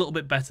did a little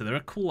bit better. They're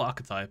a cool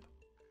archetype.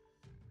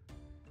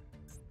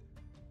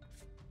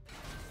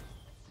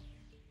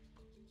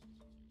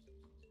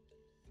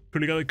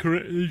 Pretty got the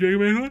correct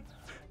one.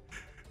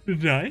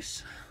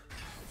 Nice.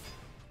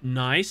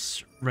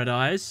 Nice. Red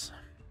Eyes.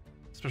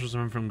 Special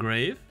summon from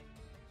Grave.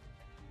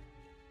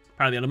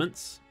 Power of the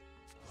Elements.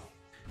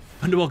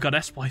 Underworld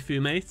Goddess, waifu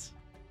mate.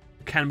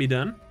 Can be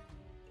done.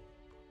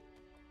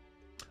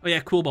 Oh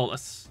yeah, Cool Bolt.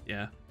 That's,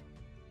 yeah.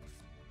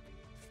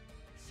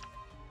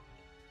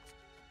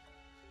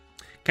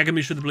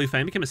 Kagamush with the Blue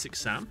Flame became a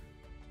 6 Sam.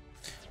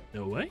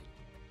 No way.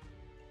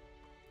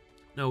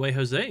 No way,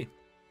 Jose.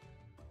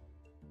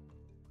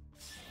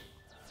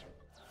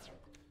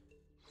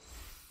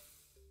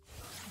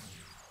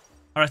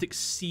 Heretic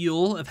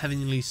Seal of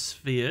Heavenly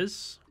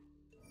Spheres.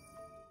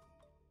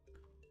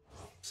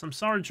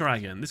 Samsara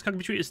Dragon. This card can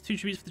be treated as 2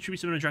 tributes for the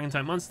tributes of a dragon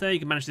type monster. You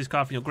can manage this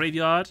card from your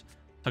graveyard.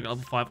 Target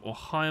level 5 or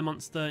higher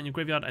monster in your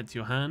graveyard, add to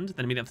your hand.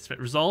 Then immediately after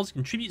the resolves, you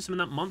can tribute summon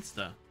that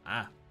monster.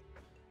 Ah.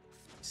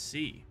 Let's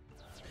see.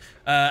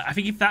 I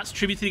think if that's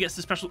tributed, he gets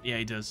the special... Yeah,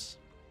 he does.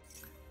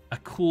 A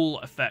cool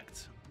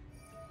effect.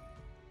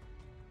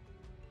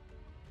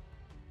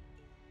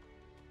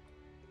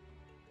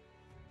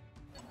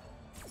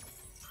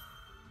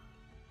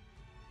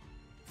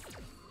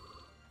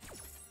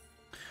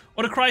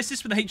 What a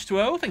crisis with the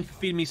H2O. Thank you for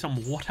feeding me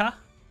some water.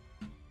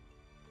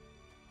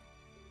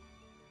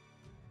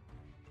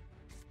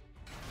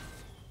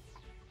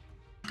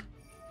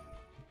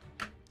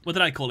 What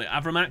did I call it?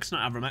 Avramax?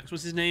 Not Avramax.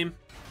 What's his name?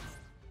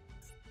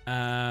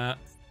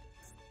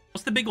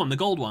 What's the big one? The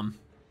gold one?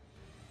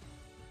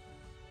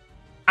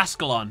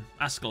 Ascalon.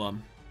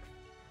 Ascalon.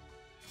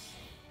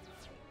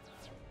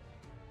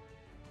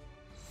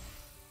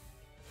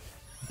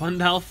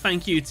 Bundal,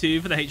 thank you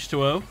too for the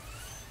H2O.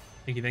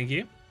 Thank you, thank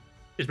you.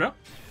 Cheers, bro.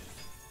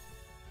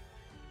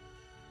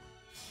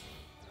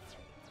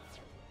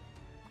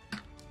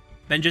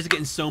 Avengers are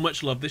getting so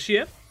much love this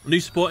year. New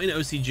support in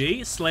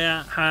OCG.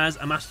 Slayer has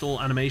a Mastal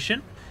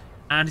animation.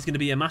 And he's going to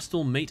be a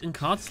Mastal mate and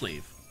card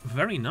sleeve.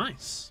 Very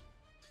nice.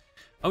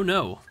 Oh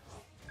no.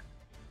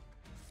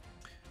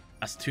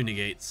 That's 2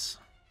 negates.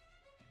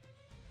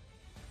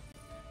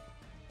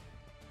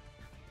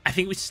 I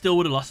think we still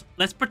would have lost.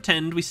 Let's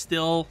pretend we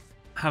still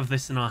have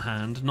this in our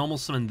hand. Normal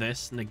summon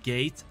this.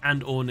 Negate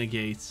and or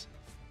negate.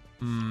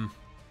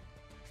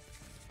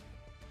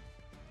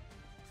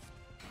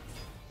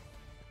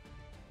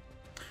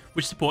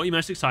 Which support are you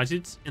most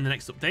excited in the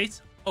next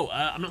update? Oh,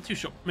 I'm not too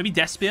sure. Maybe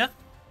Despia?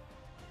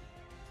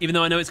 Even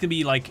though I know it's going to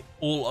be, like,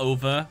 all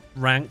over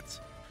ranked.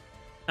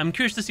 I'm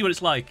curious to see what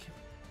it's like.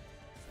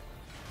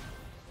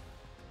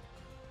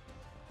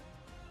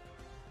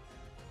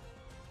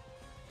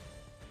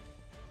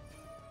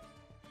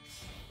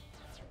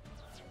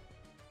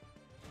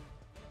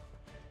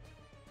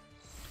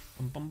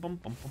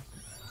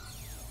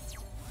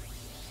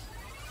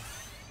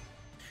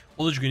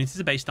 All the Dragonities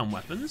are based on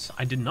weapons?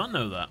 I did not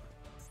know that.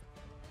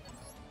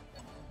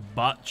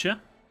 Butcher.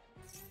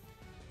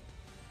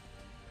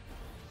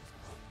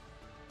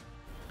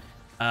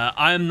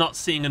 I am not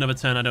seeing another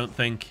turn, I don't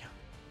think.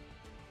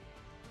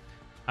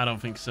 I don't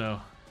think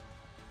so.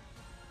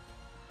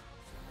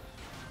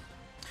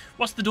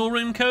 What's the door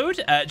room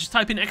code? Just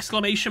type in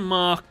exclamation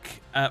mark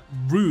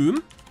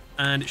room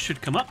and it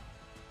should come up.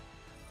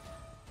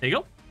 There you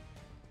go.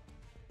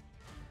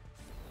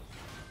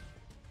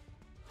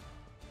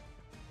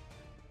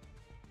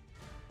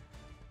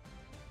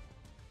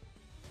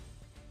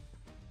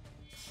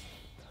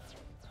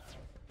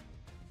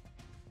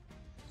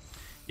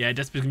 Yeah,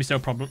 Despia's gonna be so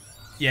problem.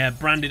 Yeah,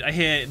 branded. I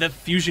hear the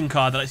fusion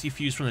card that lets you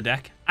fuse from the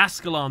deck.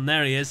 Ascalon,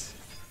 there he is.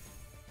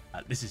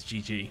 This is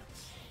GG.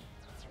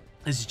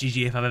 This is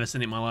GG if I've ever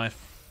seen it in my life.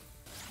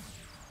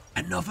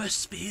 Another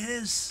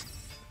Spears?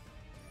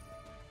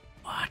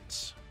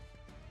 What?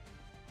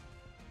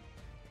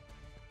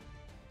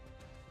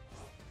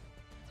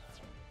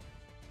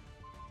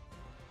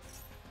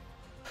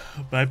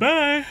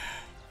 Bye-bye.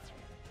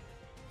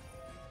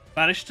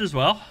 Banished as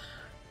well.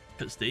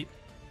 Cuts deep.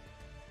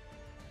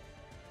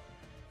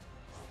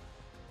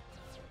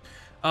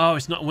 Oh,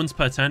 it's not once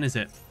per turn, is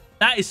it?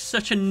 That is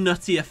such a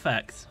nutty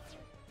effect.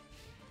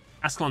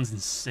 Ascalon's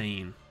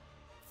insane.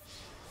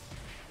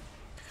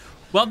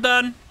 Well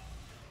done.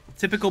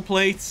 Typical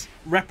plate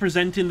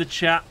representing the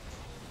chat.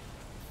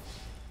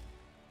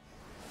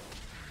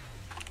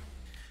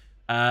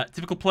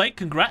 Typical plate,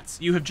 congrats.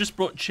 You have just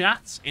brought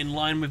chat in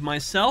line with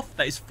myself.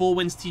 That is 4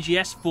 wins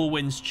TGS, 4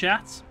 wins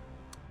chat.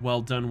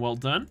 Well done, well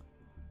done.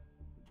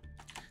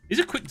 These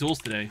are quick duels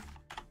today.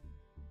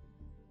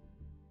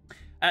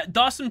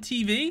 Darsum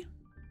TV,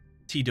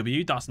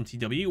 TW, Darsum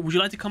TW. Would you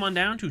like to come on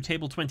down to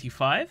table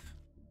 25?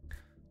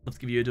 Love to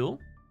give you a duel.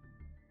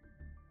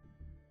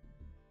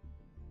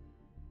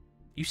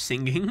 You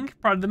singing?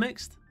 Part of the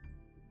mixed?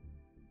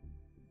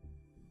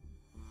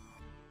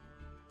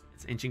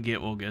 It's Ancient Gear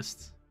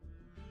August.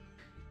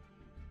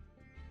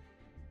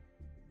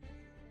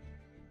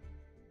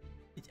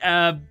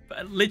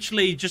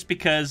 Literally just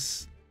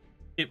because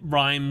it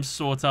rhymes,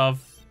 sort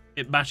of.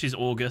 It matches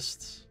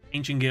August.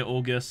 Ancient Gear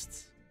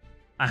August.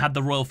 I had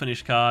the Royal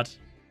Finish card.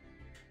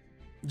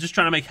 Just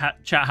trying to make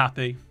chat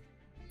happy.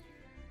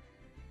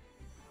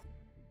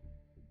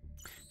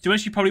 To be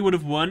honest, you probably would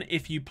have won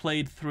if you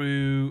played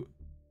through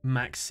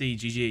Maxi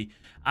GG.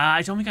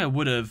 I don't think I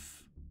would have.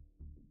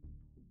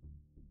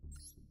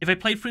 If I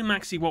played through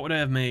Maxi, what would I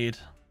have made?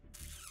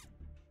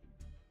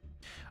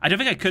 I don't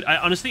think I could.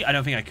 Honestly, I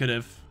don't think I could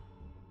have.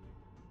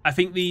 I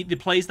think the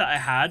plays that I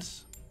had,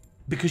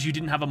 because you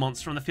didn't have a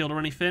monster on the field or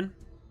anything,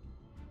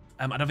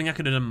 I don't think I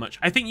could have done much.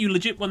 I think you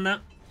legit won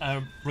that,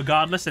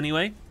 regardless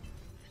anyway.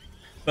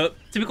 But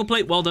typical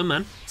plate, well done,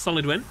 man.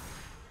 Solid win.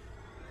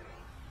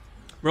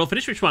 Royal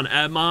Finish, which one?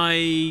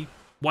 My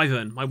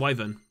Wyvern. My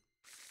Wyvern.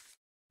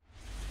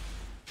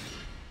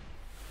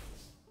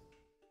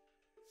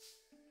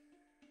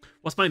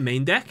 What's my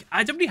main deck?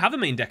 I don't really have a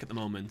main deck at the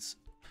moment.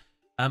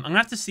 I'm going to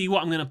have to see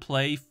what I'm going to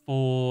play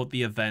for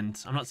the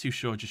event. I'm not too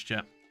sure just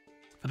yet.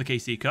 For the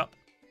KC Cup.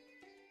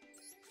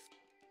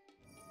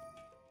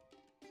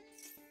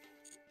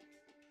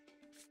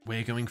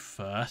 We're going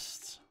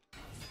first.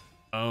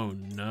 Oh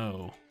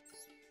no.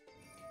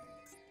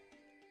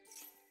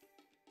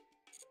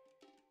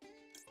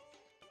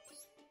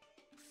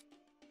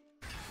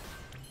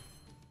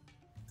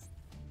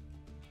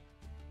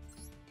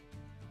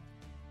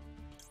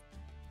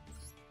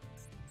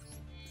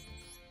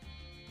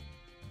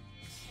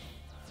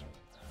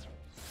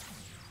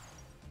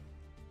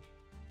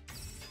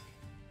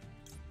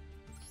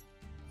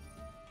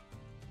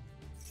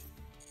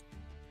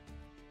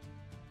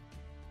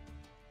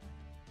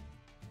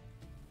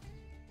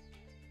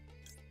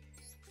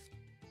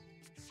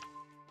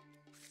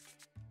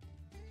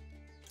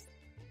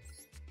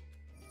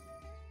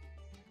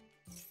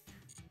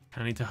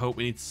 I need to hope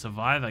we need to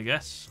survive, I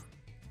guess.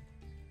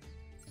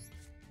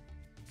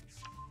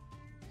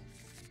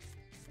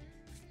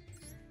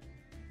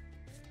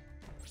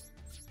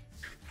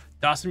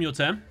 Darsim, your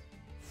turn.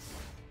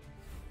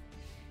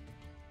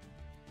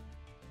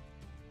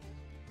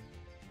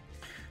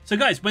 So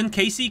guys, when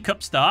KC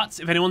Cup starts,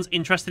 if anyone's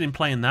interested in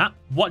playing that,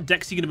 what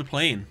decks are you going to be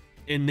playing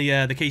in the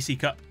KC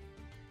Cup?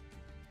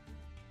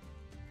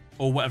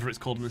 Or whatever it's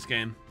called in this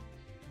game.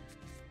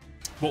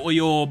 What will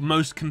your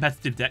most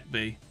competitive deck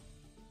be?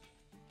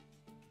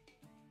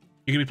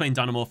 You're going to be playing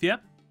Dynamorphia.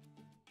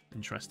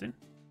 Interesting.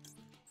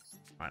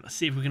 Alright, let's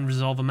see if we can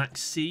resolve a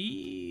Max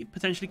C.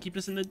 Potentially keep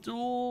us in the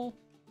duel.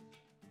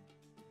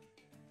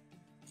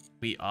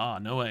 We are,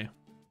 no way.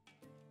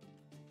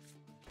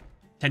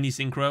 Tenny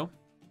Synchro.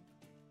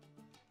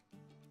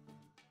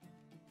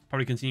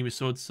 Probably continue with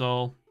Sword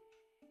Soul.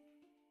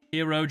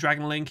 Hero,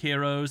 Dragon Link,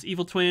 Heroes,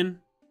 Evil Twin,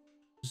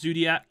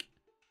 Zodiac,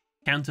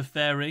 Counter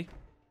Fairy.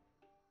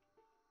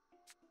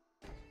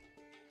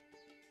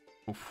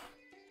 Oof,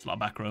 it's a lot of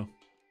back row.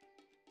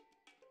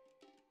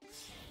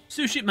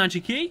 Suship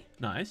Magic Key,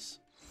 nice.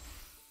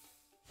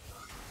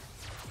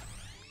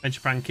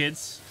 Adventure Prank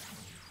Kids.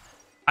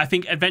 I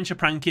think Adventure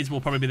Prank Kids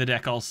will probably be the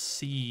deck I'll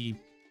see.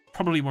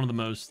 Probably one of the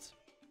most.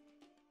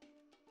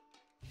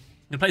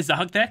 Gonna play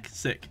Zahug deck?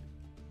 Sick.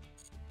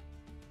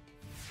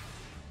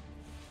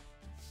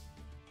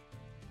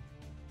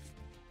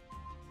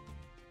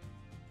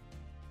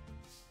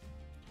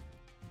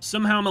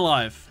 Somehow I'm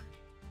alive.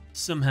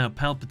 Somehow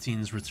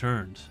Palpatine's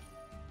returned.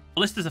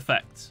 Ballista's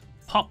effect.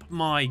 Pop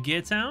my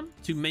Gear Town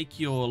to make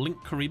your Link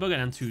Karibo go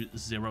down to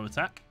 0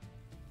 attack.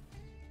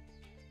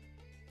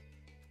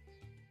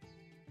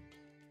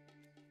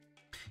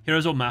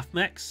 Heroes or Math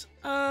Mechs?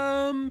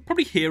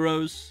 Probably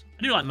Heroes.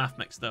 I do like Math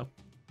Mechs though.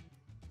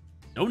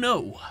 Oh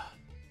no.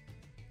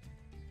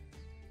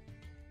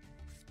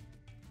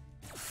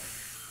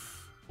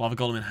 Lava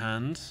Golem in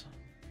hand.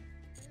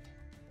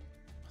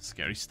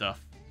 Scary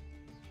stuff.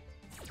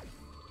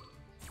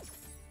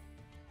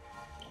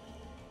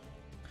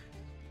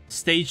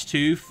 Stage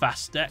 2,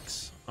 fast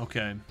decks.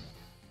 Okay.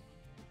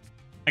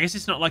 I guess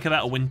it's not like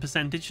about a win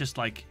percentage, just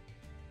like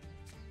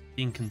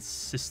being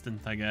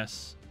consistent, I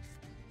guess.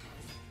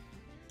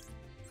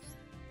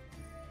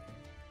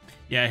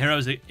 Yeah,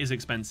 Heroes is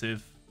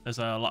expensive. There's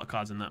a lot of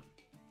cards in that.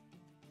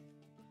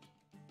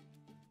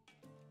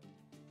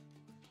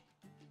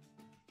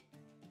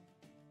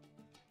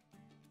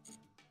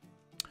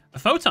 A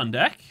Photon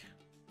deck?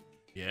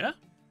 Yeah.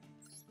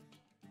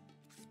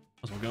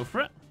 Might as well go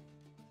for it.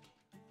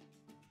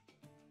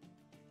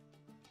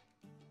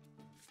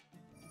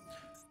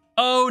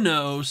 Oh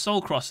no,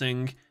 Soul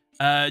Crossing.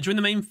 During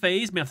the main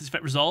phase, may after this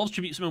effect resolves,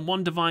 tribute summon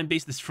 1 divine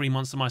beast this free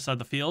monster on my side of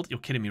the field. You're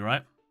kidding me,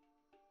 right?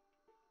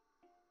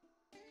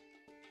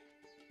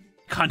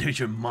 Can't do it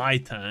during my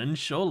turn,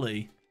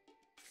 surely.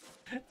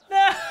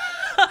 No!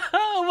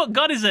 What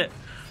god is it?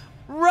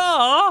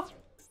 Raw?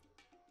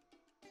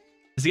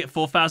 Does he get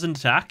 4,000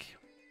 attack?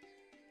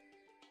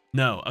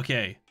 No,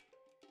 okay.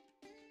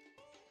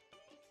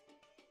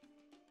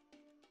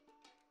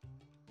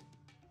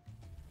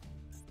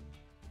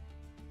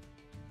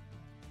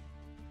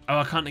 Oh,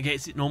 I can't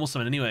negate it normal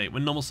summon anyway.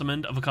 When normal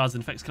summoned, other cards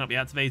and effects cannot be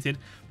activated.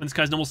 When this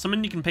guy's normal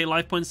summoned, you can pay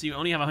life points, so you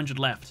only have 100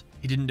 left.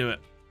 He didn't do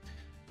it.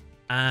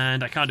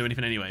 And I can't do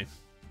anything anyway.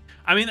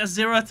 I mean, that's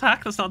 0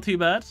 attack. That's not too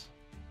bad.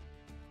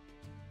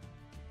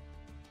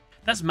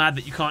 That's mad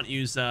that you can't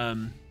use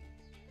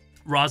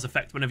Ra's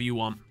effect whenever you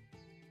want.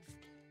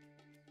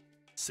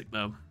 Sick,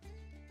 though.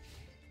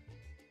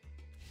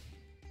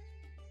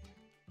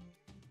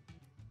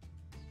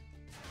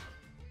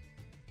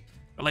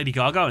 Got Lady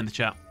Gaga in the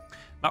chat.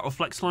 Battle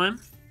Flex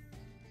Slime.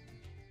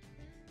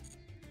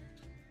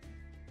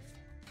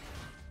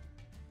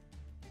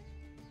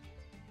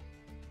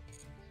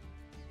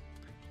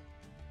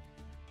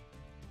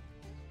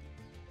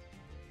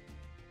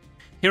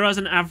 Hero has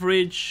an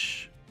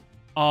average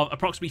of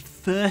approximately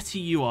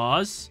 30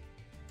 URs.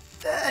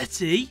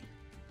 30?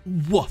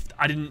 Woofed.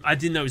 I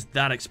didn't know it was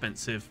that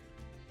expensive.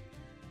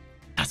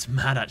 That's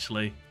mad,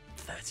 actually.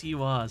 30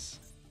 URs.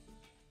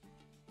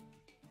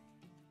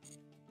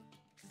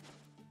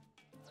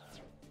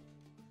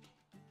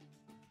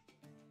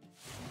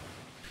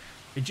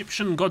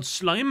 Egyptian God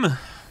Slime.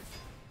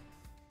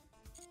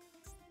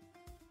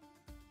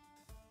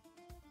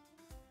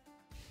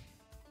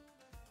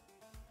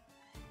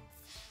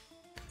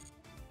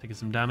 Taking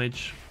some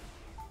damage.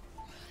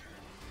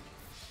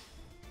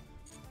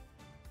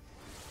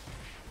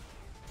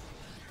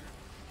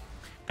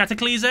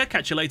 Cataclysm,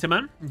 catch you later,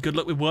 man. Good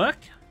luck with work.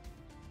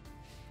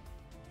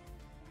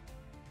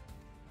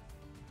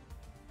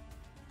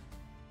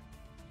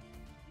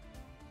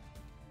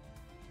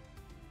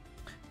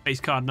 Base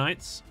card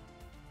Knights.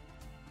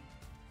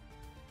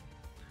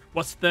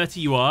 What's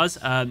 30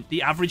 URs?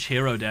 The average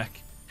hero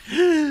deck.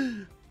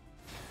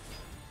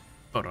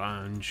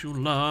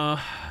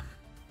 Tarantula.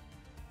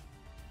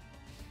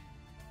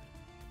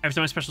 Every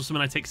time I special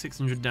summon, I take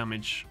 600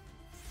 damage.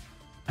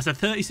 I said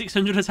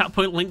 3,600 attack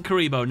point Link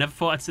Karibo. Never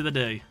thought I'd see the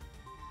day.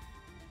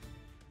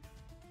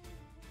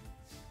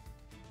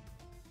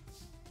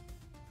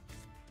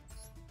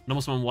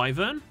 Normal summon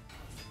Wyvern.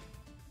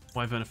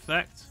 Wyvern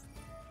effect.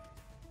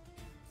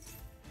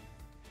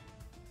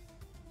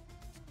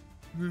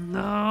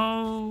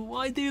 No,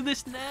 why do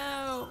this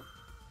now?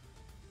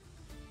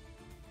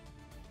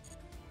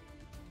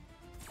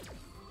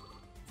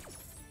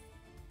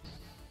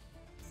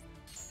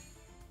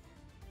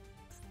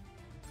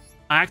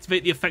 I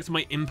activate the effect of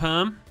my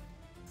Imperm.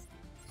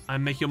 I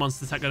make your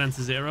monster attack go down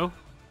to 0.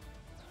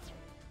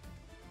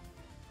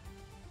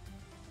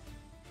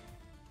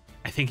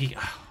 I think he...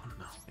 Oh,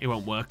 no. It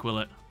won't work, will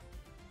it?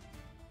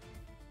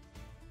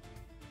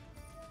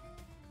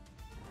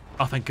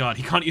 Oh, thank God.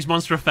 He can't use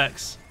monster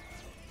effects.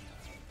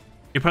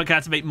 Your opponent can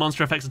activate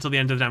monster effects until the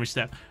end of the damage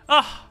step.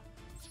 Oh,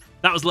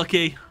 that was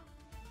lucky.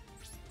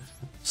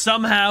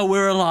 Somehow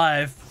we're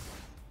alive.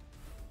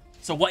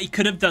 So what he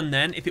could have done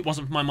then, if it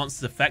wasn't for my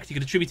monster's effect, he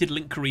could have attributed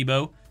Link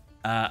Karibo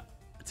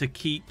to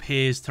keep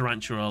his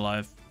Tarantula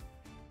alive.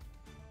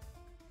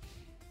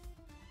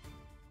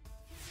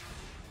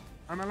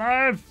 I'm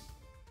alive!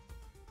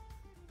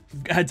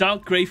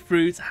 Dark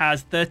Grapefruit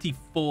has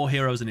 34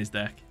 heroes in his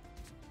deck.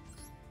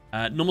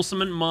 Normal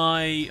summon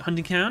my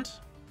Hunting Count.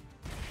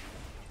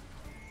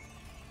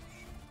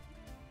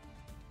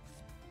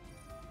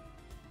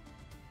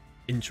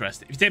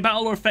 Interesting. If you take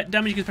battle or effect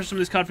damage, you can press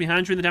summon this card from your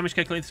hand. During the damage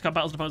calculator, this card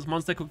battles an opponent's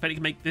monster. Quick effect, you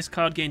can make this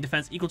card gain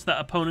defense equal to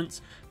that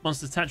opponent's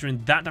monster's attack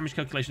during that damage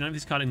calculation. Only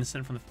this card in the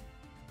center from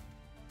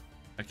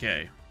the...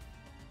 Okay.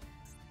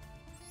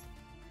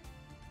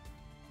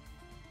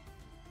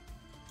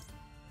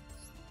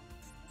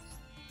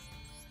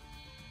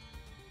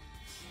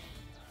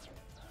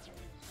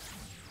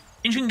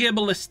 Ancient Gear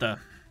Ballista.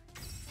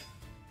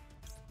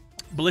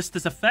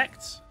 Ballista's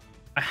effect.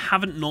 I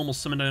haven't normal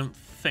summoned, I don't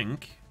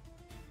think.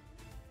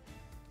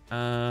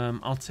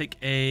 I'll take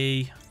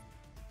a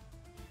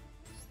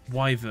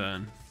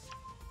Wyvern.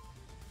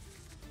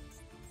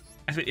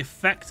 Activate the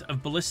effect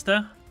of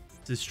Ballista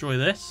to destroy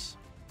this.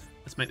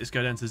 Let's make this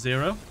go down to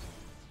 0.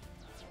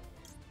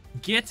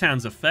 Gear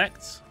Town's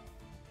effect.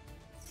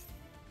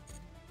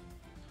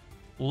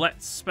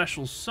 Let's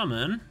special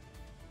summon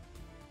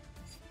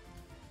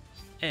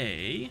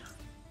a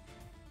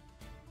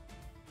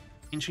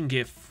Ancient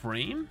Gear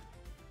Frame.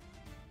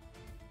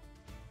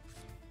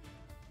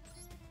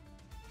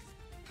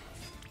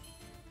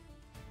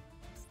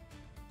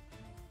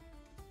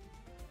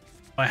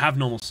 I have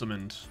normal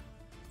summoned.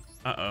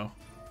 Uh-oh.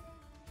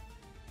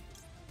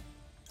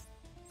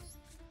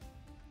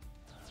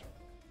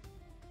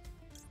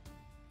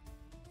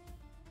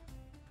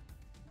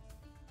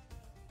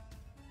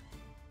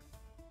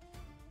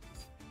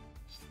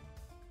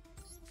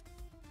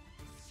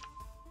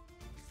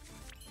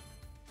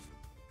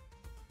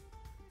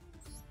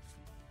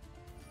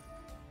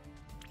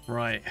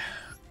 Right.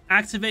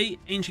 Activate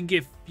Ancient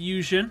Gear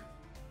Fusion.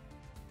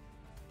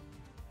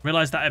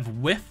 Realize that I've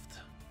whiffed.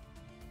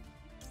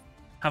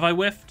 Have I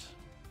whiffed?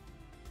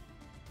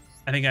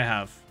 I think I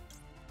have.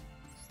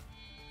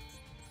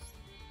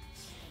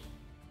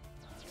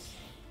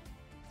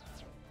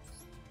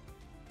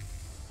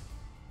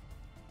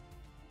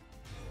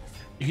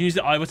 You can use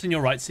the I button on your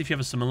right to see if you have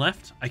a summon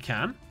left. I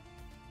can.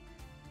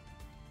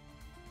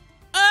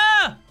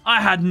 Ah!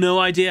 I had no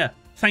idea.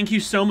 Thank you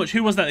so much.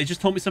 Who was that? They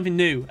just taught me something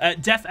new.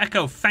 Death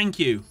Echo, thank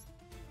you.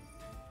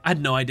 I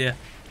had no idea.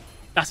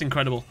 That's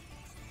incredible.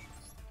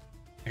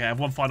 Okay, I have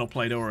one final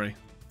play, don't worry.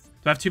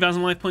 Do I have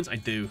 2,000 life points? I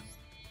do.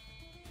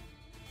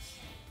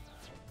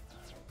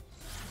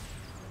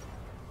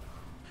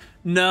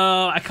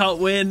 No, I can't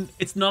win.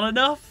 It's not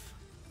enough.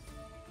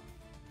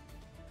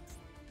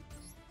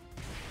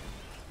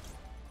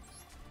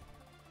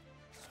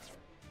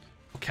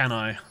 Or can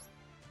I?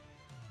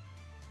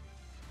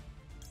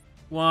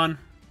 1,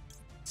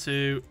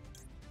 2,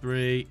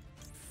 3,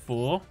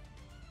 4.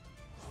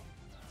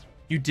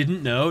 You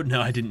didn't know?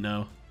 No, I didn't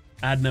know.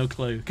 I had no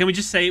clue. Can we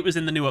just say it was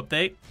in the new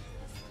update?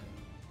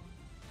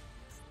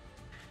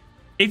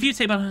 If you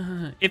take,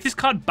 if this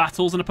card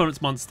battles an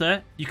opponent's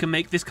monster, you can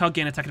make this card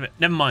gain attack of it.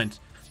 Never mind.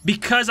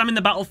 Because I'm in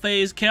the battle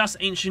phase, Chaos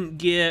Ancient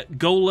Gear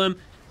Golem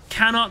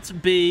cannot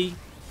be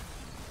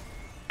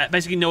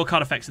basically no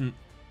card effects, and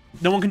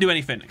no one can do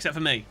anything except for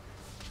me.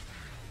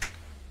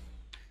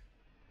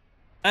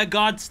 A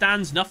god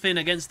stands nothing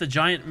against the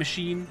giant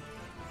machine.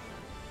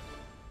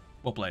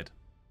 Well played.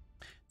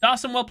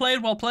 Darson, well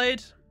played, well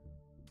played.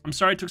 I'm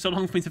sorry it took so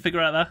long for me to figure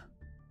out that.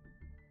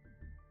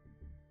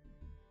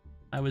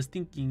 I was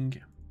thinking.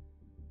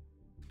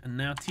 And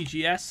now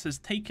TGS has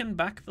taken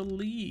back the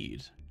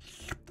lead.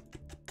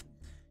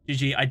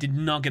 GG, I did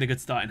not get a good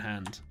start in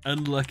hand.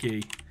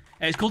 Unlucky.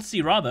 Hey, it's cool to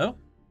see Ra, though.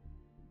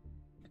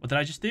 What did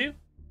I just do?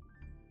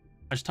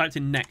 I just typed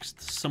in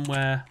next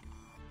somewhere.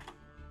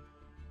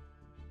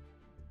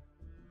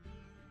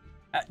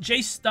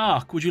 Jay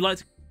Stark, would you like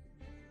to...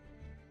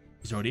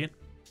 He's already in.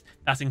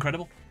 That's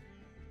incredible.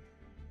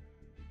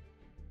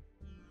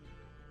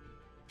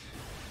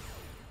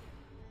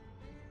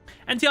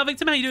 NTR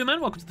Victim, how you doing,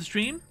 man? Welcome to the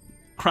stream.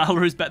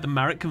 Crowler is better than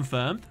Marek,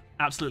 confirmed.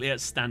 Absolutely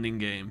outstanding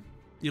game.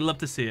 You'll love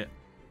to see it.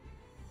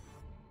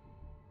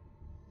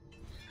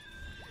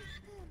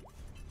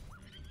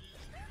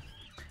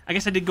 I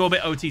guess I did go a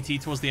bit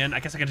OTT towards the end. I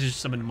guess I could have just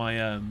summoned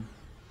my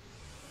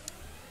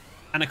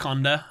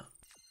Anaconda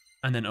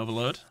and then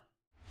Overload.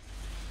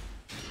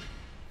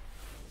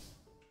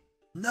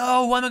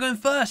 No, why am I going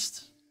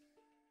first?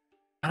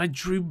 And I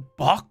drew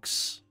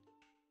Box.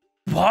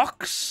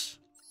 Box?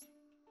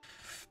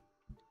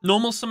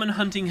 Normal summon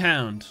Hunting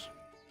Hound.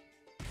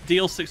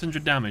 Deal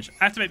 600 damage.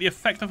 Activate the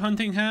effect of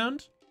Hunting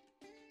Hound.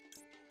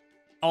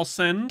 I'll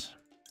send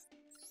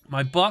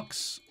my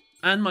Box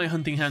and my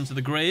Hunting Hound to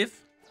the grave.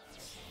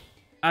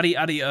 Addy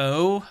addy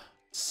oh.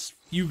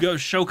 You go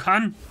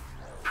Shokan.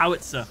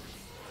 Howitzer.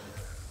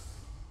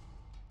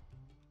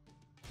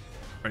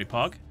 Very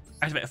pog.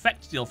 Activate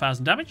effect, deal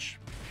 1000 damage.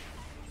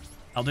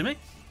 That'll do me.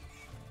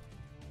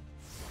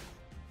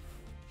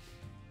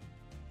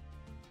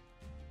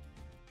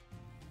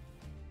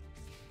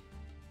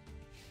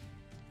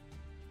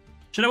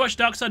 Should I watch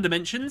Dark Side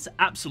Dimensions?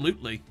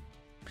 Absolutely.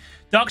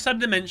 Dark Side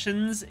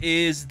Dimensions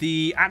is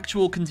the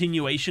actual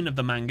continuation of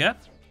the manga.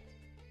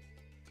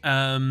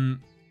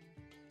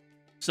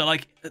 So,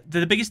 like,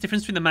 the biggest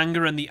difference between the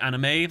manga and the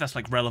anime that's,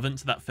 like, relevant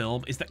to that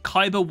film is that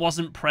Kaiba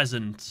wasn't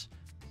present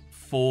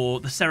for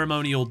the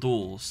ceremonial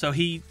duel. So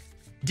he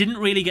didn't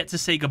really get to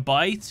say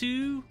goodbye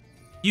to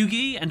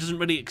Yugi and doesn't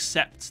really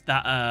accept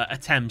that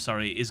Atem,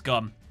 is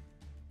gone.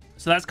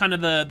 So that's kind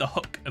of the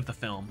hook of the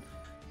film.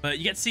 But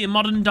you get to see a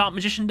modern Dark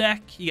Magician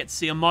deck. You get to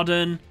see a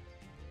modern...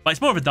 Well, it's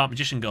more of a Dark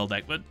Magician girl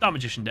deck, but Dark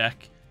Magician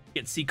deck.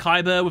 You get to see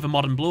Kaiba with a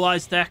modern Blue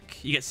Eyes deck.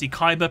 You get to see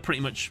Kaiba pretty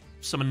much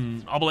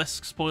summon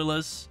Obelisk,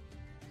 spoilers.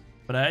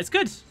 But it's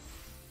good.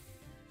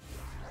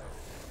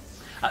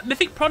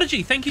 Mythic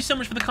Prodigy, thank you so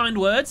much for the kind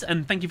words,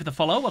 and thank you for the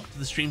follow. Welcome to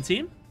the stream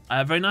team.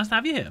 Very nice to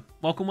have you here.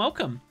 Welcome,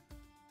 welcome.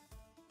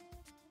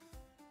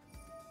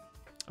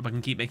 Hope I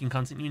can keep making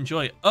content you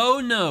enjoy.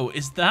 Oh no,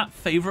 is that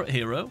favorite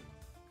hero?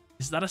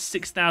 Is that a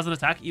 6,000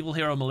 attack Evil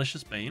Hero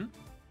Malicious Bane?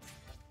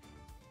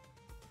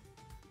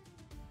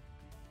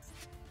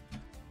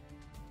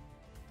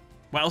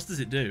 What else does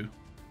it do?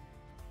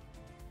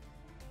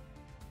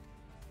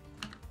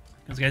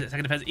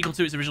 Second defense equal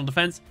to its original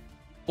defense.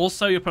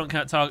 Also, your opponent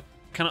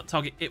cannot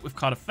target it with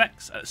card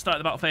effects. At the start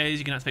of the battle phase,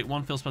 you can activate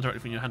one field spell directly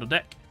from your hand or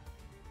deck.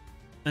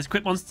 This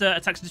equipped monster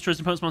attacks and destroys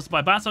an opponent's monster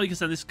by battle. You can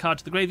send this card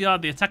to the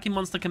graveyard. The attacking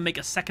monster can make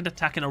a second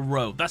attack in a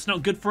row. That's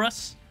not good for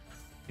us.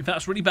 In fact,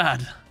 that's really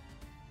bad.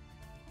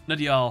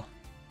 Bloody y'all.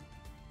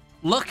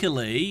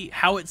 Luckily,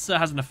 Howitzer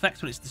has an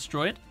effect when it's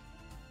destroyed.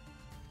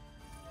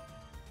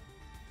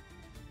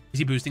 Is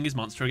he boosting his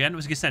monster again?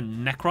 Was he going to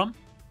send Necrom?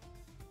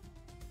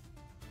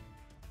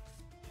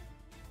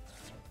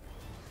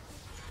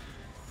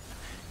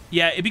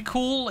 Yeah, it'd be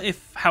cool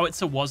if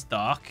Howitzer was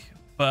dark,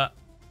 but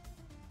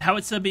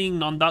Howitzer being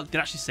non-dark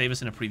did actually save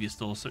us in a previous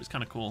duel, so it's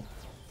kind of cool.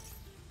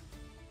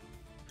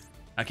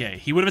 Okay,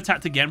 he would have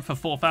attacked again for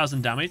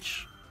 4,000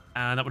 damage,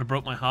 and that would have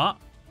broke my heart.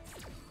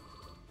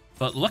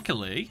 But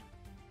luckily,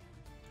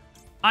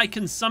 I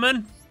can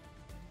summon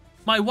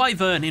my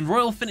Wyvern in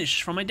Royal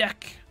Finish from my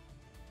deck.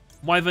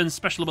 Wyvern's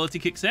special ability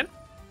kicks in.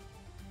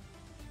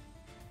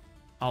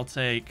 I'll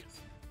take...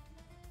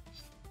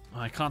 Oh,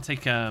 I can't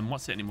take...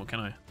 what's it anymore,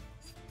 can I?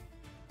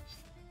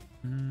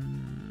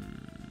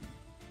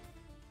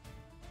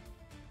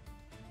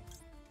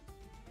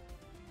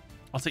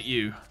 I'll take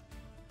you.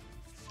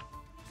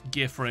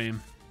 Gear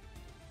frame.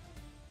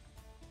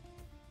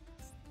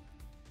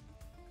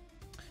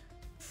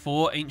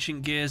 4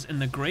 ancient gears in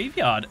the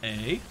graveyard,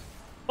 eh?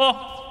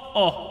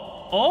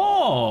 Oh!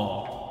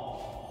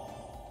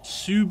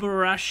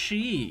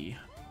 Subarashi.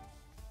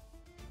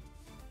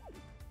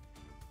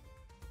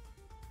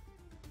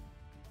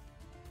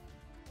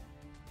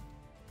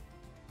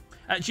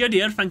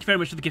 Geodier, thank you very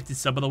much for the gifted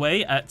sub, by the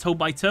way. Toe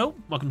by Toe,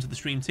 welcome to the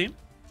stream team.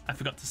 I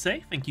forgot to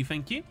say. Thank you,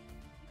 thank you.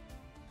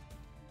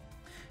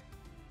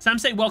 Sam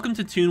say, welcome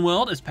to Toon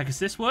World as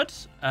Pegasus would.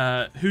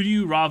 Who do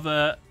you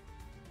rather,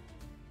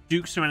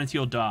 Duke, Serenity,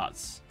 or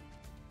Darts?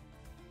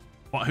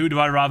 What, who do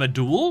I rather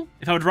duel?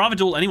 If I would rather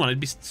duel anyone, it'd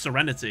be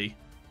Serenity.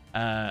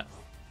 Who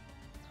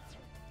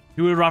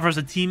would I rather as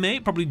a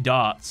teammate? Probably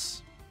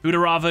Darts. Who would I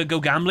rather go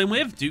gambling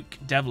with? Duke,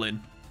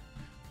 Devlin.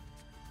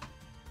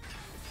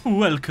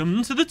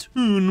 Welcome to the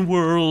Toon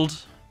World.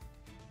 That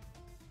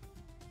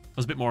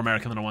was a bit more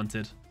American than I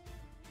wanted.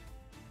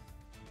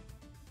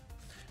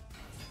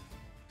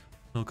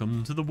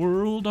 Welcome to the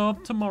world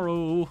of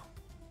tomorrow.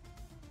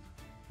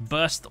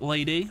 Burst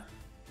Lady.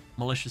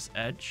 Malicious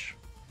Edge.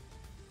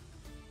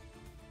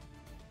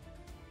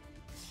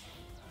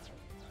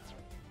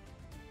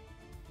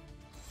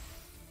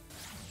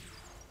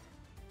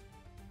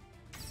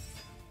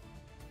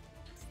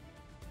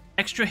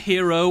 Extra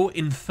Hero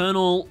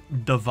Infernal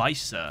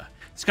Devicer.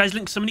 This guy's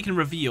link somebody can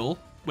reveal.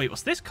 Wait,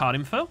 what's this? Card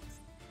info?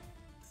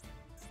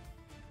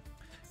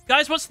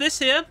 Guys, what's this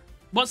here?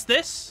 What's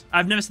this?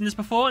 I've never seen this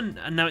before,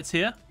 and now it's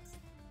here.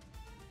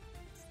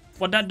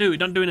 What'd that do? It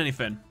don't doing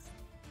anything.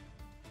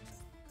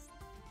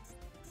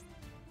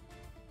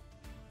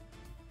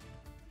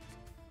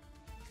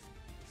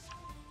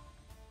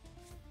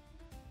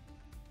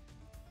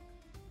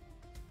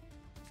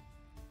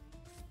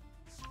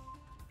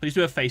 Please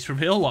do a face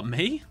reveal. What,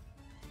 me?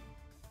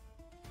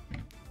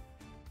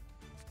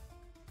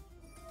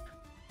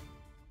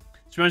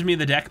 This reminds me of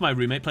the deck my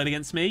roommate played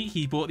against me.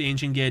 He bought the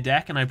Ancient Gear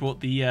deck, and I brought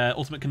the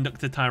Ultimate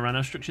Conductor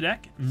Tyranno structure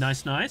deck.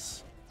 Nice,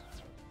 nice.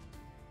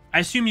 I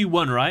assume you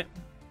won, right?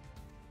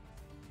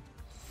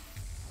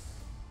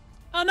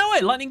 Oh, no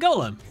way. Lightning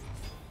Golem.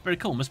 Very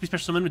cool. Must be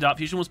special summon with Dark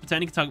Fusion. Once per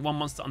turn, you can target one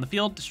monster on the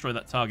field. Destroy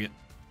that target.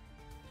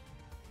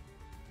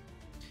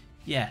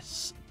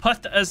 Yes.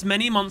 Put as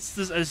many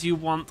monsters as you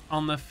want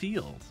on the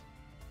field.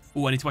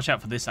 Oh, I need to watch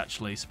out for this,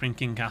 actually. Spring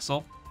King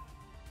Castle.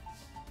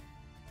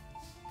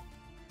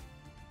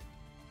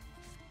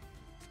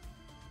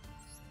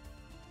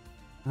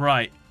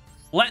 Right.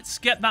 Let's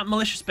get that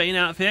Malicious Bane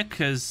out of here,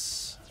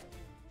 because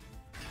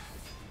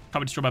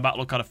can't be destroyed by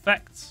battle or card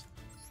effects.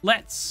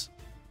 Let's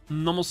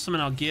normal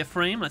summon our Gear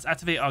Frame. Let's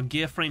activate our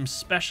Gear Frame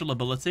special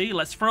ability.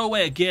 Let's throw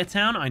away a Gear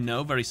Town. I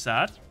know, very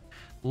sad.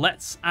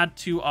 Let's add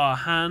to our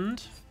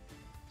hand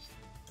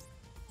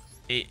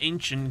a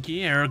Ancient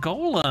Gear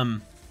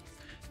Golem.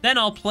 Then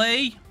I'll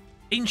play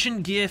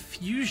Ancient Gear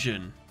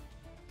Fusion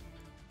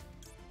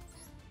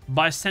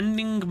by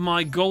sending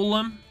my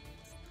Golem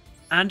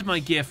and my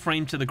Gear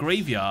Frame to the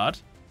graveyard.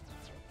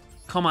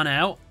 Come on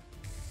out,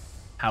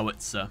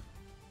 Howitzer.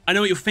 I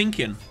know what you're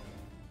thinking.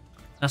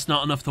 That's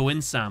not enough to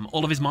win, Sam.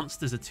 All of his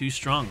monsters are too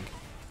strong.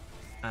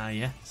 Ah,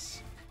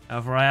 yes.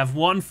 However, I have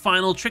one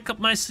final trick up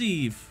my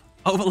sleeve.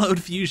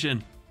 Overload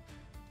Fusion.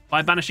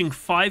 By banishing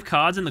 5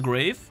 cards in the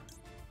grave.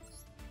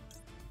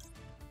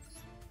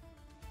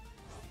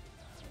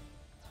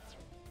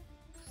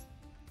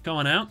 Come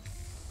on out.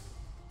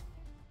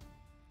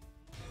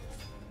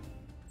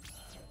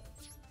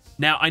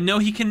 Now, I know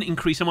he can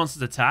increase a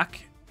monster's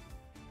attack,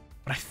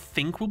 but I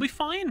think we'll be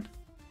fine.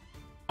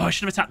 Oh, I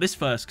should have attacked this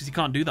first, because he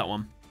can't do that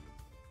one.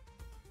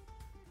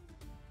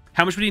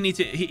 How much would he need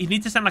to... He'd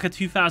need to send like a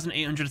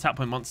 2,800 attack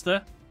point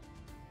monster.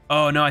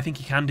 Oh, no, I think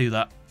he can do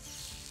that.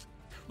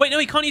 Wait, no,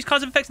 he can't use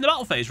cards of effects in the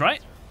battle phase,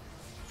 right?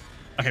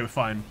 Okay, we're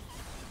fine.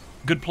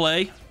 Good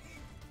play.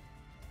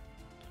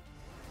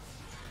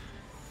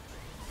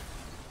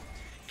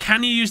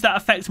 Can you use that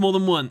effect more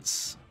than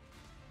once?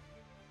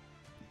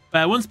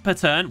 Once per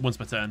turn. Once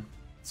per turn.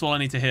 That's all I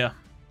need to hear.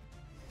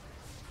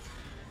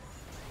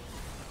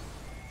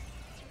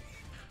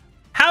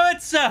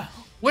 Howitzer!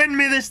 Win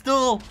me this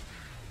duel!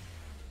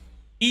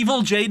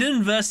 Evil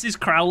Jaden versus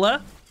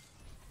Crowler.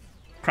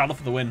 Crowler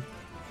for the win.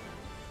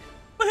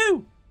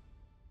 Woohoo!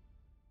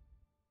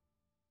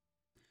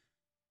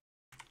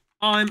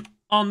 I'm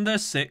on the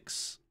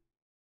 6.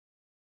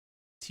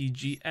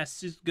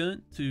 TGS is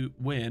going to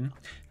win.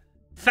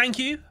 Thank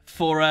you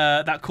for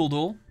that cool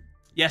duel.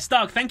 Yeah,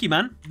 Stark, thank you,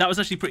 man. That was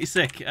actually pretty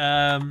sick.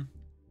 I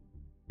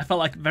felt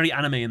like very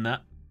anime in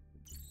that.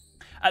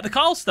 The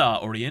Carl Star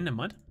already in, never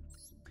mind.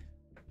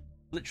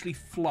 Literally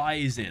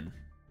flies in.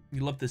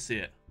 You love to see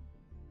it.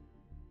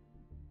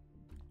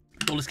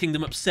 Duelist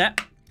Kingdom upset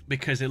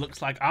because it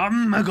looks like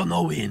I'm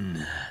gonna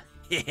win.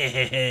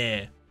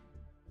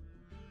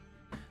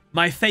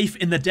 My faith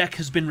in the deck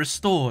has been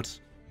restored.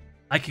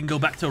 I can go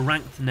back to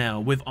ranked now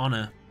with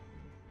honor.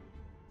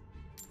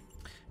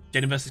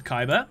 Jaden versus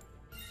Kyber.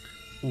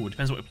 Ooh,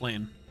 depends what we're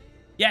playing.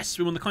 Yes,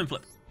 we won the coin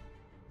flip.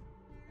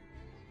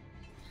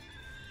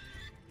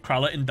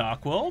 Crowler in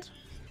Dark World.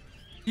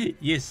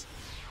 Yes.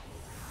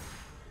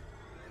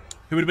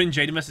 Who would have been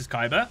Jaden versus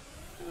Kyber?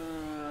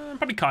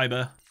 Probably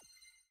Kyber.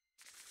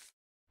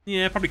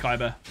 Yeah, probably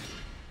Kyber.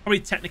 Probably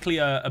technically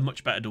a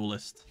much better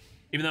duelist.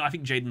 Even though I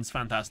think Jaden's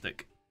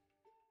fantastic.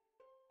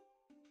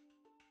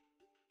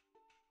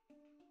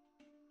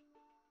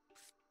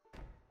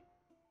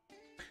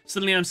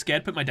 Suddenly I'm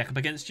scared, put my deck up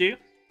against you.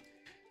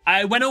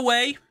 I went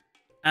away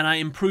and I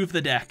improved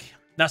the deck.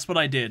 That's what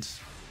I did.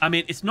 I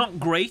mean, it's not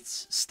great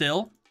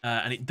still,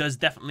 and it does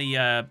definitely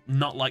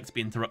not like to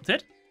be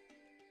interrupted.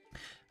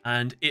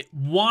 And it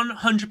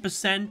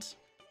 100%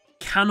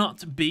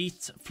 cannot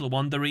beat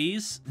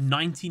Flwandereeze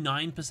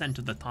 99%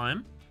 of the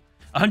time.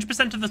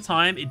 100% of the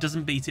time, it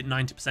doesn't beat it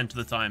 90% of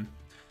the time.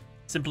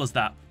 Simple as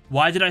that.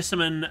 Why did I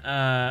summon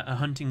a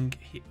hunting...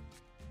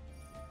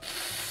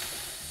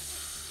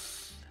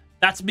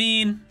 That's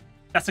mean.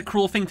 That's a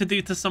cruel thing to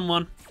do to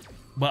someone.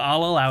 But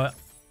I'll allow it.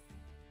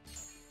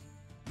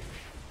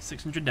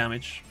 600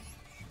 damage.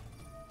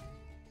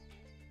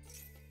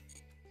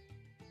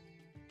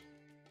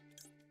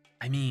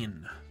 I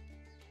mean...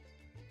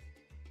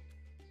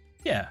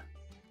 Yeah.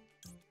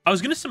 I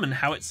was going to summon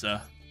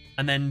Howitzer.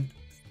 And then...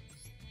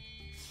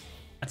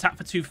 attack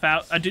for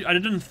 2,000. I'd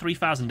have done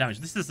 3,000 damage.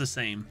 This is the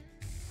same.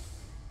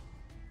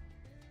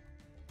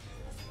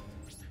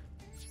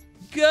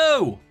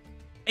 Go!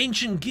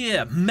 Ancient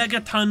Gear,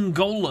 Megaton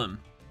Golem.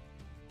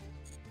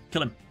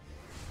 Kill him.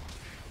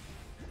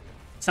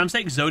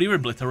 Samsek Exodia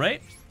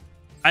Obliterate.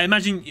 I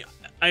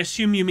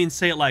assume you mean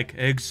say it like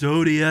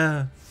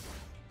Exodia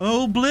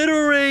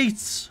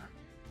Obliterate.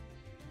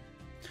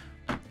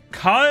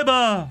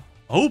 Kaiba,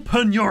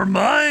 open your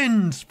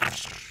mind.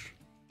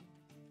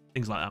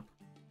 Things like that.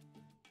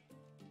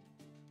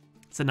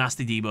 It's a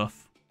nasty debuff.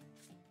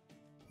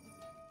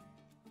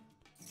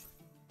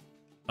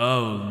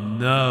 Oh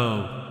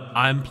no.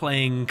 I'm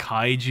playing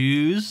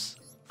Kaijus.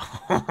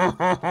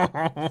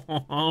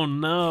 Oh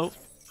no.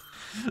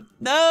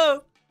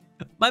 No!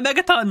 My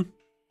Megaton!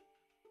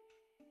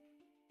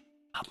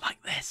 Not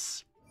like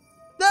this.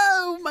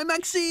 No! My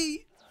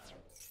Maxi!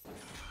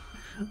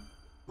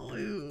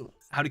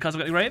 How many cards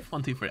have I got in the grave?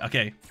 1, 2, 3.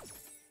 Okay.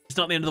 It's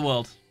not the end of the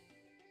world.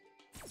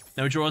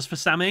 No draws for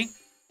Sammy.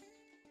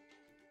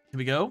 Here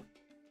we go.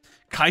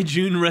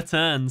 Kaijun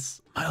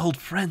returns. My old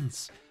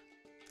friends.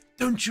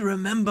 Don't you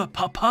remember,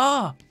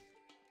 Papa?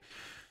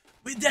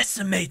 We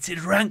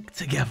decimated rank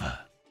together.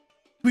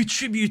 We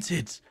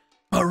tributed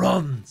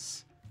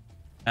barons.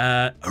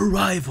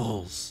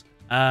 Arrivals.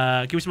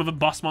 Give me some other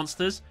boss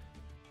monsters.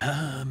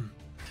 Oh.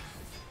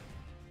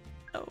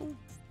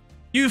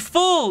 You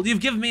fool! You've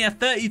given me a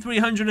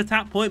 3,300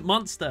 attack point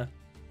monster.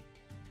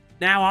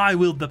 Now I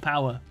wield the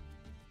power.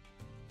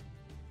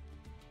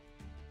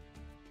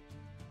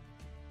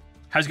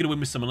 How's he going to win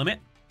with Summon Limit?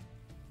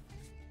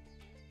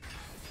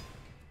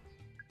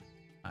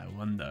 I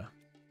wonder.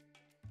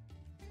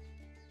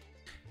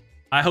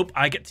 I hope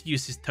I get to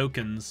use his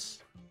tokens.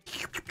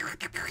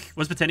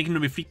 Was pretending can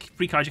remove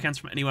free cards you can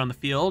from anywhere on the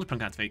field.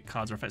 Opponent can activate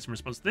cards or effects in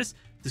response to this.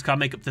 This card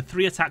make up to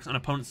 3 attacks on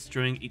opponents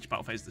during each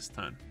battle phase this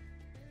turn.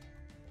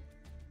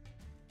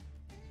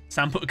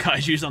 Sam put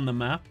Kaijus on the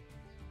map.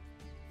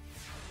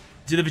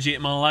 Do the Vegeta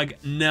monologue?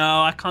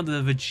 No, I can't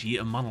do the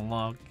Vegeta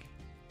monologue.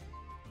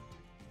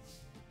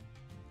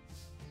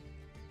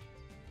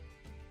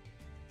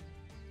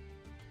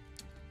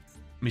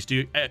 Let me just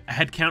do a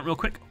head count real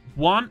quick.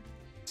 1,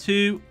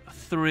 2,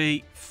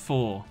 3,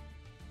 4.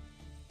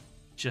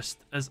 Just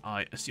as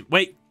I assume.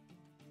 Wait.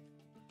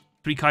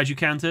 3 Kaiju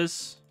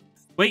counters.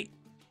 Wait.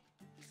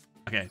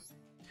 Okay.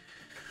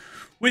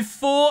 With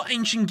 4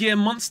 Ancient Gear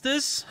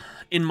monsters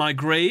in my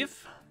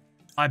grave,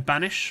 I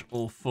banish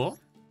all 4.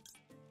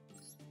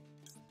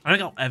 I don't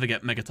think I'll ever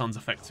get Megaton's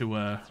effect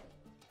to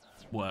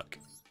work.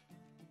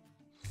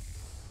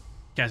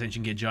 Chaos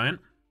Ancient Gear Giant.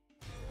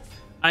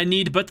 I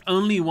need but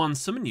only 1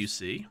 summon, you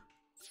see.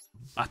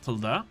 Battle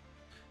there.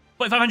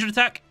 4,500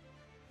 attack.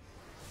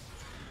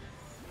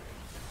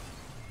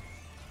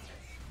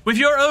 With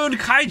your own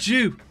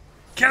kaiju.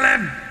 Kill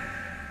him.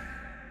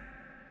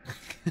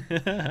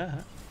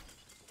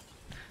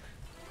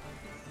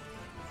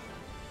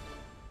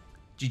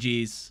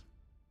 GG's.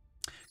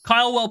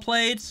 Kyle, well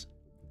played.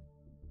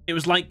 It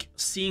was like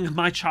seeing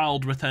my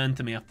child return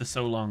to me after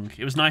so long.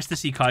 It was nice to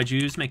see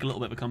kaijus make a little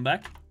bit of a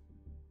comeback.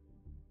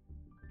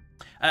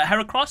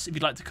 Heracross, if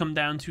you'd like to come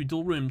down to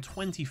Duel Room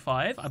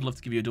 25, I'd love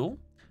to give you a duel.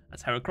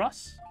 That's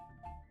Heracross.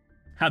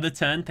 Have the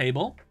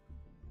turntable.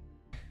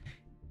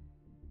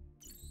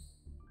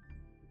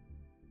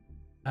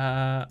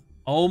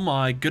 Oh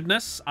my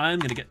goodness, I'm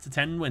going to get to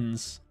 10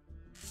 wins.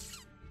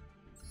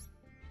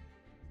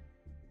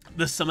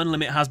 The summon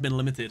limit has been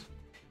limited.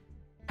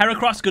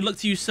 Heracross, good luck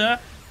to you, sir.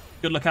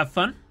 Good luck, have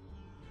fun.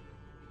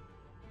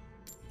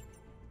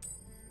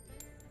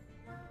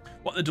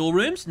 What, the duel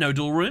rooms? No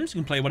duel rooms.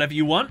 You can play whatever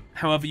you want,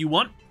 however you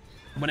want,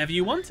 whenever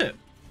you want it.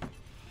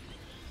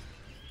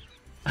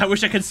 I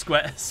wish I could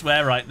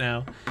swear right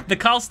now. The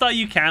Carl Star,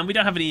 you can. We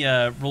don't have any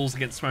rules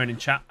against swearing in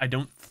chat, I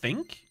don't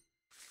think.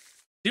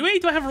 Do we?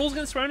 Do I have rules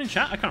against swearing in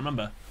chat? I can't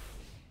remember.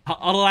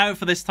 I'll allow it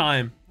for this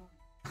time.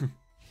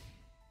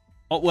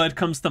 What word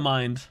comes to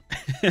mind?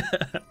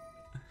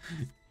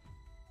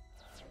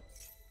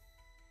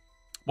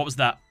 What was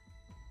that?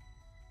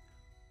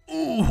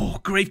 Ooh,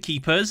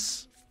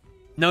 Gravekeepers.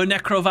 No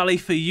Necro Valley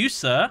for you,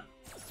 sir.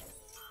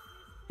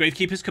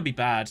 Gravekeepers could be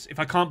bad. If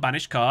I can't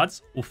banish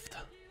cards, oof.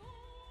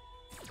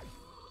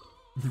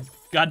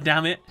 God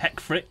damn it, heck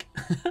frick.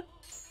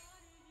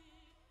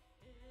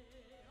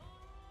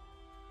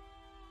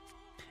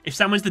 If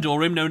Sam wins the Duel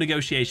Room, no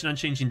negotiation on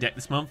changing deck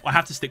this month. I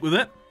have to stick with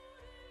it.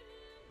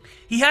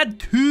 He had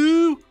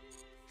 2.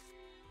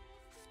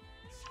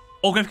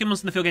 All Gravekeeper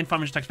monsters in the field gain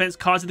 500 attack defense.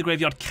 Cards in the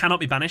graveyard cannot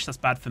be banished. That's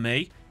bad for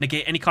me.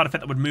 Negate any card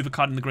effect that would move a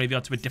card in the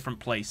graveyard to a different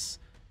place.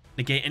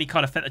 Negate any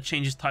card effect that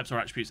changes types or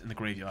attributes in the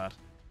graveyard.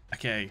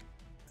 Okay.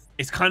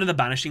 It's kind of the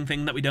banishing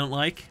thing that we don't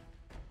like.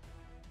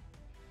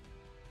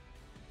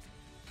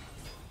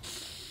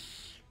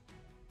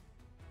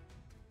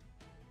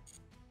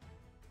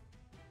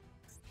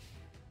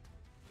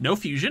 No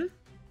fusion.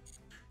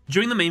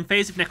 During the main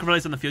phase, if Necrovalley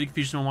is on the field, you can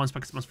fusion one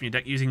spec monster from your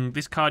deck. Using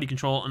this card, you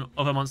control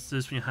other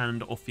monsters from your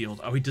hand or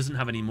field. Oh, he doesn't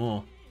have any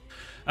more.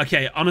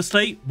 Okay,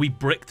 honestly, we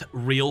bricked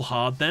real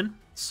hard then.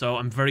 So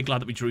I'm very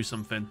glad that we drew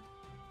something.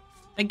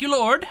 Thank you,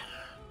 Lord.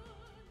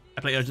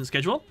 I play Urgent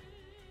Schedule.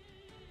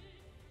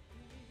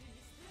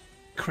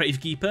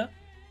 Gravekeeper.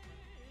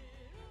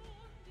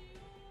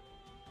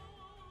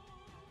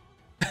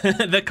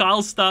 The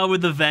Carl Star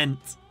with the vent.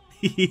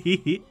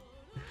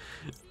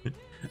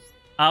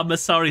 I'm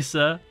sorry,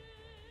 sir.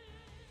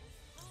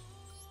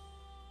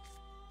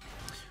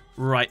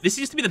 Right, this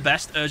used to be the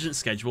best Urgent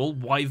Schedule.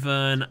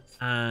 Wyvern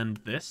and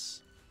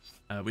this.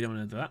 We don't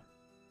want to do that.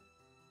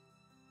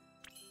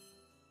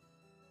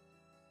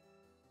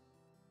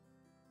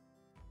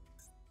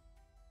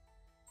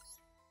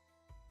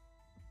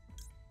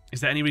 Is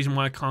there any reason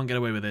why I can't get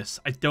away with this?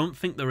 I don't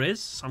think there is,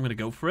 so I'm going to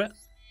go for it.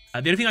 The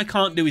only thing I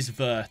can't do is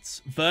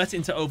Vert. Vert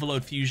into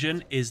Overload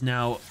Fusion is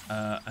now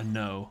a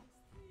no.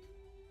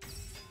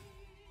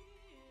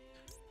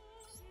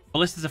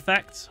 Ballista's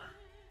effect.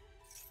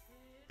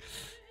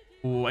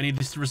 Oh, I need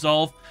this to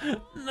resolve.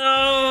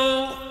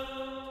 No!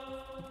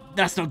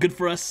 That's not good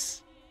for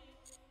us.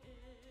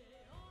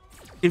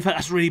 In fact,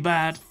 that's really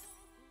bad.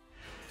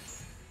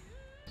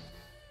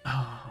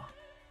 Oh,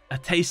 a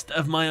taste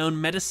of my own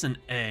medicine,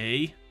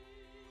 eh?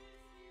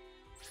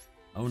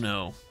 Oh,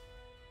 no.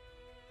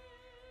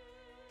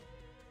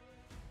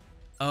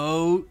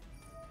 Oh,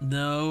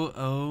 no.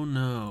 Oh,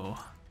 no.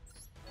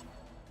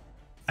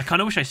 I kind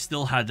of wish I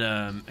still had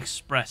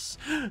Express.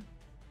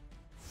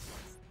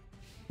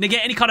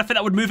 Negate any card effect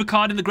that would move a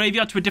card in the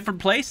graveyard to a different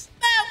place?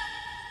 No!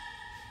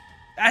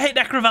 I hate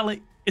Necro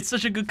Valley. It's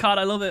such a good card.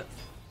 I love it.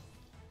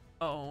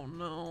 Oh,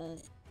 no.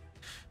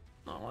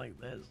 Not like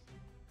this.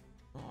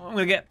 Oh, I'm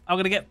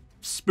gonna get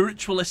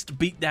Spiritualist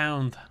beat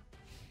down.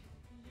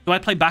 Do I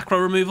play back row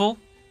removal?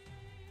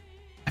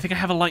 I think I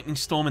have a Lightning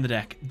Storm in the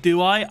deck.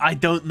 Do I? I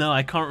don't know.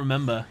 I can't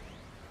remember.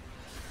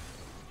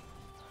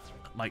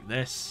 Like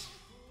this.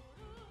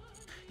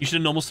 You should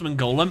have normal summon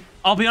Golem.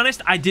 I'll be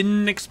honest, I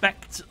didn't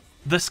expect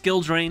the skill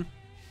drain.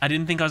 I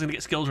didn't think I was going to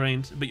get skill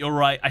drained, but you're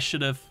right. I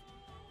should have.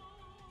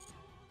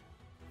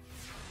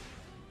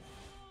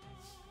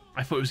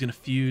 I thought it was going to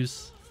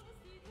fuse.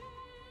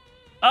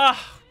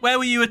 Ah, where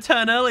were you a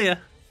turn earlier?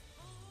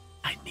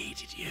 I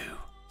needed you.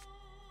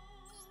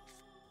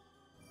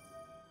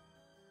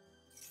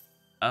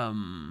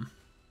 Oh,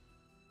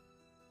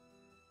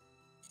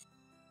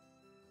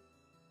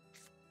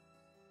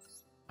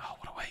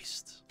 what a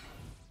waste.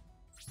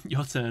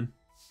 Your turn.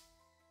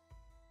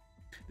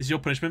 This is your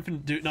punishment for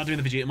not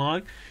doing the Vegeta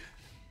Mark.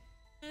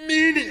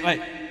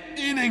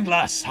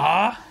 Meaningless,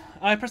 huh?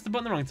 I pressed the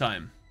button the wrong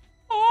time.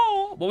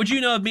 Oh, what would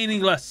you know of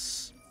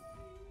meaningless?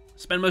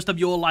 Spend most of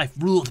your life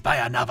ruled by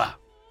another.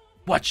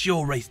 Watch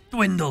your race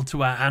dwindle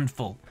to a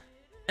handful.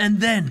 And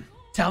then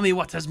tell me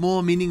what has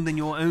more meaning than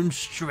your own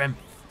strength.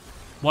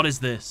 What is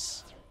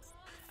this?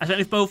 As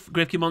if both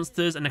Gravekeeper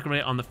monsters and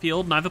Necrorator on the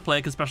field, neither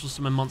player can special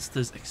summon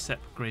monsters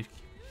except Gravekeeper.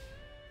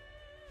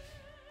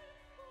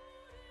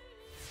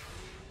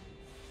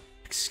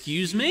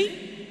 Excuse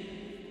me?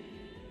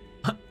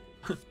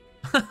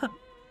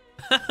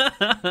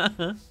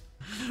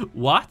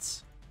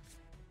 What?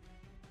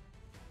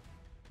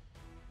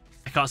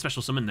 I can't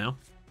special summon now.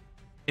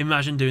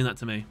 Imagine doing that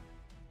to me.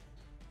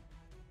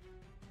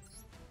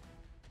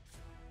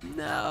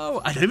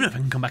 No, I don't even know if I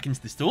can come back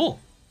into this duel.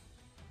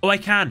 Oh, I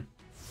can.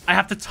 I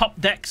have to top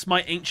decks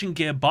my Ancient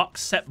Gear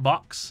box, set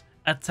box,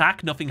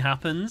 attack, nothing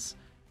happens.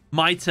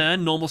 My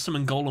turn, normal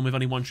summon Golem with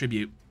only one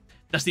tribute.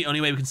 That's the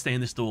only way we can stay in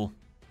this duel.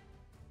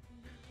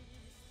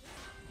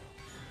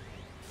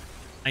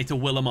 I need to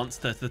will a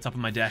monster to the top of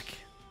my deck.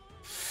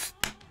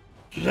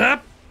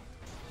 Yep.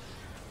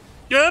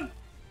 Yep.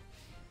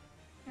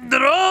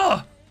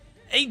 Draw.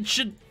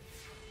 Ancient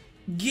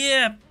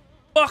Gear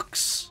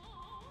box.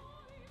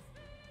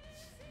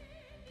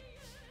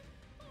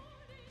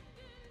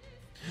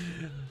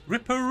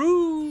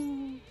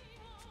 Ripperoo.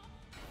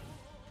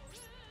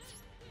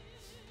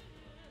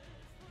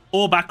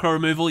 Or back row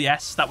removal,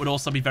 yes, that would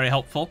also be very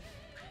helpful.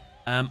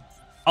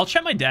 I'll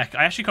check my deck.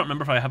 I actually can't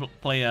remember if I have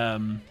play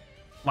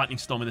Lightning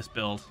Storm in this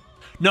build.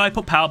 No, I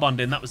put Power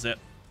Bond in, that was it.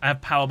 I have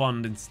Power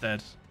Bond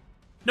instead.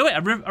 No, wait, I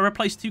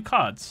replaced 2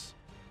 cards.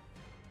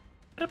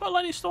 Did I put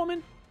Lightning Storm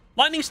in?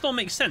 Lightning Storm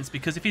makes sense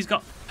because if he's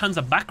got tons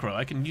of back row,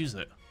 I can use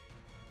it.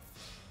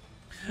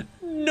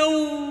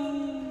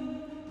 No!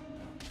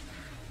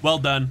 Well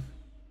done.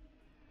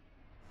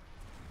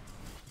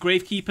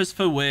 Gravekeepers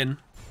for win.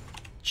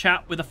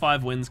 Chat with the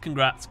 5 wins.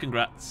 Congrats,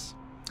 congrats.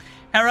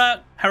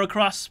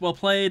 Heracross, well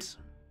played.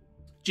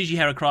 GG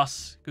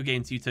Heracross. Good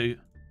game to you too.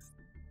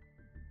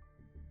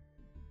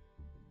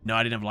 No,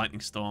 I didn't have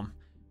Lightning Storm.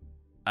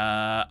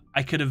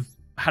 I could have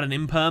had an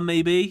Imperm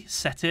maybe.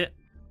 Set it.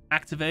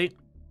 Activate.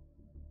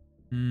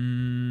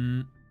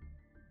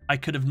 I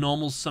could have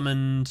normal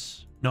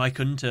summoned... No, I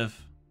couldn't have.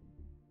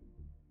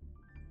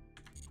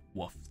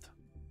 Woofed.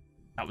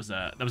 That was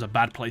a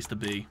bad place to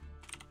be.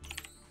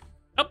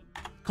 Oh,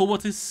 Cool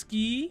Water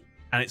Ski.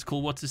 And it's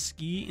Cool Water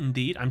Ski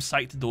indeed. I'm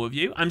psyched to duel with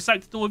you. I'm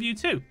psyched to duel with you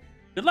too.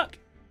 Good luck.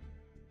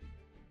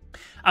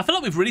 I feel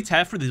like we've really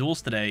teared through the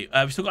duels today.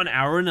 We've still got an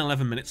hour and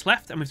 11 minutes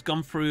left, and we've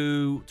gone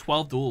through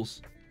 12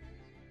 duels.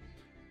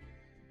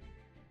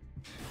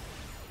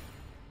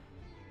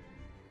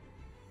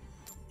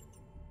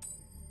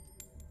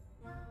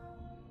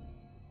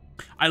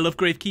 I love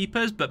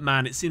Gravekeepers, but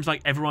man, it seems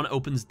like everyone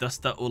opens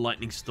Duster or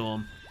Lightning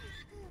Storm.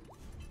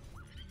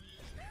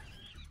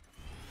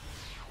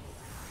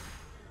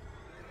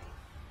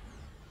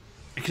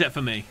 Except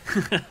for me.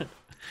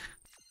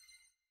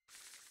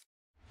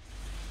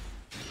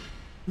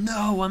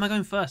 No, why am I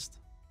going first?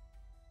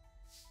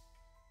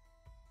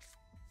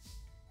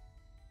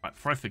 Right,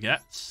 before I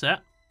forget,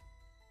 set.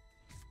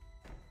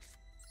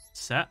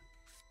 Set.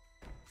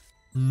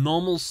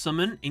 Normal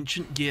summon,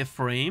 Ancient Gear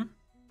Frame.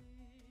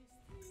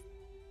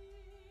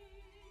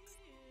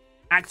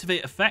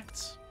 Activate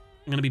effect.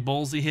 I'm going to be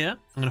ballsy here.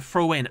 I'm going to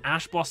throw away an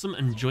Ash Blossom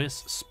and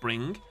Joyous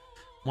Spring.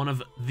 One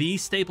of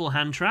these staple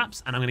hand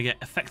traps, and I'm going to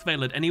get Effect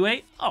Veiled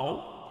anyway.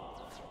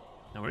 Oh.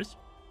 No worries.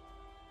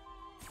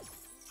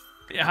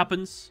 It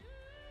happens.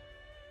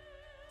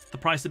 It's the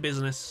price of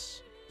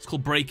business. It's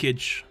called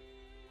breakage.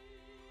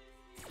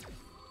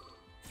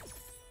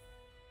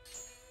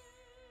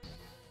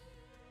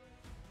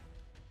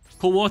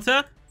 Cool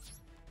water.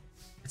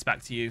 It's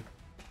back to you.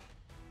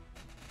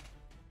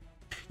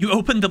 You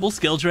opened double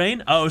skill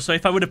drain? Oh, so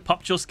if I would have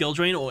popped your skill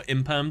drain or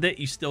impermed it,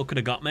 you still could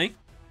have got me?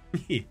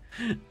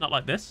 Not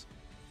like this.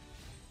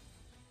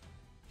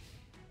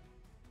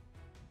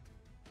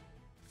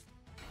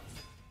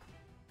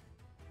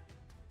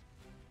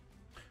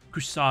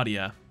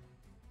 Crusadia.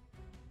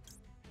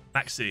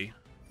 Maxi.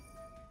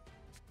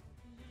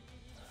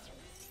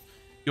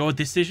 Your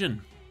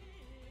decision.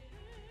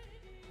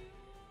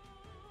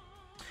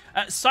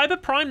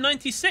 Cyber Prime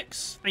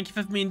 96. Thank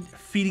you for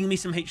feeding me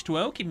some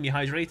H2O, keeping me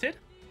hydrated.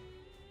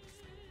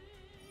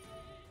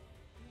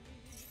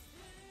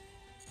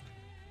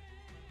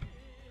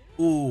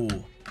 Ooh.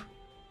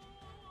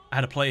 I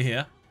had a play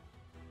here.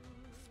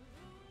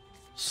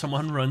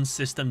 Someone runs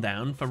system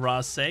down for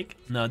Ra's sake.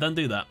 No, don't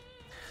do that.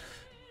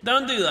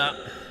 Don't do that.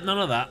 None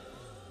of that.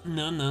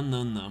 No, no,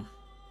 no, no.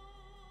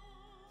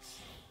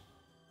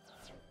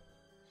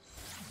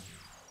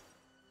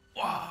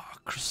 Wow,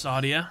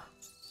 Crusadia.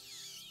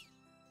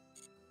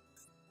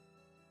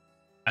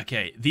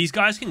 Okay, these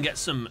guys can get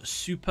some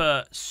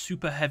super,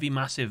 super heavy,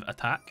 massive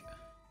attack.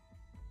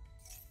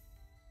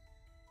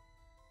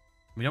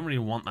 We don't really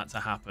want that to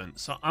happen.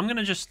 So I'm going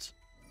to just...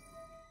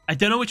 I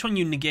don't know which one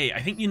you negate.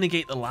 I think you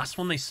negate the last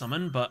one they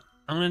summon, but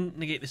I'm going to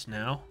negate this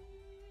now.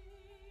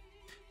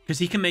 Because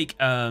he can make...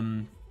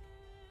 thingy.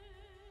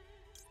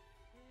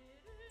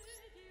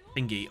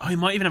 Oh, he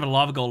might even have a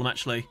lava golem,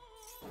 actually.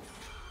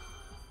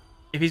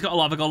 If he's got a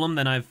lava golem,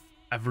 then I've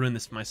ruined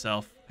this for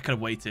myself. I could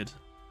have waited.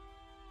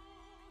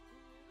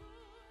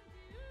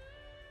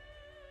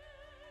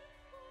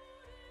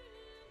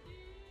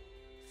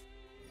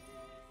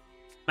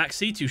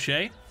 Maxi,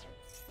 touche.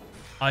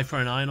 Eye for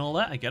an eye and all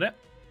that, I get it.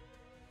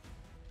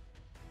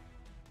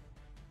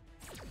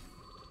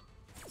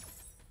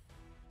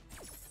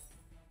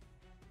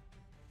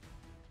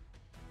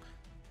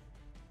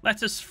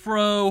 Let us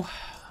throw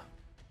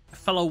a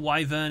fellow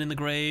wyvern in the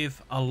grave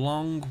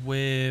along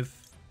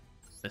with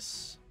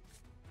this.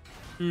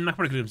 I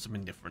probably could do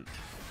something different.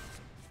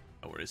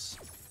 No worries.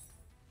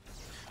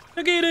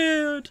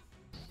 Negated!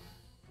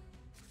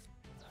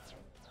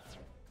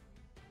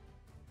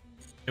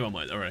 It won't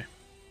wait, alright.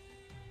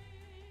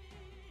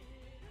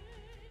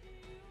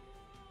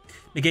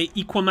 Negate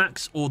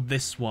Equimax or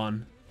this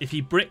one. If he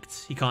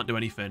bricked, he can't do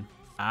anything.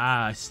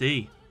 Ah, I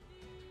see.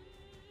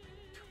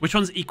 Which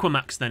one's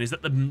Equimax then? Is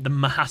that the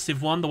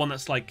massive one? The one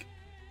that's like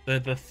the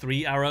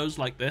 3 arrows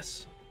like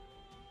this?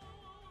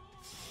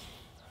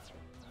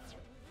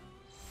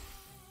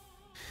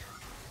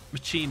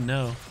 Machine,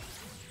 no.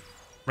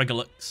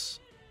 Regulux.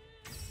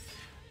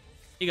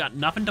 You got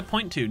nothing to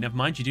point to. Never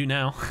mind, you do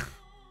now.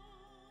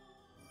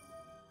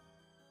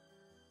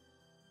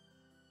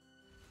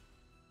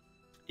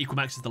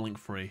 Equimax is the link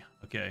free.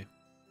 Okay.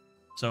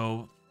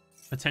 So,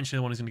 potentially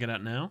the one he's going to get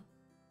out now.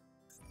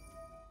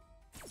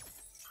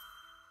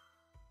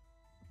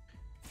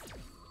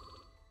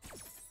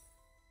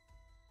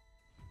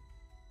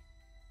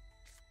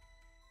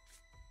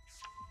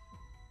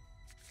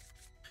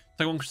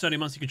 So one Crusadia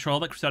monster you control.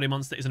 That Crusadia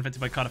monster isn't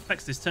affected by card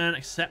effects this turn,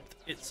 except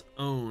its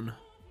own.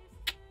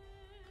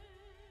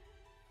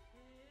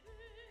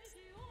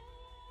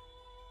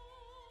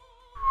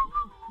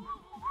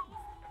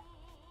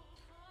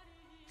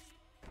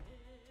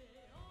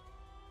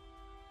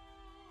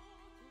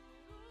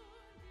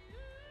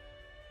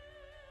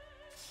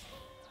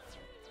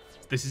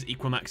 This is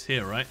Equimax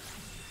here, right?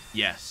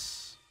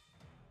 Yes.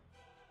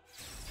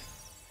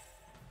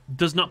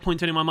 Does not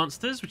point to any of my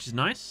monsters, which is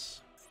nice.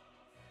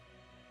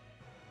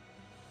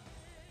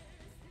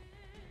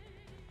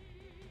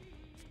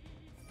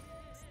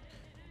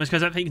 Most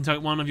guys, I think you can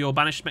target one of your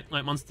banished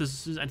Mech-Knight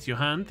monsters into your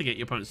hand to get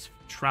your opponent's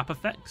trap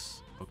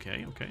effects.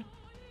 Okay, okay.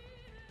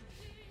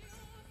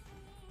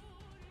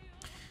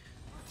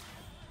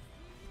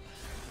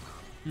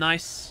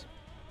 Nice.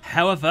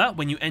 However,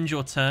 when you end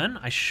your turn,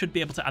 I should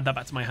be able to add that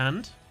back to my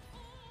hand.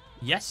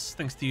 Yes,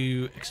 thanks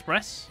to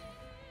Express.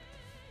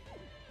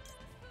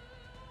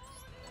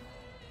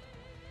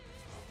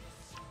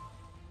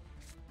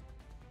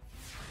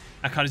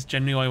 That card is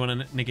generally why I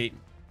want to negate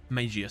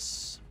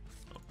Magius.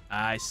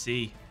 I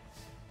see.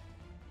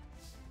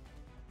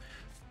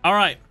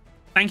 Alright.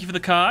 Thank you for the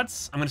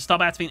cards. I'm going to start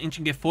by activating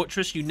Ancient Gear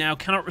Fortress. You now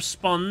cannot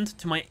respond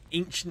to my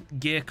Ancient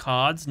Gear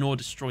cards, nor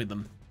destroy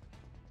them.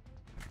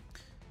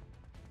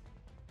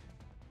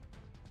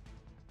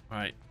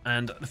 Alright,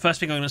 and the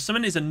first thing I'm going to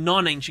summon is a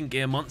non-Ancient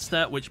Gear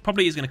monster, which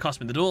probably is going to cost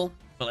me the duel,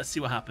 but let's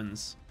see what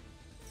happens.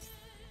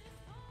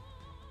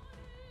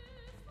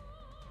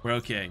 We're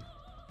okay.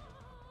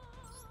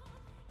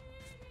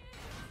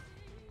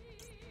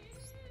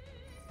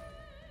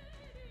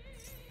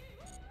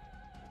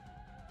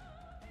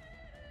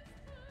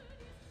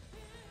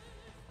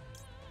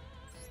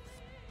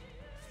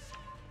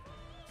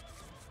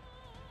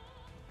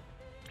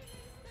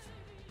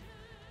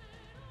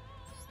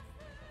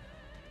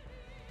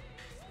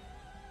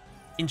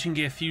 Ancient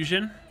Gear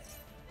Fusion.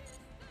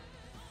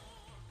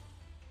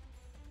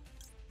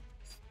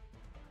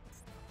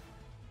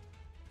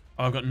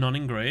 Oh, I've got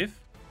non-engrave.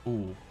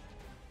 Ooh.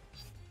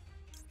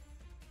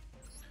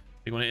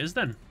 Big one it is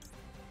then.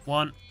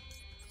 1,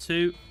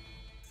 2,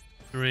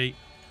 3.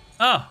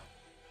 Oh!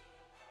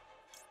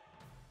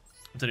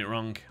 I've done it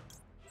wrong.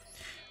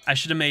 I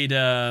should have made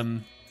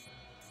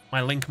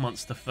my Link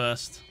monster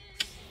first.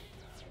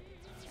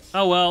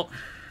 Oh well.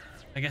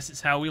 I guess it's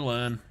how we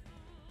learn.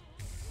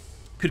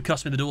 Could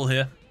cost me the duel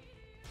here.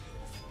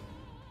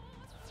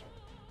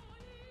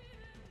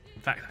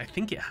 In fact, I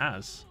think it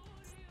has.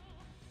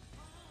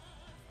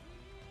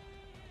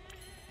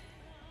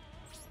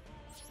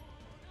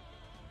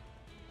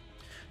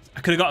 I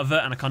could have got a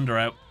Vert Anaconda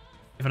out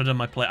if I'd have done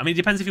my play. I mean, it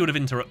depends if you would have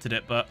interrupted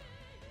it, but...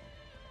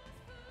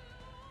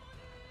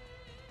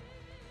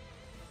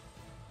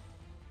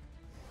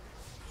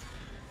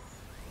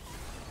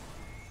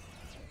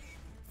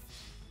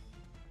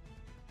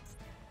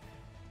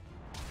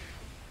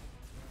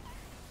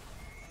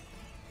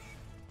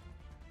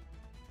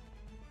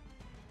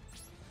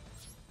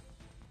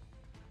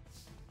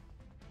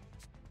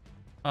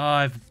 Oh,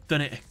 I've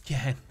done it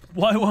again.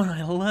 Why won't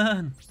I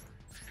learn?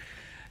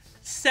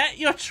 Set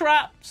your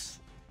traps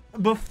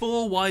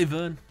before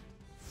Wyvern.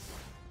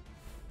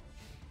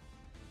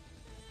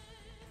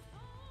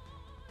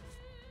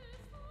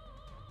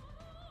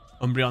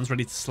 Umbreon's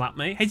ready to slap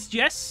me. Hey,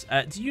 Jess,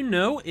 do you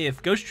know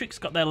if Ghost Trick's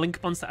got their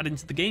Link monster added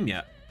into the game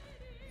yet?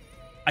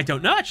 I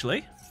don't know,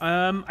 actually.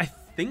 I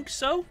think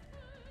so.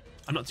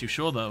 I'm not too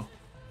sure, though.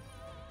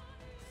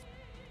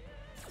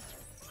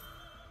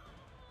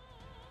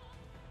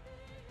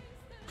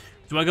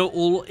 Do I go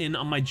all in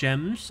on my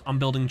gems on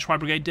building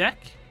Tri-Brigade deck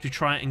to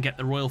try and get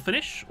the royal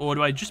finish? Or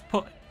do I just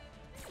put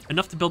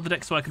enough to build the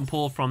deck so I can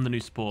pull from the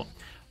new support?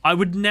 I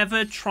would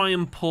never try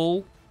and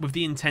pull with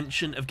the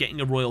intention of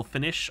getting a royal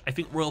finish. I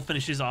think royal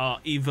finishes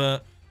are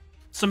either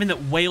something that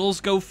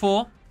whales go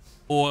for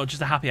or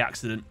just a happy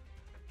accident.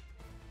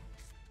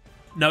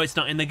 No, it's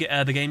not in the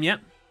game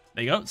yet.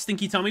 There you go.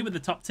 Stinky Tommy with the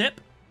top tip.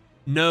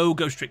 No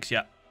Ghost Tricks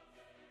yet.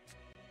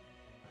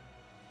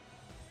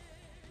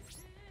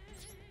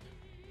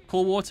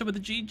 Cool Water with the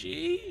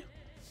GG.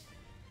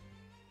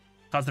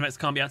 Cards effects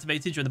can't be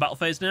activated during the battle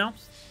phase now.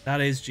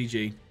 That is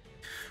GG.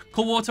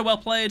 Cool Water, well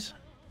played.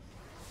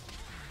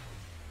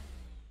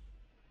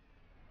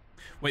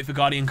 Wait for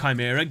Guardian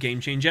Chimera,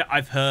 game changer.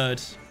 I've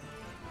heard.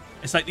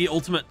 It's like the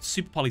ultimate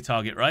super poly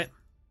target, right?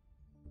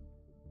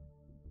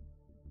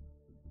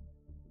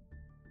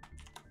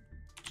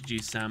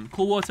 GG, Sam.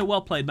 Cool Water,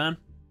 well played, man.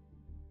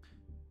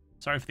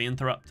 Sorry for the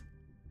interrupt.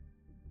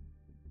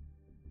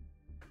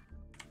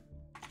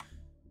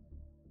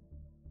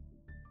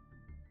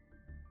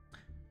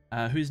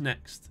 Who's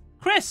next?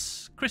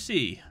 Chris!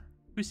 Chrissy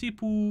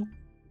Poo.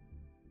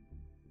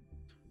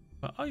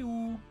 Where are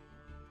you?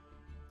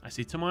 I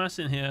see Tomas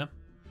in here.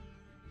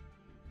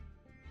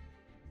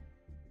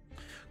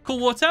 Cool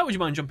Water, would you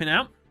mind jumping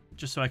out?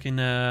 Just so I can,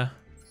 I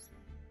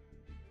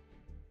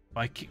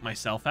kick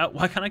myself out.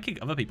 Why can't I kick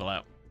other people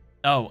out?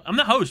 Oh, I'm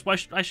the host. Why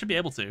I should be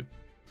able to.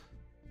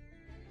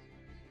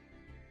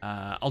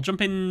 I'll jump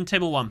in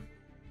table 1.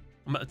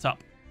 I'm at the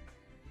top.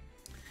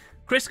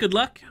 Chris, good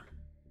luck.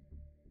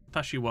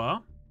 Fast you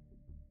are.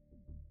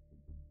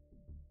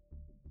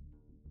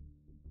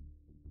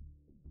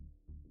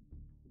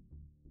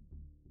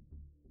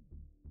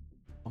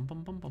 An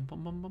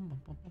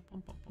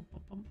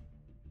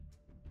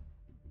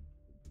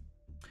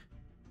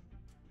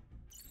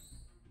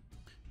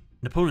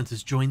opponent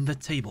has joined the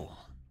table.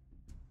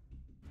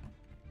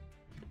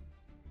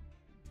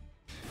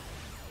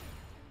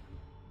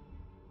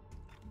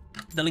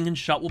 The Lincoln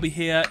shot will be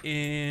here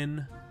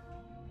in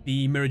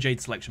the Mirror Jade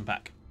selection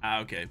pack.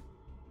 Ah, okay.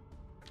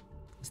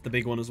 It's the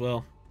big one as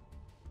well.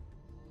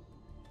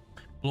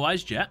 Blue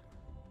Eyes Jet.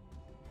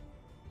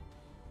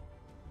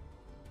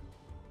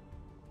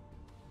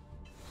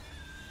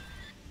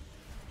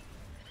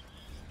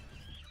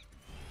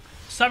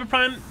 Cyber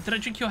Prime, did I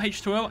drink your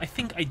H2O? I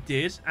think I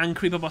did. And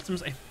Creeper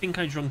Bottoms, I think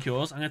I drunk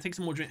yours. I'm going to take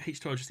some more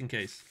H2O just in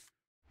case.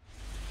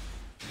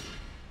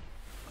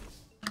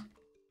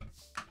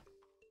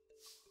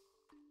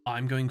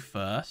 I'm going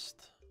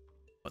first.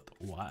 But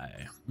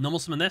why? Normal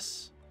summon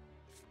this.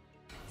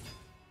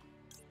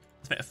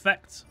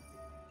 Effect.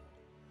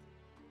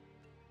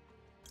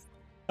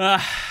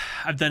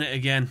 I've done it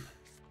again.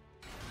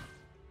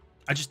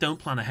 I just don't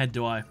plan ahead,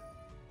 do I?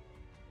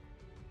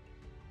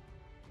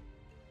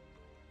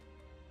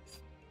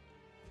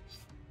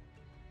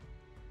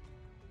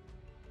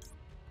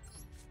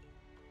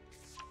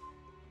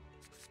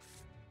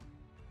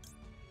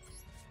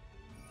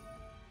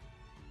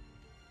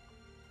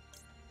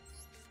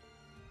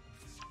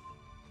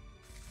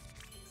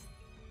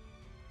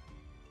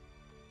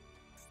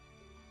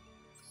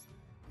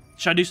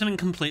 Should I do something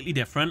completely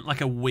different?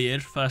 Like a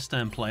weird first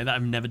turn play that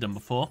I've never done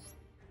before?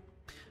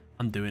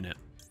 I'm doing it.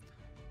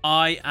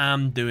 I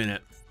am doing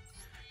it.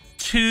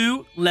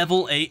 2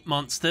 level 8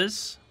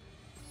 monsters.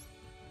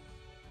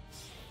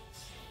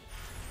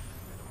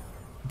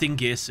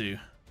 Dingirsu.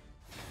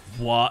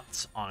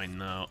 What? I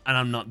know. And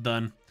I'm not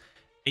done.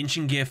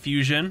 Ancient Gear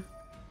Fusion.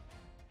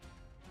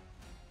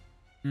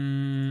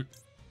 We'll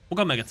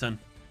go Megaton.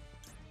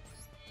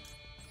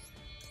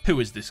 Who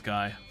is this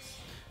guy?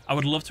 I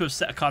would love to have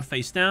set a card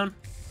face down,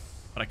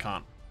 but I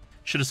can't.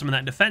 Should have summoned that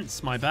in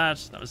defense. My bad.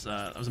 That was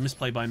a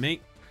misplay by me.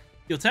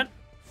 Deal 10.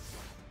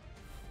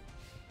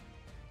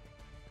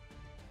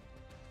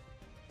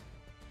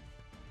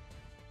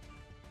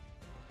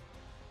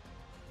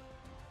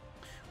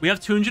 We have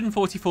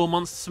 244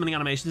 monster summoning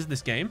animations in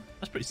this game.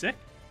 That's pretty sick.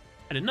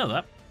 I didn't know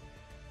that.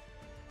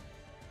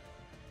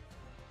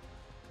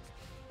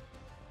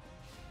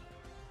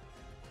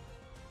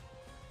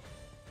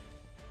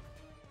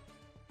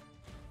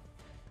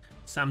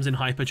 Sam's in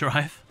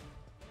hyperdrive.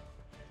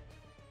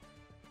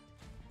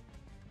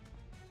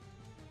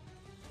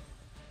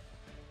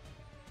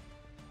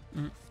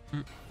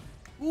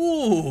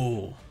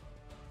 Ooh.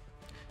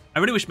 I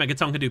really wish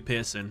Megaton could do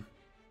piercing.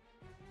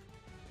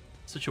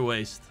 Such a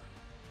waste.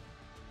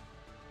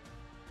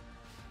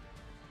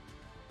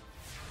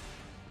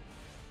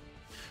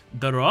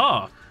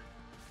 Draw.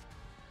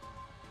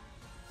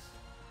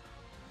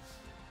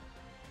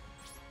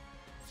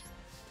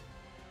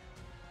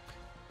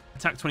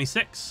 Attack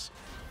 26.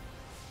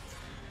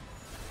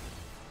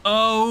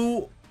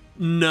 Oh,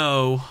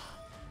 no.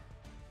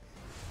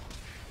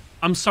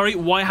 I'm sorry,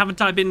 why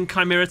haven't I been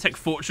Chimera Tech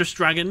Fortress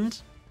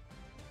Dragoned?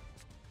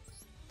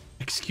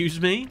 Excuse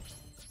me?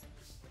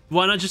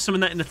 Why not just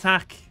summon that in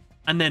attack?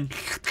 And then,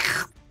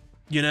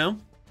 you know?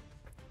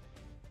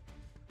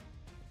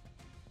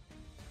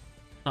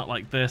 Not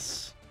like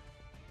this.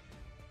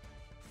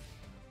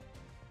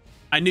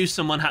 I knew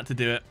someone had to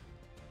do it.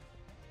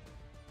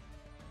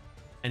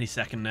 Any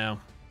second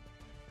now.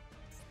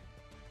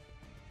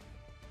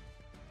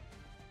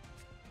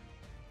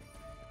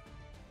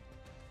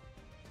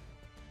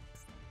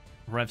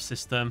 Rev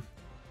system.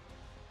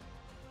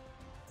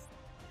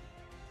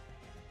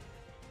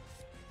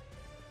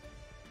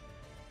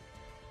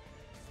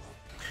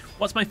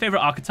 What's my favorite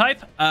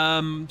archetype?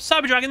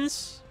 Cyber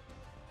Dragons,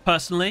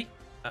 personally.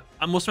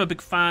 I'm also a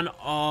big fan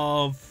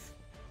of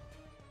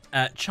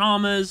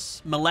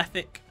Charmers,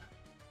 Malefic,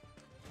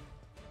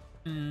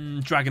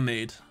 Dragon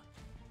Maid.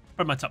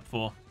 Probably my top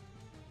 4.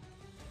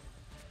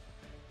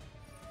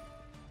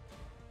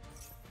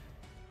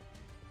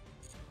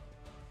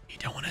 You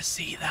don't want to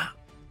see that.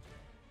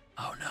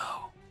 Oh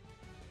no.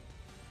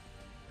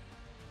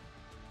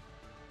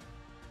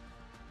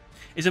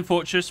 Isn't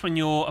Fortress when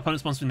your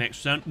opponent's monster in the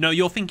extra zone? No,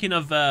 you're thinking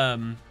of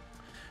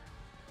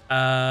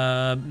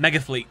Mega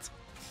Fleet.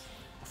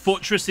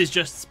 Fortress is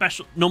just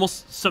special. Normal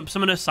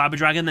summon a Cyber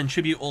Dragon, then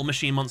tribute all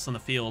machine monsters on the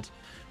field,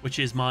 which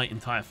is my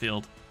entire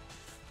field.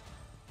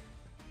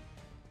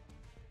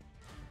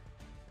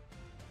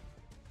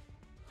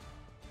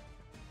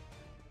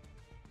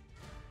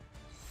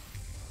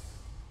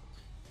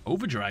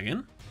 Over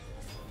Dragon.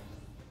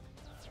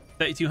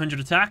 3200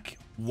 attack.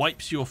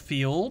 Wipes your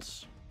field.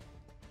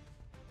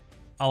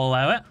 I'll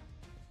allow it.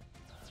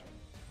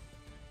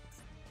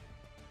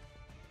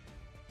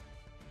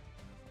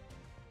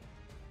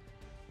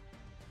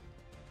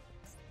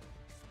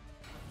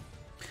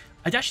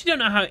 I actually don't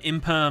know how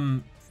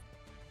Imperm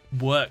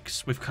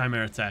works with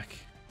Chimera Tech.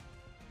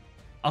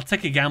 I'll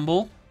take a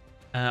gamble.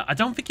 I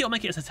don't think it'll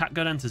make its attack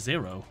go down to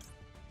 0.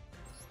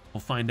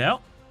 We'll find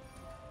out.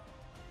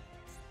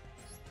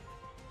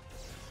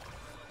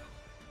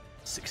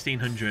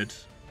 1600.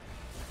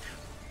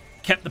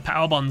 Kept the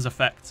power bonds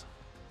effect.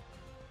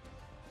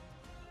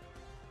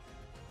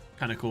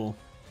 Kind of cool.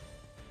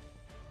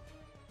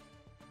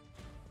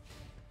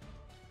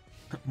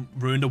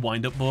 Ruined a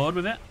wind-up board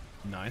with it.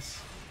 Nice.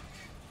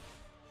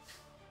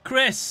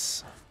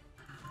 Chris.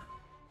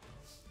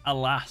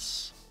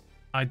 Alas,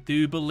 I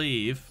do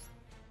believe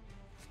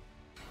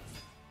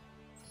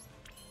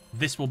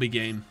this will be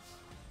game.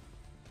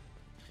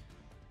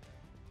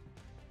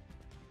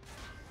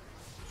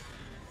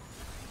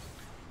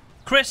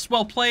 Chris,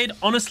 well played.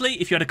 Honestly,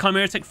 if you had a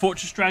Chimera Tech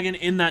Fortress Dragon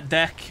in that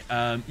deck,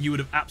 you would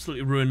have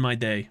absolutely ruined my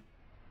day.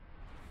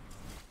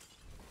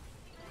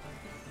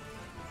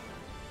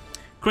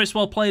 Chris,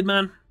 well played,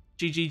 man.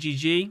 GG,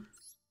 GG.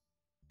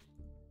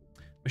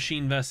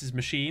 Machine versus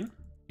machine.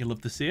 You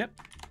love to see it.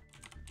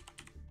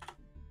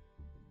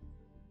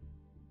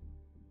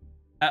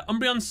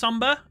 Umbreon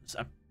Somber.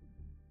 So,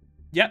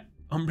 yep,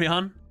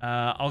 Umbreon.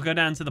 I'll go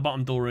down to the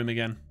bottom duel room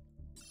again.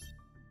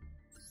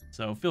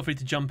 So feel free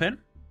to jump in.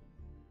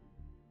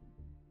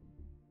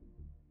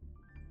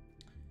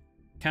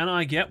 Can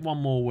I get one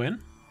more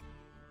win?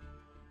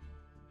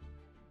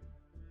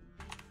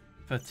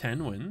 For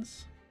 10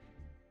 wins.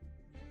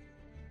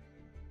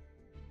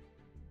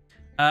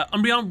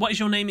 Umbreon, what is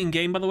your name in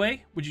game, by the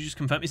way? Would you just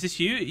confirm? Is this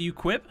you? Are you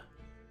Quib?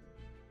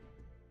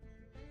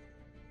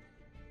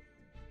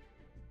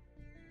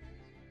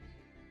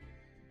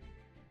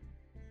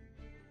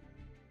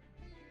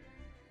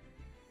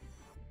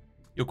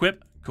 You're Quib?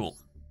 Cool.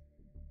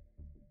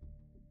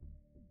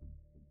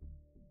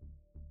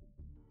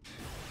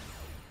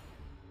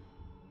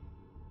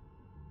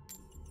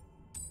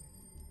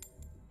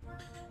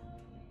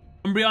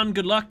 Umbreon,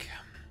 good luck.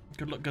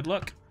 Good luck, good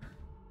luck.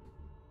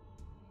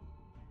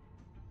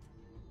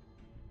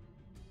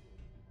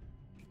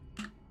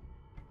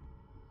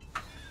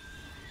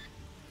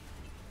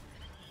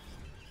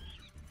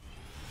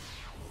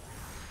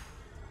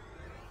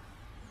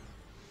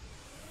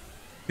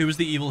 Who was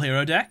the evil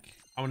hero deck?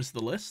 I want to see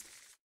the list.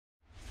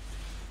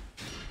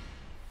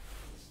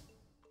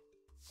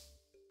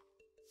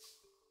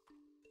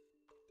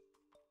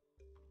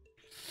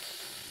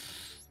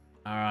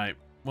 All right,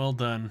 well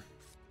done.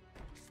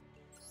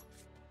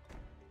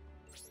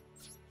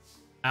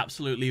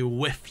 Absolutely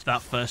whiffed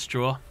that first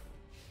draw.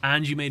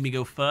 And you made me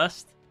go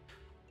first.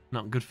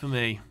 Not good for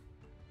me.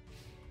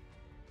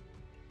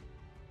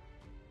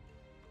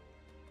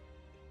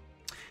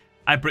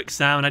 I brick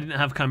Sound. I didn't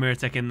have Chimera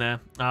Tech in there.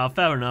 Oh,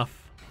 fair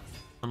enough.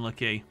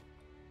 Unlucky.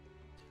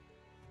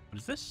 What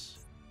is this?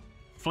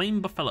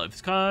 Flame Buffalo.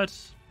 This card.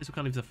 This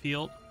card leaves the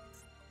field.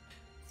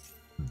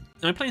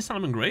 Am I playing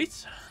Salmon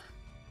Great?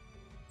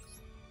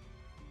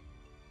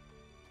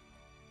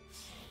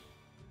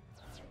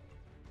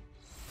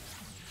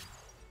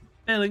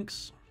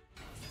 Links.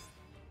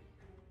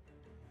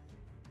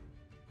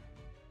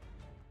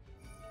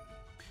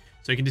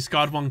 So you can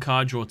discard one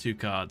card, draw two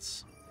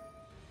cards.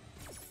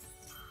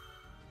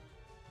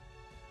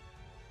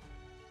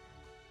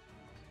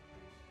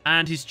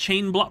 And he's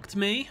chain blocked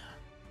me.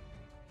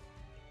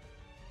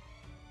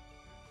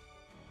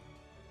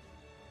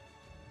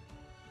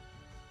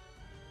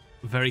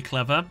 Very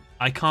clever.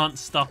 I can't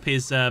stop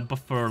his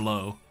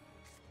Buffalo.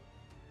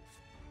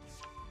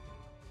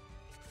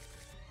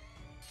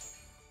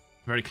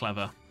 Very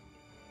clever.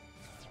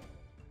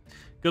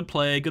 Good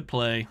play, good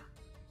play.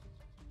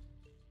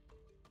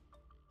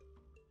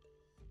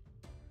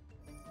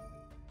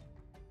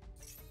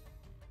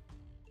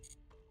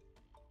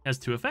 Has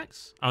two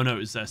effects. Oh no, it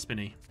was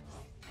Spinny.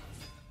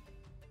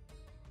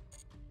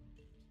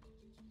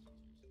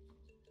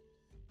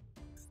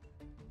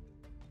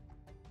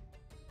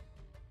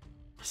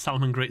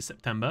 Salmon Great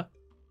September.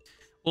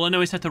 All I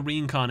know is how to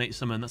reincarnate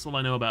summon. That's all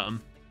I know about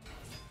him.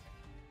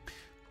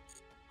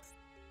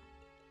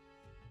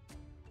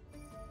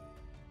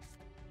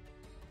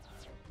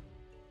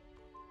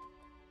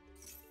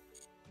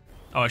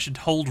 Oh, I should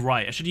hold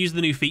right. I should use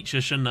the new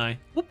feature, shouldn't I?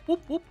 Whoop,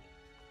 whoop, whoop.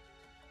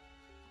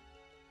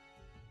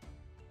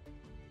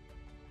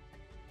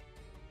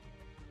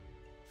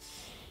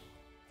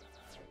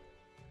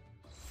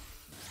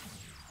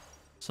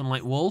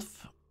 Sunlight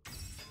Wolf.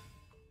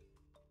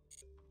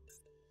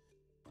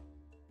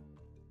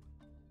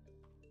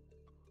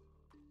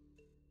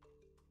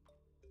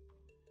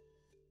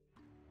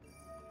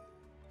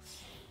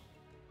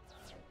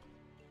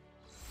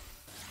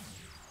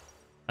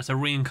 That's a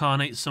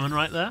reincarnate summon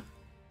right there.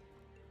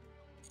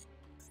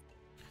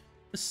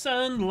 The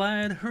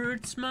sunlight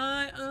hurts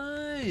my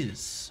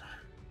eyes.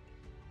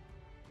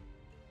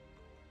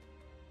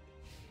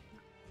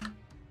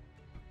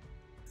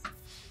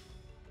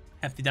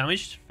 Hefty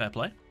damage. Fair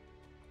play.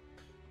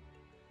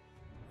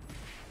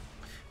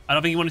 I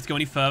don't think he wanted to go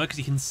any further because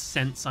he can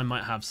sense I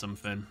might have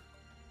something.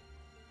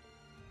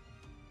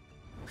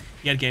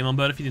 He had game on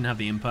bird if he didn't have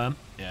the imperm.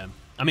 Yeah.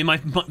 I mean,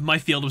 my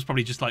field was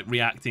probably just like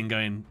reacting,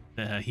 going,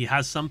 he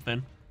has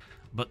something.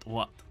 But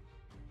what?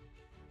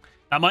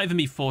 That might even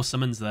be 4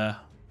 summons there.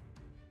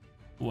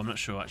 Oh, I'm not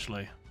sure,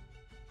 actually.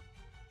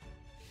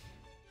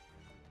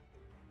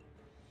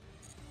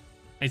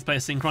 I need to play a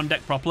Synchron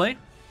deck properly.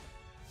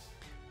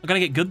 I gotta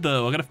get good,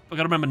 though. I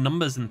gotta remember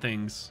numbers and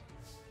things.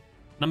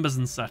 Numbers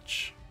and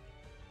such.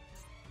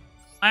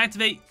 I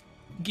activate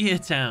Gear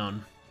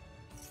Town.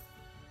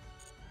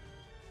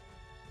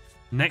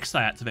 Next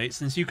I activate,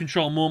 since you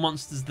control more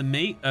monsters than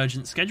me,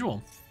 Urgent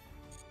Schedule.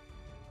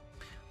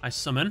 I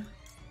summon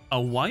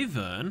a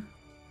Wyvern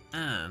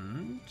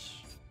and...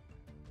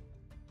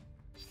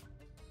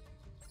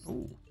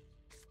 oh.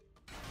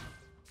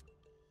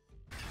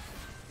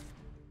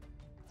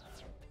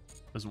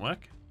 Doesn't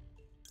work.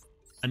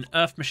 An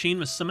Earth Machine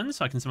was summoned,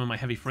 so I can summon my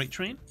Heavy Freight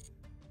Train.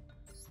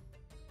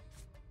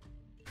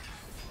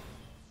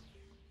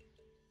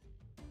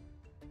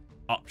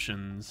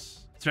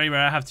 Options. It's very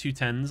rare I have 2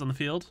 10s on the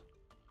field.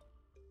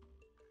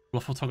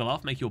 Bluff or toggle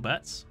off, make your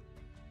bets.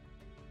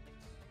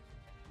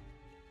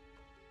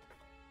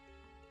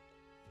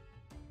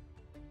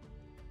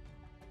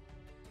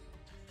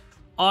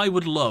 I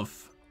would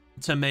love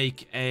to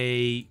make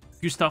a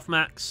Gustav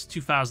Max,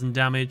 2000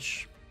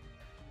 damage,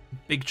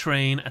 big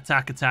train,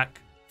 attack,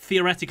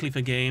 theoretically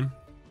for game.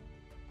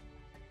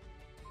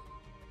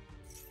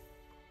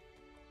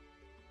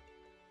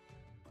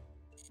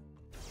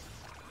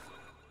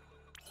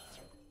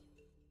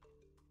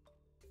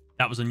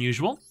 That was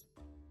unusual.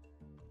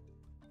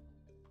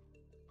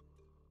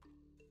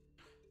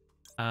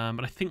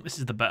 But I think this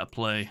is the better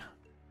play.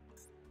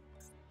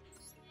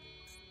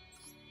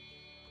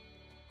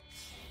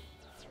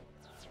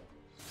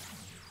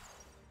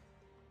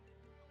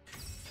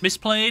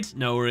 Misplayed?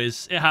 No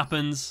worries. It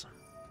happens.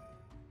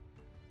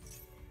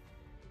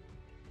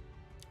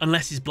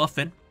 Unless he's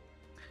bluffing.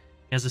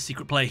 He has a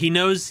secret play. He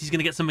knows he's going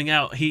to get something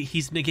out.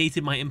 He's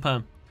negated my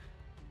imperm.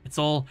 It's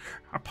all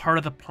a part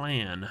of the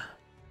plan.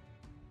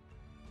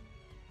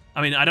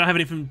 I mean, I don't have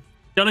anything.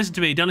 Don't listen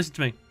to me. Don't listen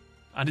to me.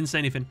 I didn't say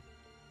anything.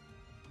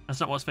 That's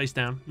not what's face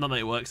down. Not that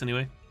it works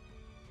anyway.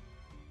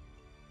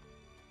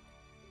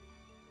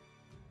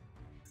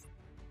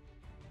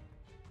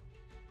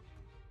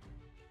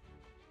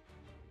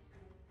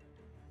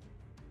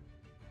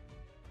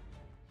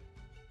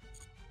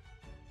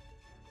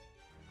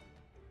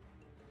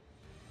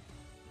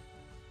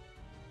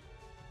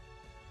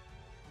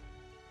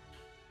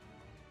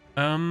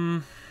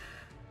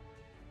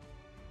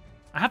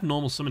 I have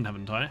normal summoned,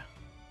 haven't I?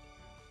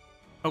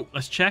 Oh,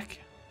 let's check.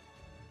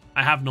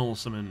 I have normal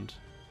summoned.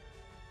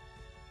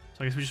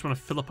 So I guess we just want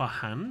to fill up our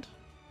hand.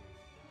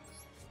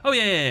 Oh,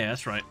 yeah,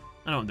 that's right.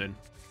 I know what I'm doing.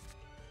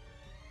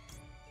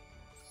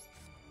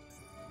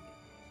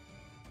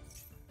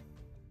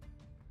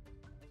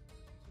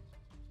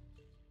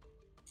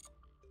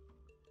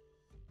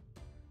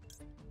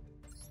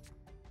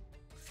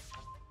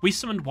 We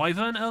summoned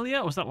Wyvern earlier,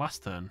 or was that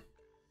last turn?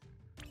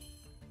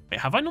 Wait,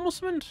 have I normal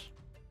summoned?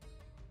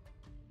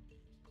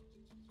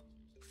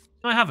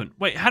 No, I haven't.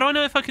 Wait, how do I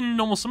know if I can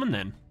normal summon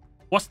then?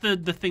 What's the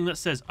thing that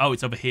says... Oh,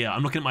 it's over here.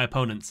 I'm looking at my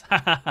opponents.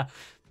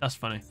 That's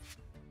funny.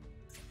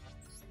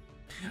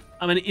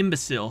 I'm an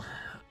imbecile.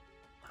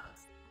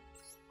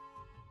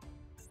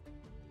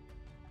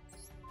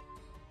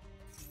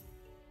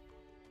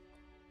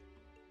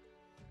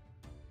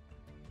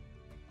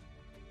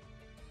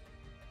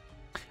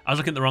 I was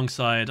looking at the wrong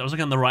side. I was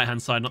looking on the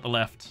right-hand side, not the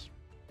left.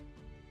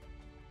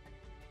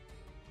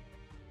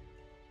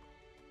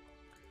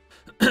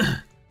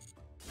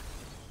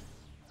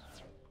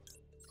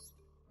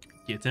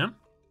 Get him.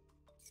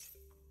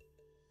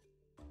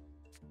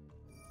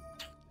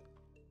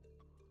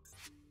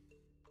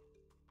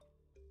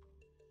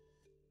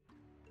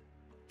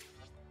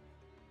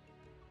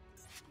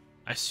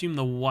 I assume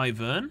the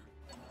Wyvern.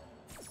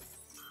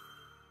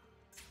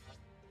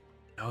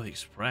 Oh, the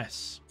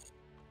Express.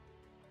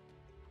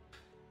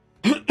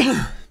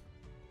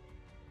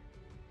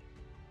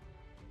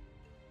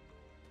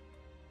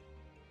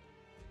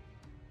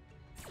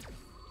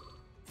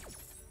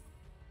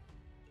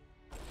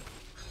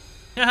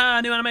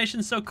 Haha, new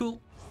animation, so cool.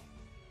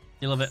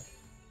 You love it.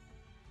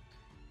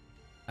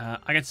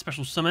 I get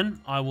special summon.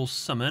 I will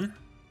summon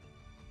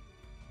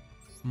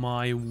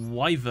my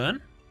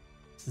Wyvern,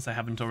 since I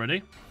haven't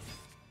already.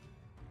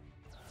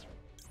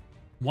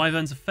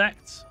 Wyvern's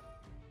effect.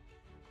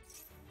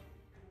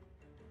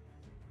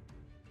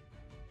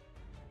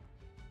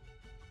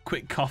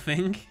 Quick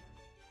coughing.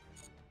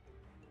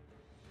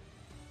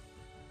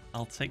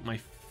 I'll take my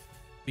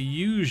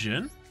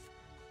fusion.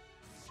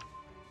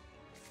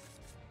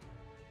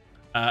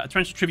 A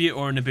Torrential Tribute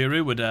or a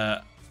Nibiru would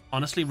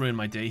honestly ruin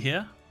my day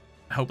here.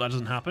 I hope that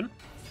doesn't happen.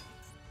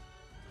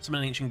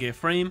 Summon an Ancient Gear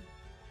Frame.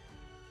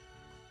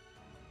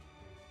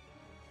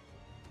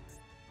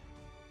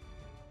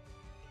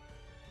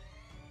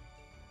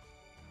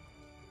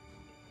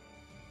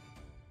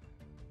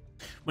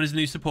 When is the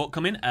new support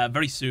coming?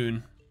 Very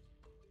soon.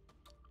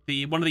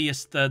 One of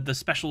the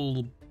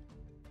special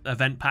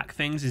event pack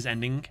things is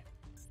ending,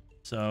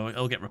 so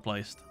it'll get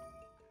replaced.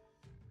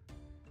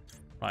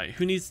 Right,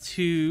 who needs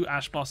 2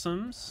 Ash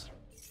Blossoms?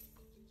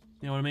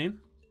 You know what I mean?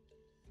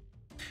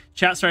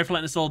 Chat, sorry for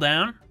letting us all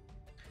down.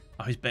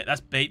 Oh, he's bait.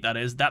 That's bait, that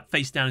is. That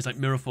face down is like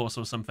Mirror Force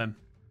or something.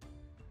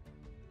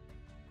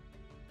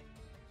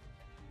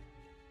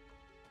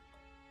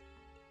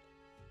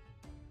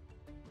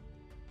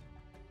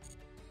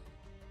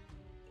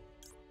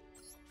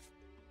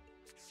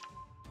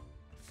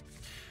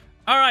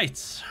 All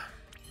right.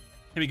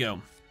 Here we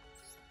go.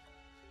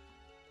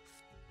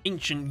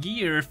 Ancient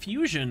Gear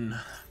Fusion.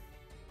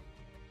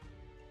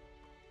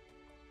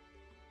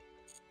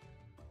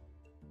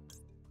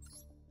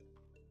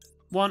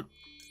 One,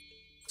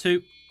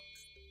 2,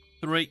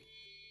 3,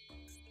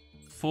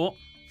 4.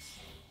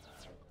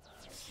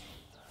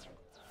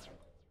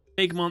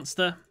 Big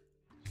monster.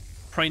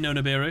 Pray no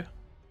Nibiru.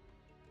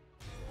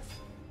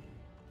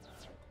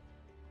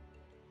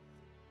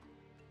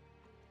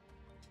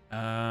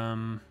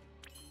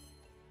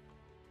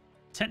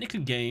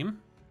 Technically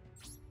game.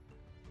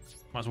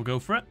 Might as well go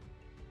for it.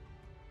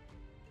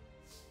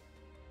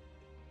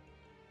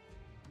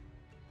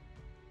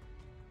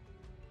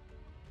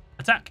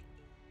 Attack.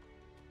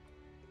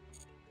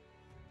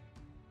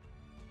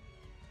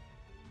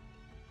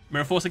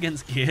 Mirror Force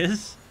against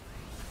Gears.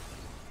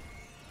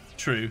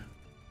 True.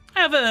 I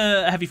have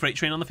a heavy freight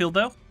train on the field,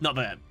 though. Not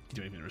that I can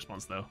do anything in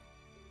response, though.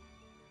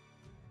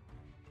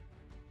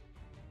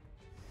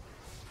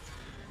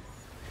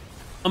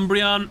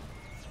 Umbreon.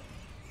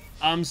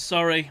 I'm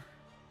sorry,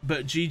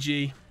 but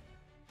GG.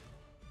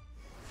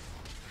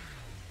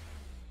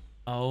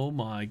 Oh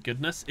my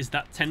goodness. Is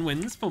that 10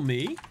 wins for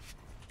me?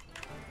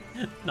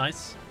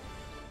 Nice.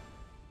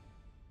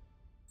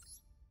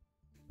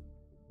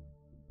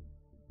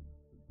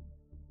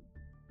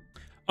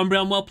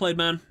 Umbreon, well played,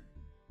 man.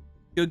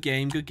 Good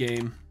game, good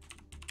game.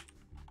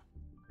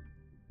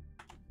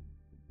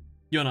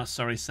 You're not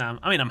sorry, Sam.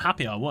 I mean, I'm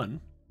happy I won.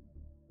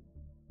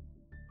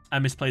 I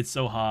misplayed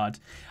so hard.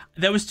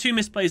 There was 2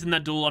 misplays in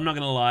that duel, I'm not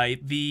going to lie.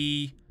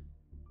 The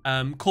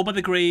Call by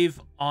the Grave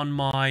on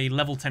my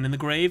level 10 in the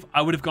grave,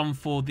 I would have gone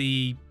for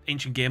the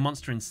Ancient Gear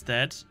Monster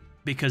instead,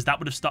 because that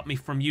would have stopped me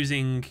from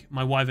using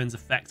my Wyvern's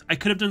effect. I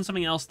could have done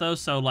something else though,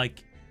 so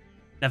like,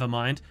 never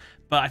mind.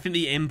 But I think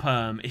the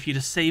Imperm, if you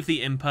just save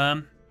the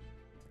Imperm,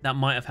 that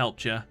might have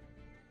helped you.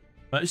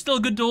 But it's still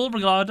a good duel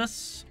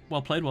regardless.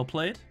 Well played, well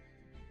played.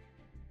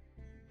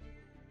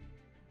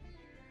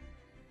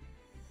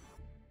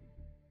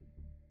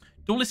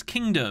 Duelist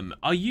Kingdom.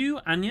 Are you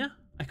Anya?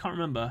 I can't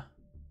remember.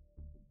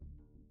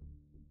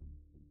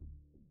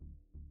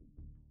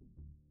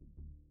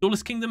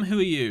 Duelist Kingdom, who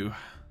are you?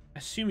 I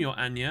assume you're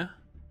Anya.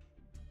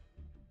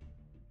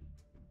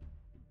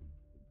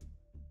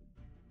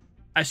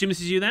 I assume this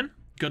is you then?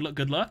 Good luck,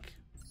 good luck.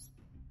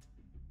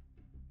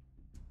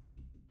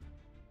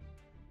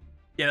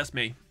 Yeah, that's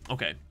me.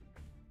 Okay.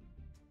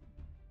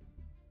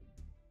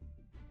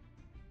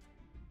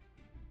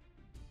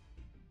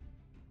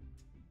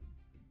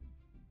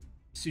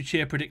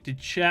 Suchia predicted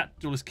chat.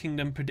 Duelist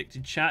Kingdom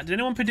predicted chat. Did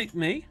anyone predict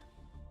me?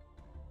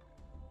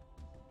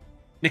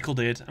 Nickel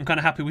did. I'm kind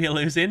of happy we are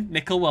losing.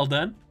 Nickel, well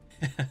done.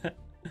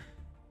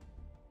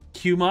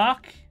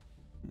 Q-Mark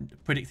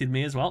predicted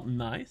me as well.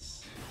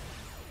 Nice.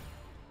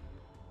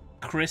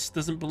 Chris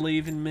doesn't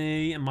believe in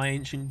me and my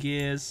ancient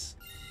gears.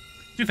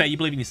 To be fair, you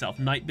believe in yourself.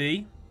 Knight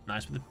B.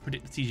 Nice with the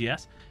predict the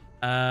TGS.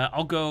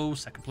 I'll go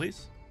second,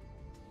 please.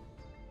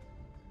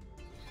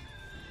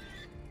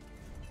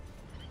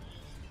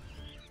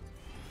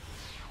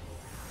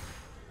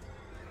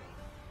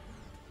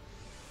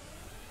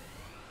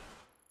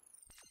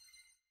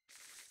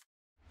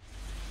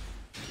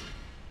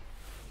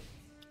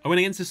 I went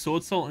against a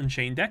Sword Salt and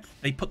Chain deck.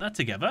 They put that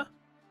together?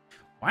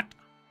 What?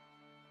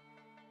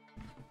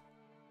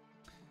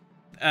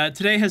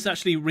 Today has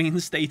actually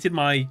reinstated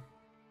my...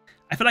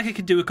 I feel like I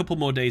could do a couple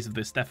more days of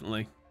this,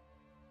 definitely.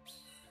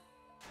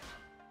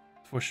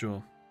 For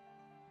sure.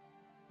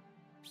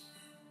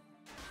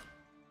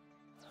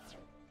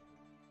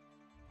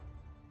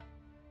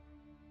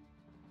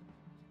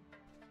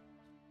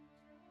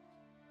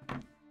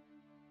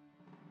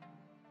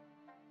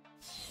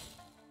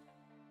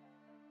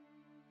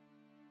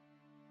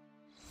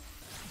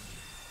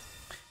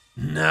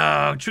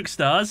 No,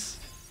 Trickstars.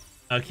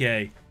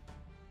 Okay.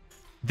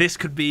 This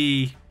could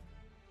be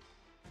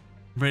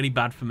really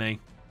bad for me.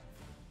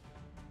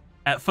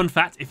 Fun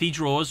fact, if he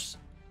draws,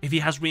 if he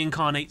has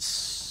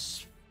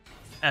reincarnates,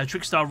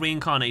 Trickstar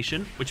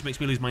Reincarnation, which makes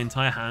me lose my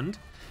entire hand,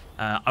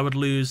 I would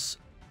lose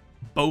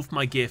both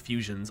my gear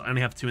fusions. I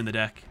only have 2 in the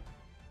deck.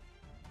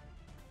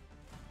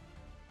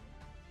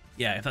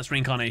 Yeah, if that's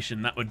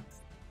Reincarnation, that would,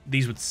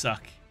 these would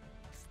suck.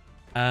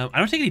 I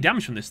don't take any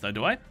damage from this though,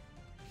 do I?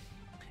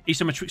 Each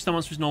time a Trickstar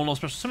monster is normal or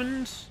special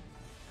summoned,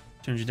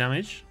 200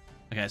 damage.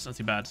 Okay, it's not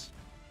too bad.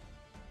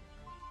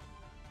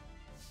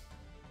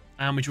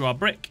 And we draw our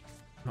brick.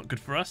 Not good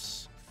for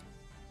us.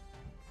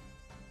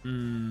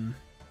 No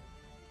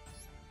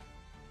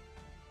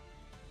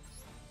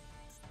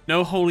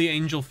Holy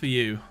Angel for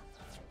you.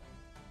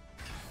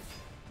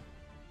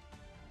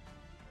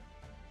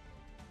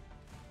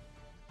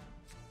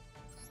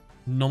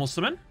 Normal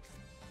summon.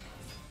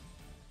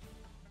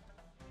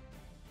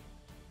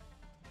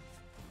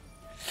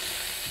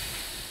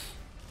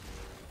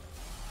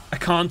 I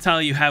can't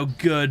tell you how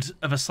good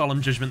of a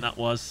Solemn Judgment that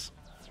was.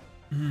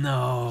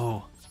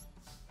 No.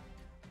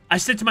 I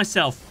said to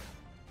myself,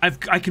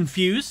 I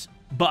confuse,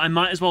 but I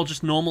might as well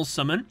just normal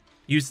summon,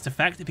 use its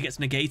effect. If it gets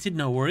negated,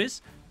 no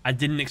worries. I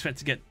didn't expect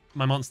to get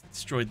my monster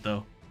destroyed,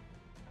 though.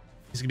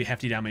 This is going to be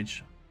hefty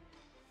damage.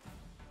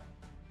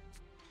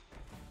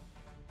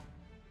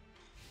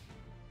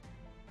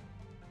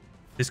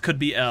 This could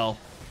be L.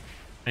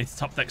 I need to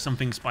top deck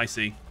something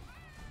spicy.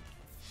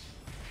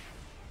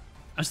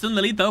 I'm still in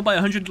the lead, though, by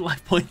 100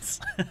 life points.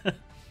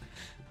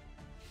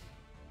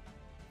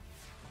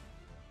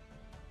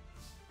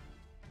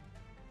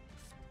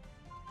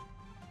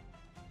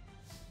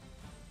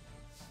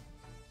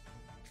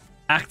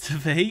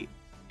 Activate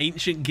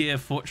Ancient Gear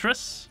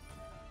Fortress.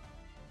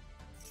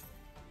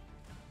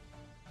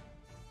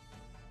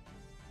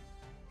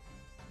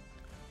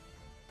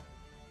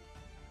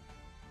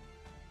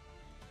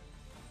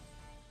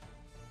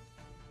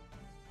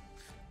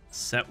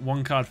 Set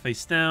 1 card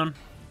face down.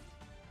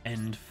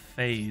 End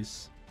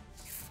phase.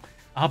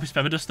 Harpist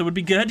Feather Duster would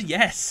be good.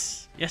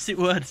 Yes. Yes, it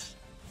would.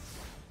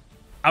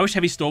 I wish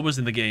Heavy Storm was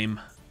in the game,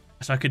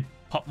 so I could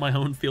pop my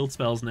own field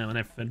spells now and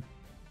everything.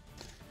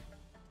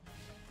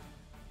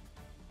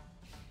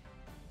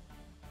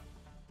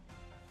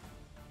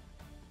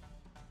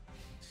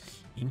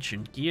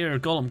 Ancient Gear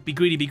Golem. Be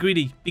greedy, be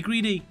greedy, be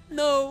greedy.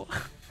 No.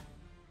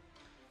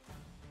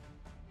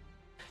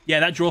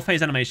 Yeah, that draw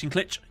phase animation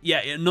glitch.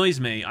 Yeah, it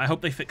annoys me. I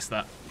hope they fix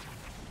that.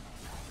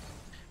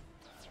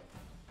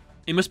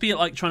 It must be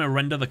like trying to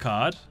render the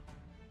card.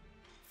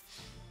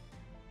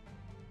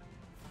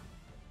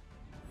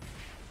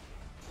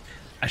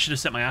 I should have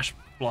set my Ash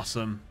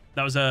Blossom.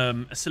 That was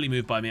a silly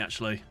move by me,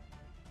 actually.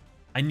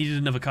 I needed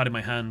another card in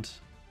my hand.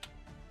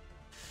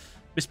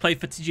 Misplay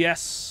for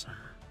TGS.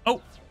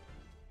 Oh.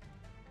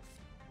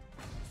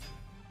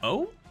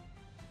 Oh?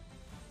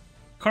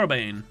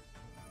 Carbane.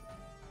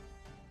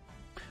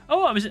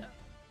 Oh, I was...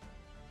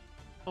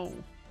 Oh.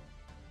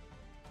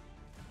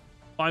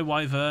 By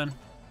Wyvern.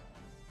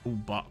 Oh,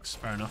 box.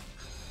 Fair enough.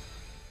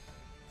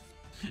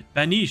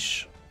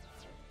 Vanish.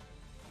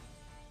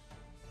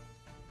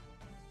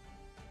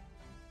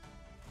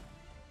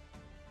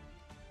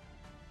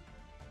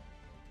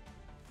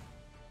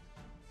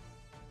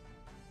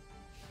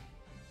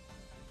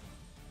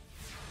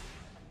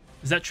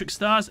 Is that Trick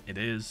Stars? It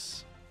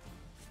is.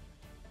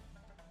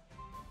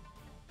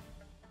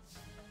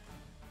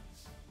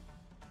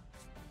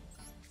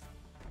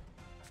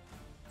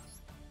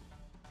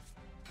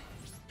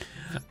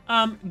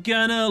 I'm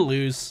gonna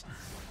lose.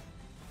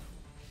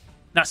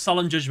 That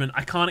Solemn Judgment.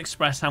 I can't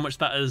express how much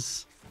that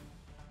has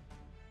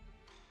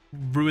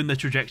ruined the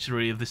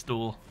trajectory of this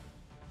duel.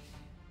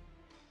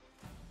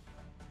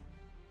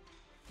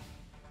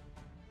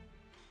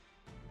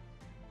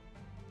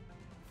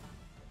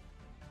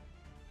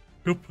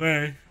 Good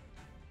play.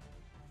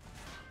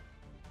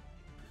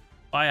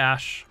 Bye,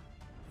 Ash.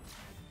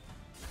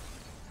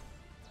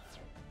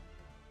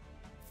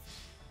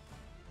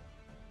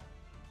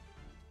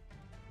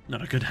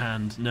 Not a good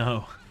hand,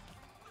 no.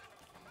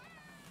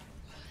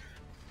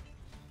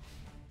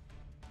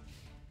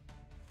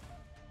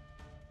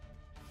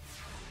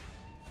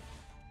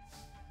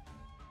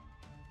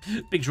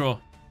 Big draw.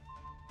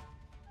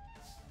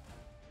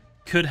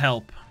 Could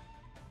help.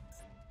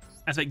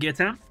 As I Gear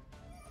Town.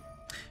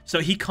 So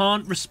he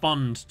can't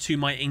respond to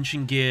my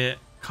Ancient Gear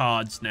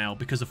cards now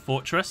because of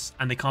Fortress,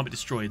 and they can't be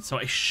destroyed. So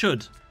I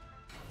should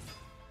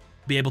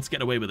be able to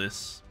get away with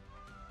this.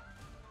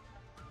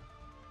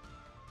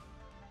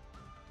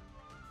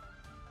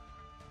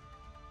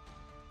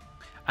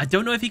 I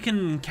don't know if he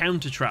can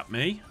counter trap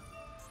me.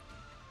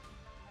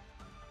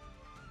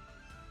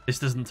 This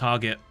doesn't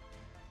target.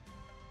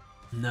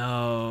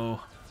 No.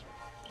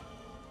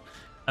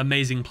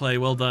 Amazing play,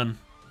 well done.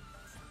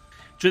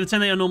 During the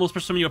turn they are normal,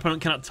 special summon, your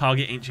opponent cannot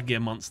target Ancient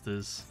Gear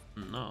monsters.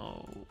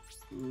 No.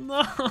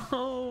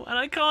 No. And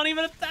I can't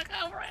even attack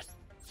over it.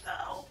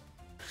 No.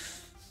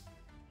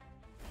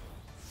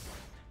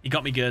 You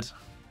got me good.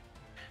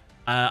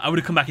 I would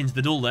have come back into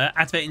the duel there.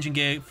 Activate Ancient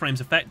Gear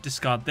frames effect.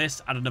 Discard this.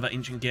 Add another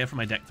Ancient Gear from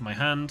my deck to my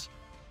hand.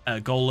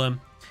 Golem.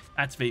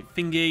 Activate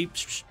Thingy.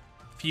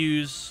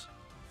 Fuse.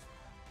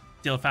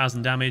 Deal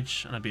 1,000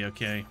 damage, and I'd be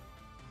okay.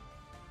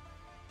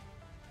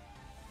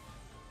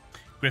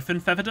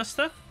 Griffin Feather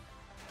Duster.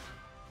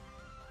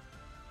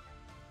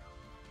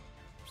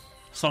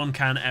 Solemn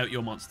can out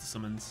your monster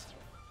summons.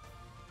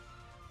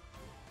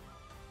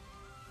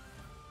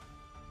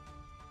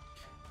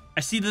 I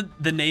see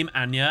the name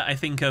Anya. I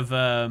think of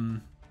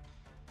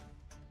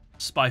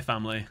Spy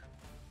Family.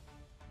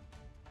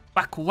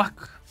 Whack whack.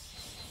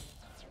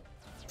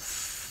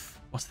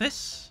 What's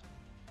this?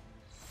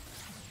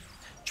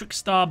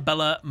 Trickstar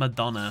Bella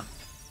Madonna.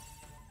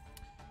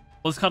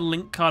 Well, this card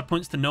link card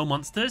points to no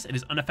monsters. It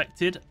is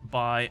unaffected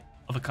by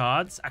other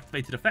cards.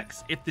 Activated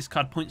effects. If this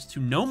card points to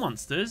no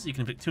monsters, you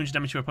can inflict 200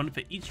 damage to your opponent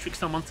for each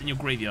Trickstar monster in your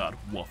graveyard.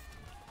 Woof.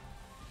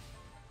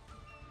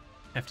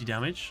 Hefty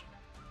damage.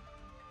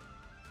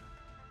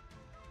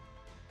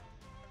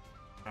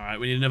 Alright,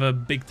 we need another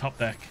big top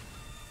deck.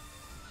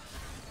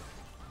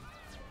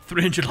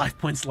 300 life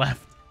points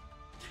left.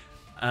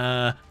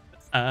 I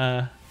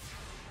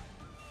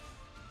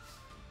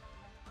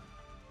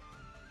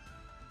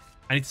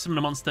need to summon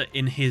a monster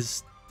in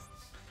his...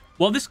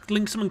 Well, this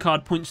link summon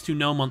card points to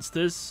no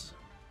monsters.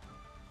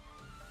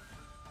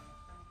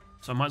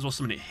 So I might as well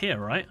summon it here,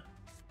 right?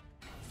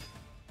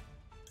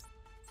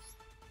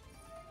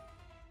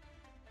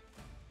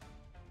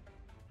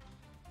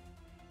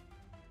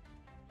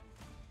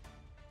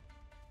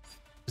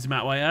 Does it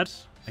matter what I add?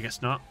 I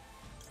guess not.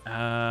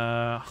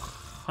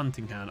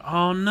 Hunting Hand.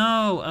 Oh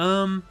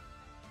no.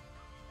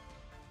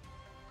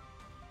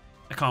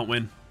 I can't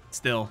win.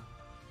 Still.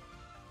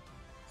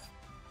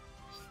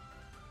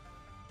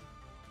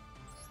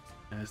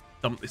 Let's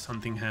dump this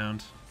Hunting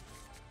Hound.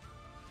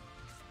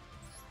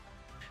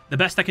 The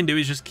best I can do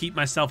is just keep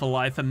myself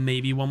alive for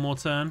maybe one more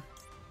turn.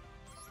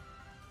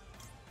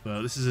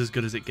 Well, this is as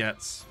good as it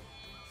gets.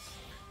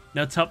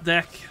 No top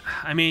deck.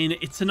 I mean,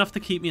 it's enough to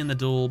keep me in the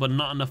duel, but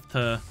not enough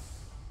to...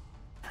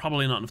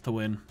 Probably not enough to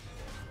win.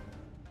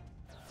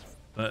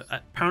 But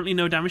apparently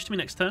no damage to me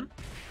next turn.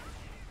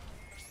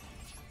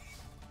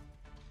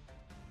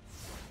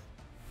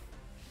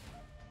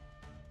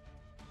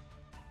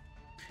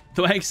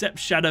 Do I accept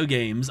shadow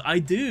games? I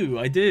do,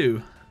 I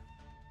do.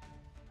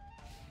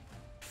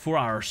 For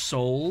our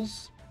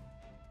souls.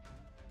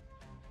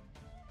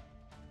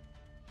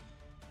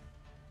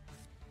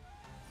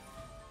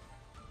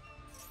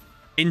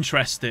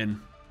 Interesting.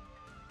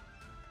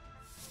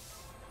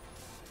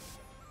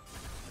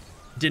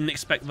 Didn't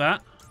expect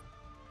that.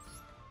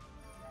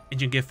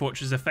 Ancient Gear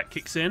Fortress effect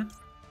kicks in.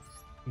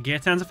 Gear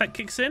Town's effect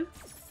kicks in.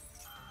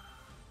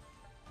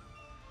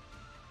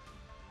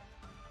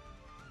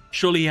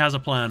 Surely he has a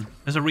plan.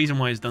 There's a reason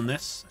why he's done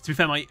this. To be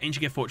fair, my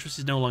Ancient Gear Fortress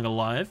is no longer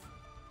live.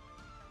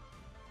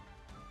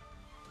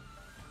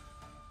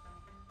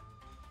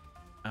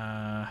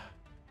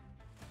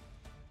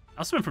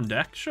 I'll summon from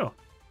deck, sure.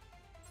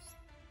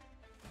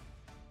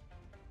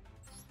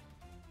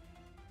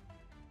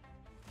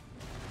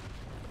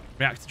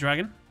 React to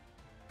dragon.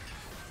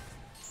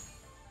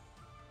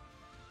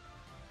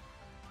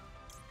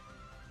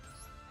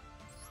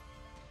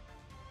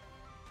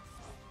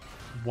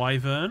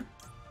 Wyvern.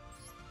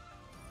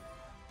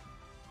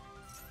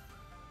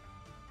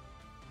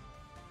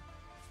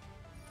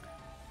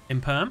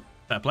 Imperm.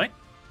 Fair play.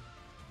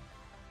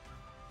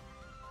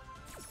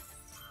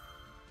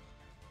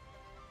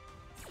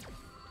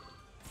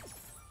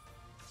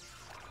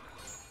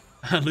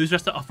 Lose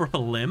rest to offer up a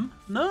limb?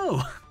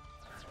 No.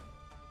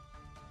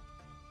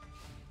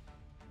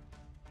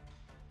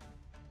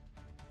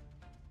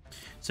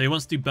 So he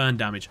wants to do burn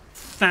damage.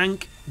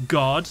 Thank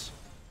God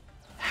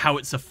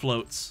Howitzer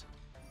floats.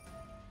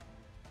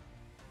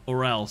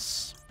 Or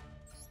else.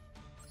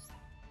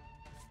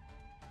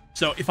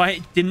 So if I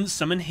didn't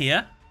summon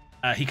here,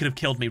 he could have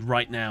killed me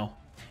right now.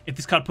 If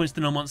this card points to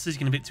no monsters, you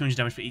can hit 200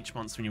 damage for each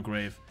monster in your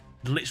grave.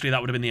 Literally,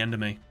 that would have been the end of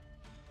me.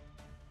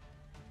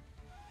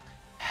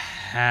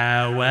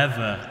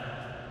 However...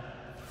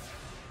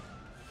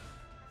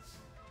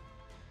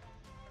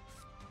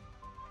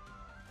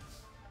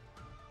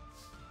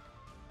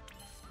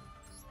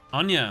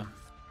 Anya.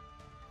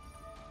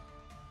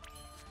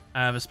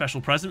 I have a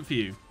special present for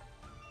you.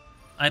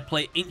 I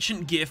play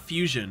Ancient Gear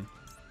Fusion.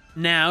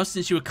 Now,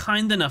 since you were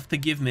kind enough to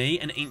give me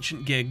an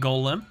Ancient Gear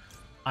Golem,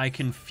 I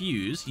can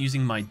fuse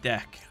using my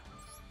deck.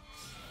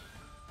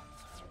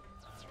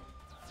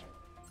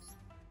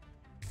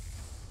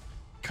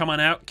 Come on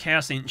out,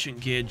 Chaos Ancient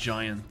Gear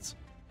Giant.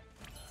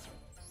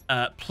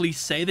 Please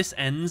say this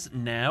ends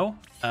now.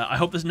 I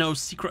hope there's no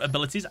secret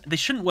abilities. They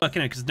shouldn't work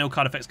in it because no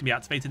card effects can be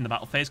activated in the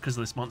battle phase because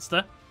of this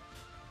monster.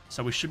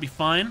 So we should be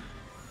fine.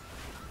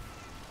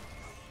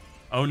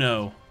 Oh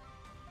no.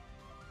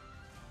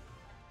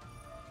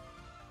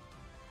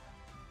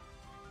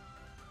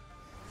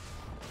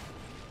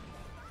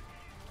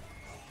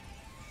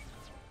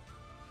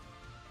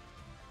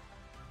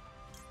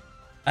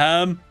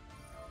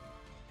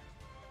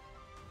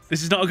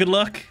 This is not a good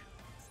look.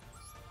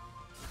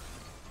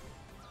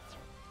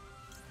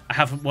 I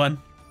haven't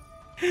won.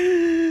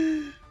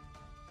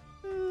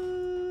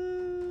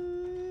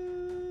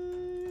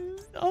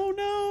 Oh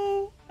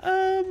no.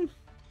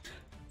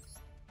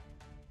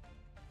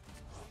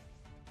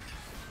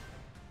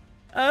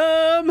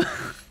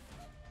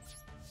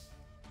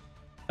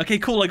 Okay,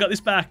 cool. I got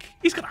this back.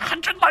 He's got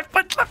 100 life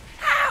points left.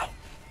 Ow!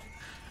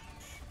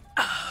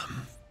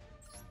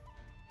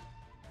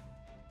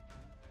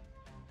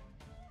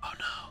 Oh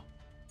no.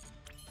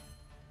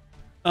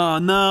 Oh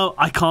no,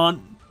 I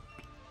can't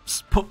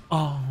put.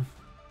 Oh.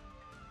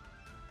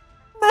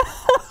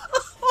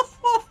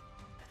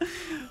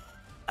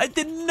 I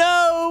didn't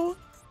know.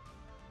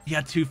 He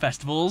had 2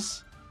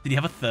 festivals. Did he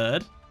have a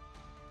third?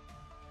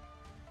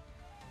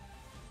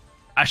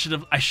 I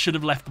should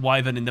have left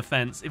Wyvern in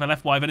defense. If I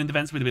left Wyvern in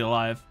defense, we'd be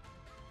alive.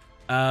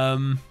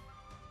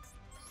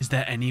 Is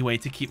there any way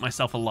to keep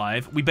myself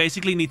alive? We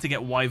basically need to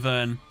get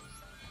Wyvern.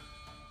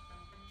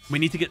 We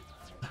need to get.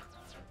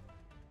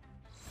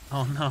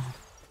 Oh no.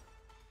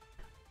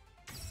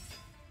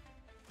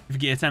 If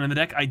Gear 10 in the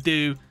deck, I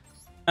do.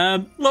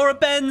 Laura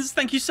Benz,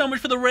 thank you so much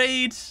for the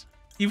raid.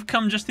 You've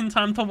come just in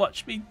time to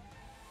watch me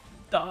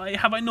die.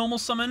 Have I normal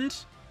summoned?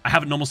 I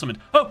haven't normal summoned.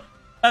 Oh,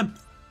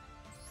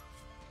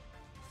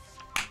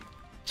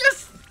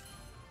 yes!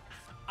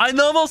 I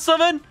normal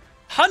summon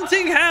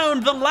Hunting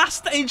Hound, the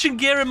last ancient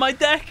gear in my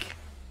deck.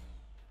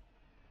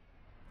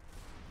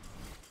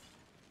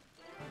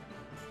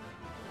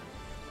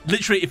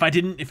 Literally, if I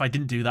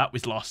didn't do that, we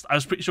lost. I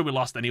was pretty sure we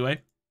lost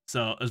anyway,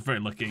 so I was very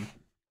lucky.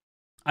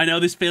 I know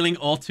this feeling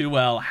all too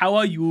well. How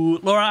are you?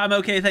 Laura, I'm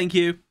okay, thank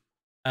you.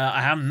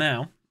 I am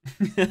now.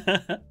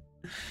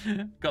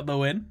 Got the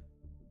win.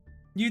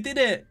 You did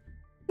it.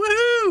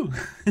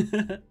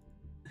 Woohoo!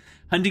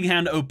 Hunting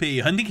Hand OP.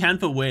 Hunting Hand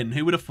for win.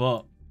 Who would have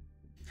thought?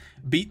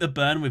 Beat the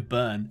burn with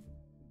burn.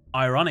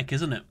 Ironic,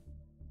 isn't it?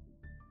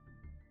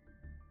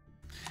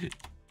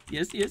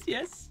 Yes, yes,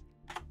 yes.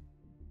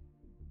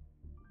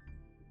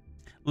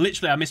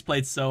 Literally, I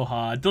misplayed so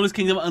hard. Duelist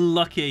Kingdom,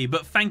 unlucky.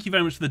 But thank you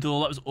very much for the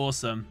duel. That was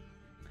awesome.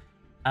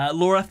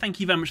 Laura, thank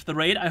you very much for the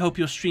raid. I hope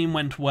your stream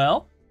went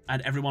well.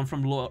 And everyone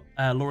from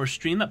Laura's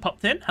stream that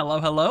popped in. Hello,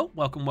 hello.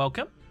 Welcome,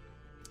 welcome.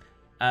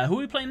 Who are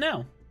we playing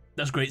now?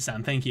 That's great,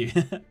 Sam. Thank you.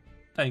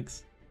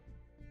 Thanks.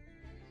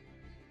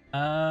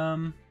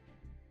 I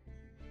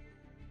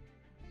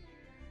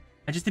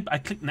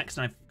clicked next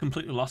and I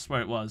completely lost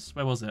where it was.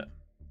 Where was it?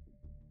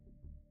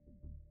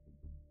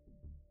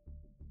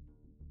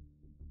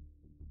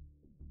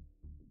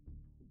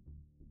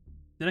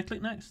 Did I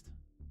click next?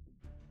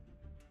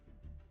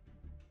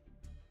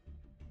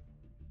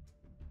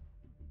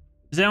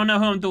 Does anyone know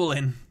who I'm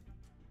dueling?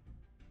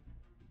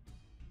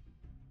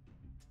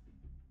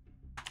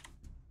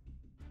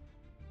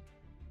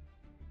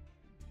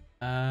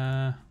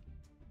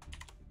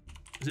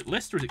 Is it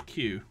list or is it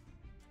queue?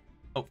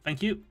 Oh,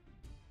 thank you.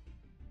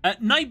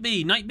 Night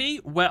B,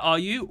 where are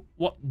you?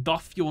 What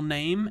doth your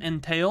name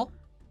entail?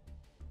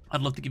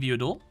 I'd love to give you a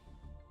duel.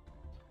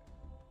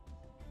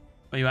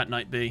 Where you at,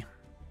 Knight B?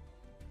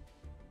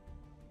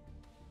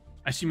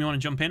 I assume you want to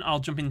jump in. I'll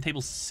jump in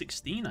table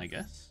 16, I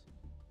guess.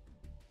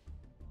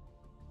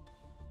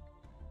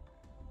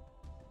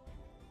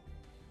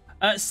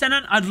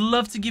 Senan, I'd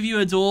love to give you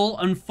a duel.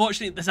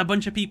 Unfortunately, there's a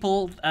bunch of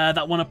people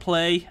that want to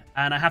play,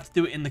 and I have to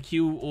do it in the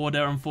queue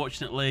order,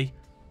 unfortunately.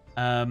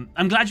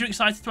 I'm glad you're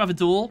excited to have a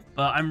duel,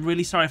 but I'm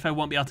really sorry if I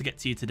won't be able to get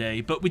to you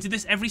today. But we do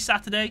this every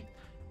Saturday,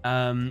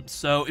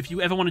 so if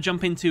you ever want to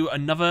jump into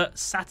another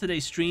Saturday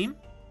stream,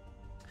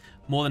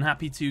 more than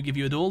happy to give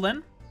you a duel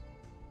then.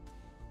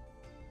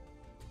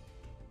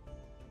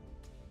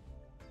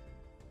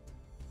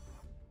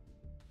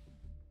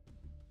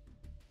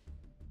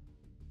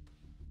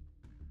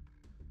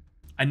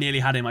 I nearly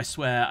had him, I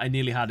swear. I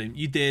nearly had him.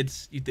 You did.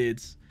 You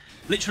did.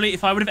 Literally,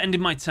 if I would have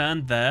ended my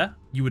turn there,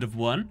 you would have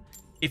won.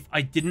 If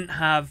I didn't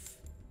have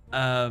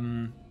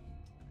my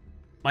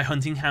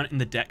hunting hound in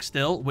the deck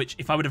still, which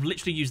if I would have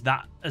literally used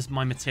that as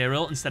my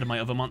material instead of my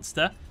other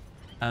monster,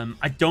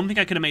 I don't think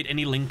I could have made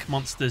any link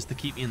monsters to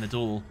keep me in the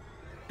duel.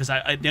 Because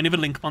the only other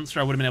link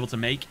monster I would have been able to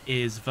make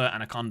is Vert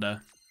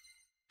Anaconda.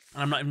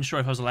 And I'm not even sure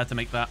if I was allowed to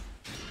make that.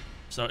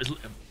 So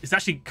it's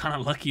actually kind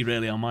of lucky,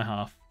 really, on my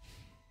half.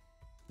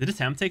 Did a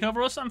temp take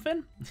over or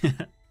something?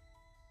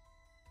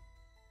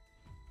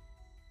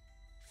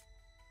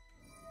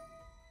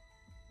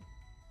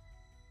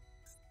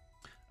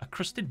 A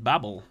crusted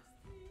babble.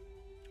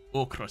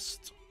 Or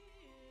crust.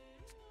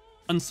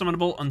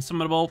 Unsummonable,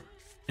 unsummonable.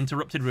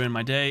 Interrupted, ruin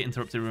my day.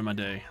 Interrupted, ruin my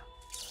day.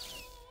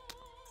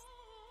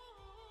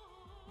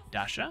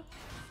 Dasher.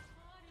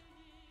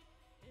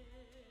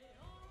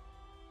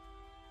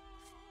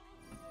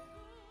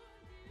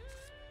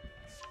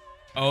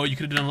 Oh, you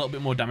could have done a little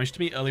bit more damage to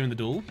me earlier in the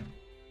duel.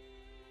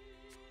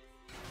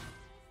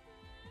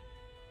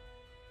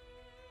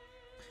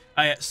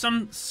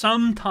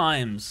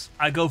 Sometimes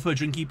I go for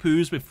drinky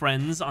poos with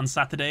friends on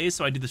Saturdays,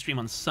 so I do the stream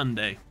on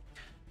Sunday.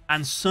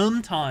 And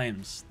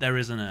sometimes there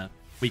isn't a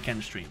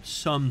weekend stream.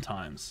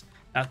 Sometimes.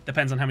 That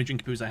depends on how many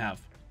drinky poos I have.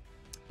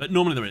 But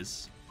normally there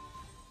is.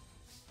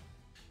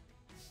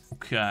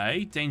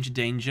 Okay, danger,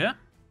 danger.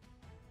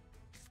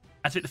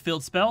 Activate the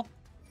field spell.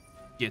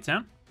 Get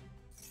down.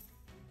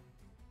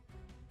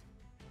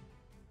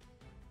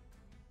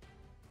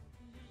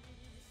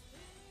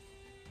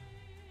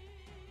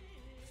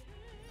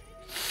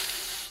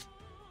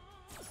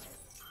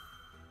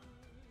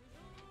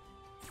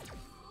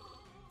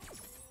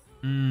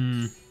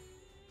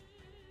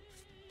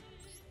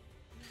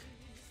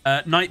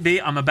 Knight B,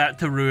 I'm about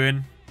to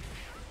ruin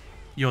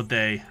your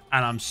day,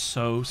 and I'm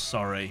so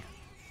sorry.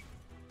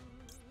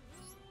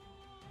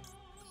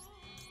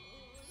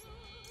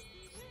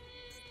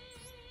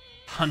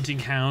 Hunting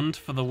Hound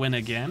for the win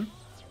again.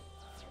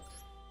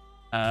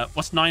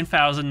 What's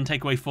 9,000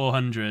 take away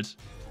 400?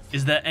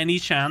 Is there any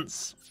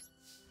chance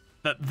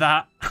that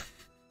that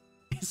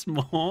is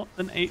more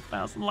than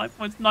 8,000 life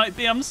points? Knight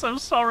B, I'm so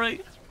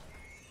sorry.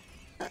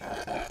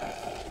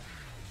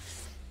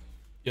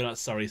 You're not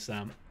sorry,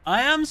 Sam.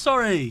 I am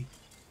sorry.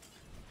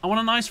 I want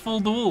a nice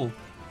full duel.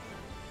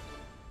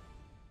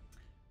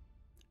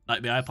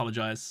 Knight B, I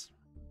apologize.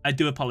 I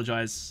do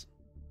apologize.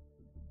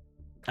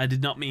 I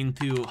did not mean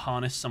to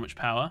harness so much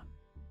power.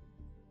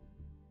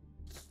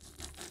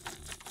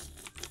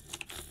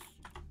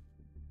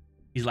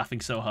 He's laughing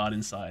so hard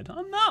inside.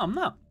 I'm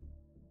not.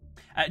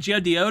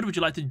 Geodeode, would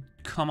you like to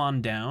come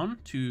on down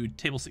to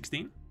table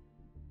 16?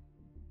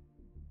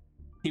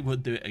 He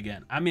would do it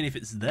again. I mean, if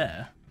it's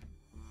there.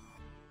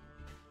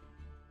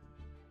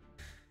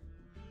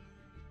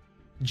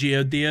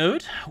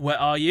 Geodeode, where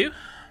are you?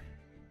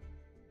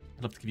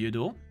 I'd love to give you a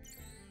duel.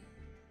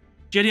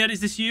 Geodeode, is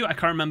this you? I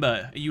can't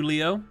remember. Are you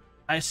Leo?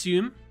 I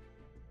assume.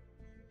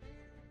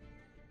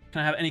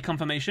 Can I have any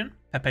confirmation?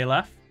 Pepe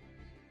laugh.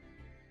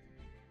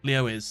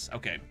 Leo is.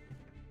 Okay.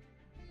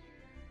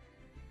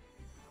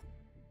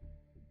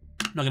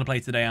 Not going to play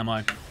today, am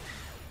I?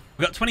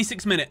 We've got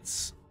 26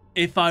 minutes.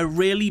 If I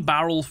really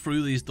barrel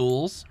through these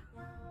duels,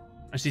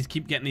 I just need to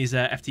keep getting these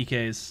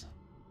FTKs.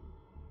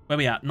 Where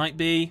we at? Knight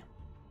B,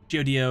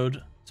 Geodeode.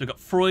 So we've got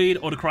Freud,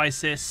 Order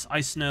Crisis,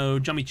 Ice Snow,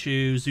 Jummy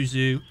Chew,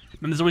 Zuzu.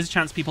 And there's always a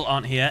chance people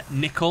aren't here.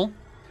 Nickel.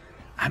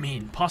 I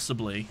mean,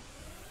 possibly.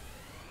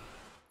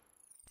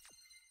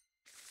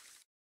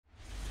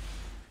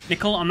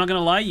 Nickel, I'm not going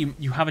to lie.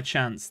 You have a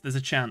chance. There's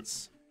a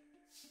chance.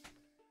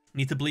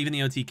 Need to believe in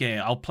the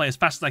OTK. I'll play as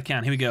fast as I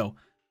can. Here we go.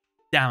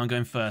 Damn, I'm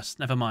going first.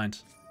 Never mind.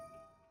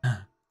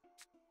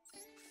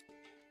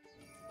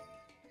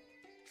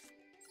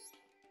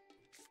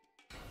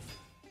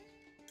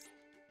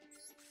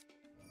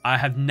 I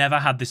have never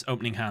had this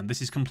opening hand.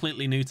 This is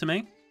completely new to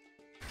me.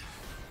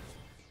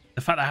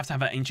 The fact that I have to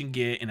have an Ancient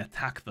Gear in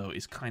attack, though,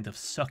 is kind of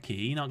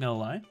sucky, not gonna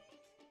lie.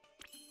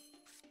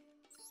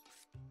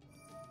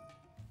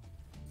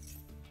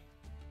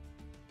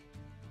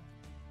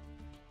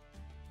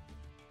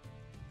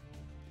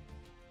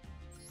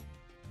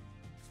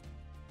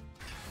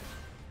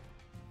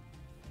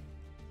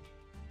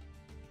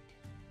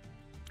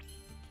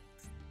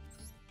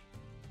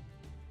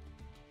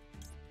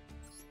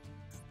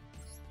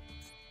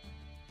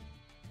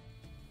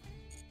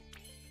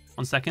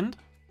 1 second.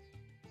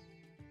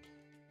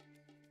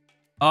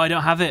 Oh, I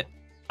don't have it.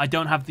 I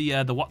don't have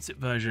the what's it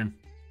version.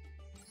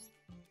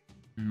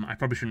 I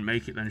probably shouldn't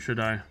make it then, should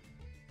I?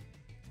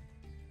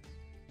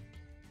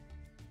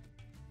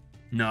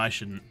 No, I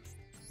shouldn't.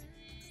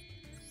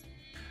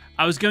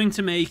 I was going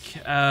to make,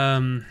 you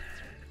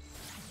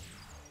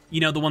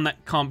know, the one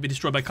that can't be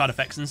destroyed by card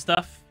effects and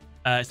stuff.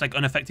 It's like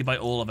unaffected by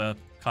all other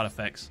card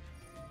effects.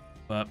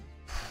 But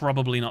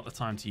probably not the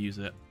time to use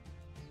it.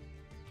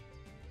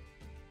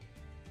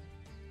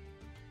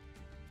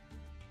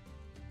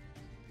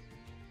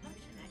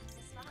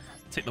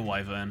 Take the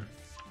Wyvern.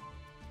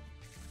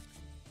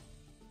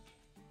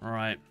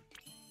 Alright.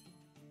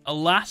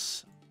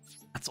 Alas,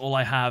 that's all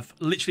I have.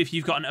 Literally, if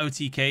you've got an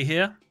OTK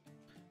here,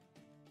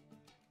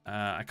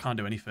 I can't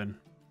do anything.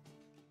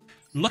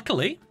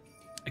 Luckily,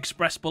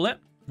 Express Bullet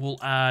will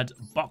add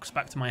Box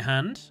back to my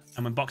hand.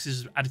 And when Box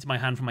is added to my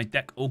hand from my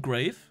deck or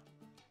grave,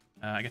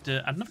 I get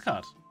to add another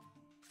card.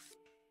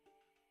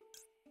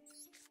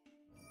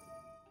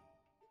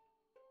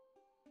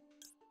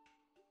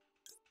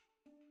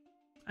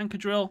 Anchor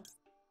Drill.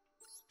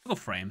 I'll go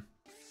Frame.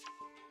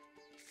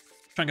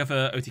 Try and go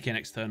for OTK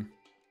next turn.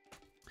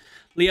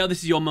 Leo, this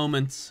is your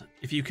moment.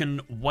 If you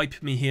can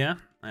wipe me here,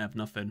 I have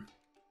nothing.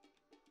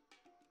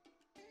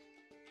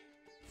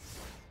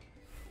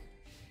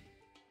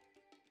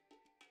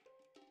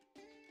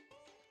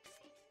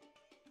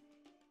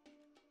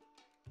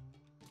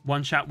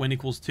 One chat win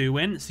equals 2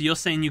 win. So you're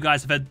saying you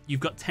guys you've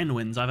got 10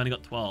 wins. I've only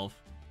got 12.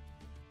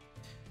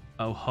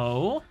 Oh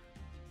ho.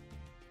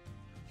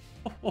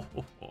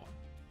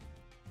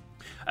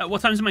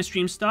 What time does my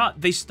stream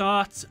start? They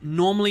start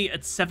normally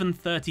at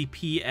 7:30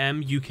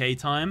 p.m. UK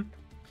time.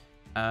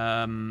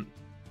 I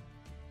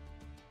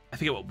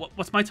forget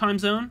what's my time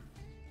zone.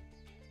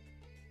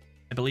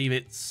 I believe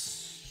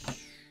it's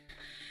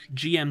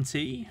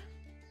GMT,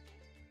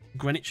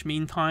 Greenwich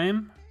Mean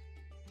Time.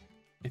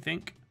 I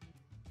think.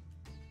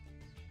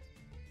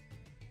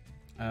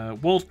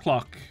 World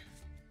Clock,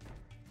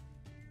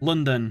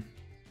 London.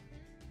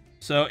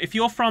 So if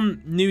you're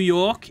from New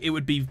York, it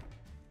would be...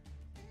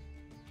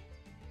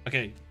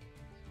 Okay.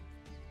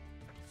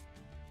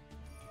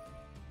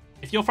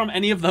 If you're from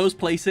any of those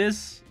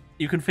places,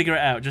 you can figure it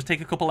out. Just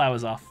take a couple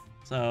hours off.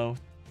 So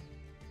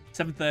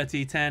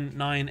 7:30, 10,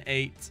 9,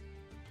 8,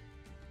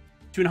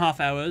 2.5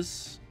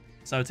 hours.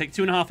 So take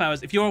 2.5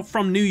 hours. If you're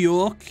from New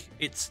York,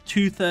 it's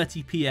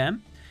 2:30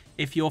 p.m.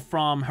 If you're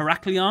from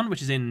Heraklion,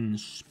 which is in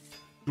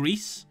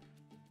Greece,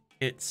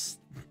 it's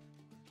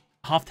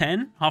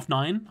 10:30,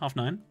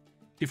 9:30.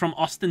 If you're from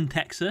Austin,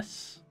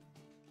 Texas,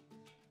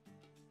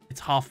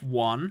 it's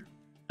 1:30.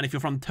 And if you're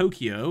from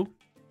Tokyo,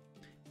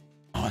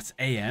 oh, it's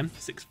AM.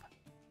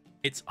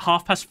 It's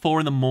 4:30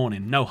 in the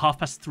morning. No,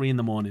 3:30 in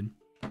the morning.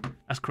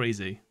 That's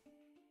crazy.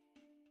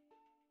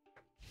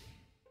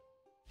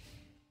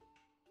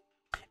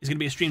 Is going to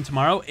be a stream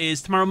tomorrow.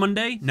 Is tomorrow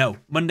Monday? No,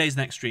 Monday's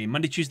next stream.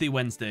 Monday, Tuesday,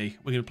 Wednesday.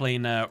 We're going to play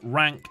in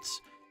ranked,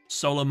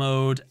 solo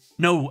mode.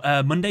 No,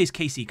 Monday's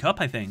KC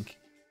Cup, I think.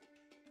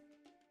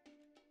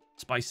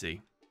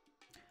 Spicy.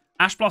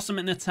 Ash Blossom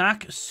in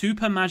attack.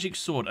 Super Magic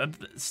Sword. At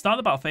the start of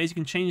the battle phase, you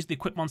can change the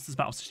equip monster's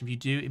battle system. If you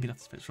do, it'd be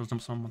that's special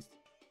jump summon.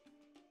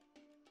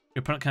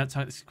 Your opponent can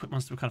attack this equip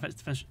monster with card effects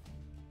defense.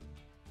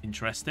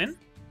 Interesting.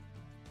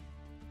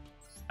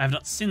 I have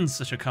not seen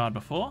such a card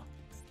before.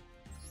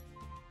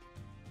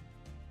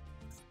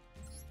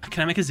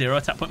 Can I make a 0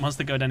 attack point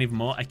monster go down even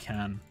more? I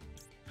can.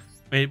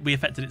 We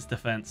affected its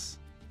defense.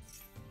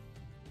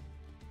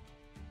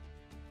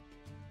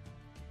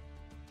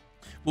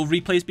 Will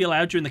replays be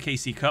allowed during the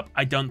KC Cup?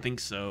 I don't think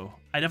so.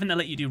 I don't think they'll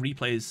let you do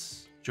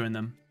replays during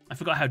them. I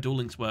forgot how Duel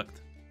Links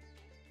worked.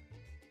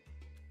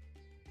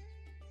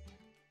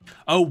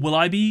 Oh, will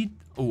I be?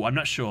 Oh, I'm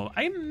not sure.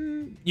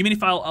 You mean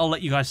if I'll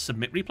let you guys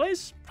submit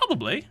replays?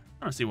 Probably.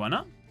 I don't see why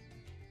not.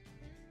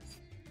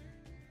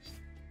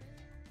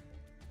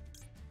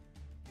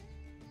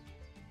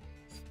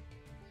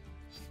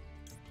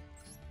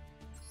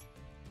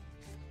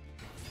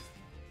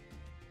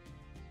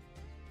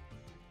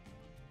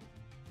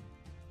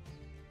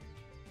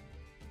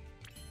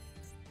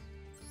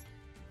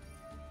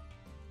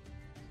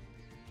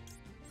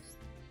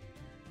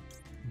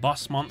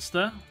 Boss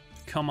monster,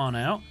 come on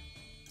out.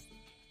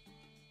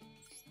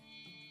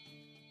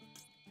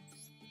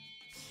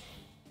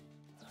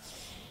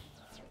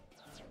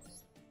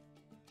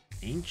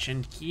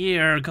 Ancient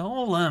Gear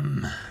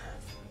Golem.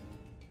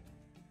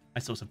 My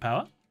source of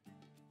power.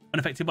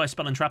 Unaffected by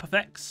spell and trap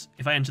effects.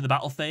 If I enter the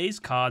battle phase,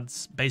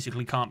 cards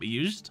basically can't be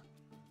used.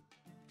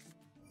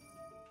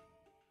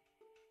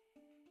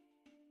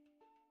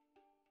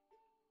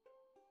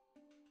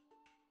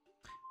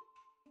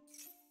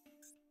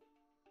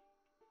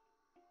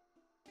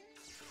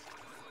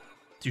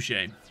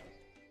 Touché.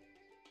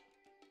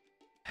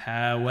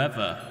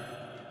 However,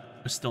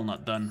 we're still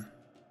not done.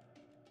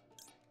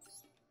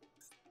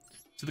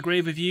 To the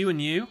grave of you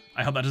and you.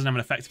 I hope that doesn't have an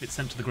effect if it's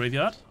sent to the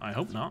graveyard. I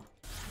hope not.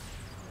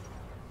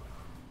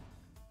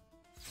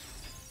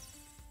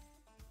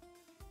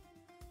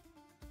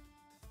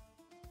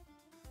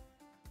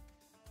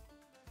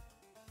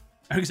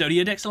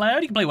 Exodia decks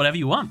allowed? You can play whatever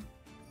you want.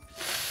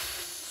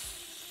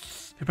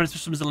 If your opponent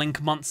special summons a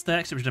Link monster,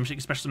 except redemption, you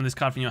can special summon this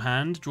card from your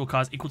hand. Draw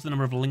cards equal to the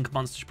number of Link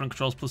monsters your opponent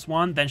controls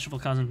 +1. Then shuffle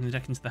cards from the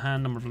deck into the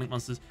hand. Number of Link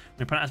monsters. When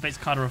your opponent activates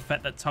a card or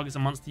effect that targets a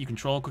monster you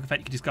control, quick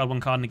effect, you can discard one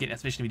card and negate the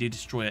activation. If you do,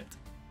 destroy it.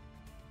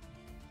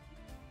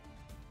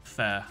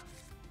 Fair.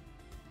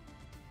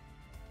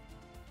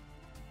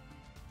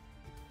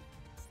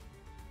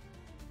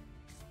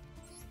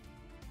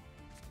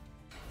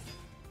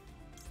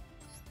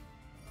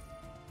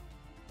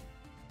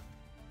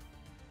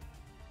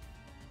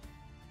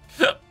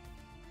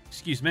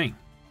 Excuse me.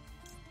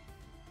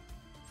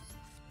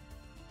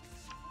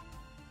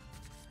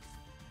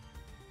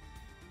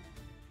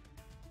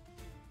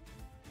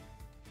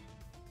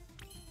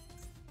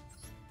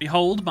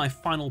 Behold my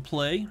final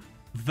play.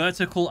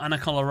 Vertical Anna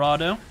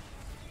Colorado.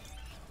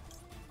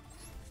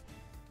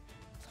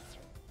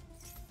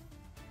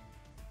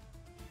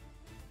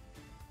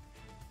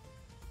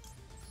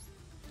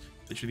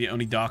 Literally the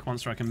only dark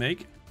monster I can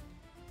make.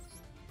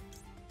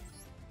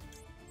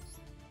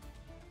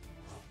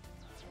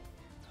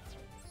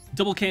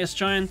 Double Chaos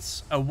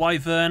Giants, a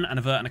Wyvern, and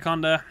a Vert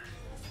Anaconda.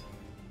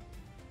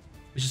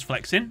 It's just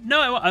flexing.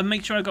 No, I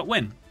make sure I got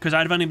win, because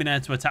I'd have only been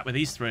able to attack with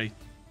these three.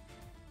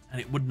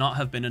 And it would not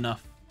have been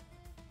enough.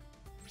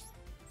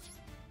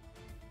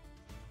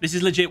 This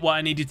is legit what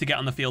I needed to get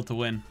on the field to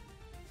win.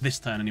 This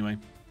turn, anyway.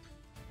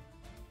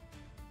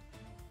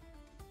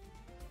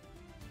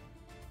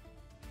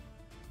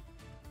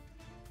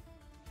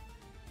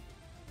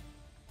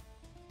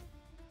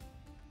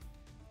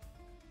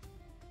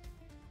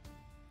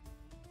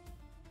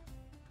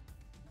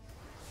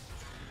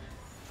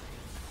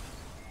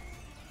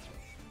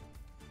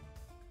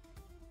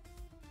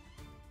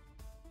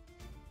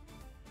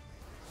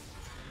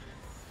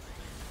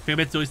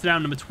 Bit always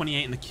down number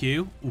 28 in the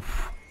queue.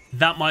 Oof,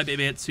 that might be a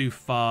bit too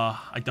far.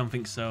 I don't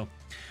think so.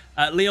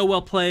 Leo,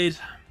 well played.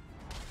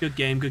 Good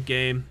game, good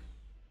game.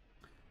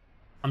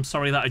 I'm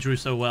sorry that I drew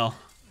so well.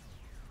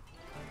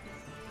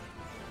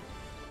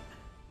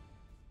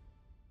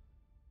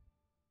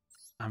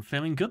 I'm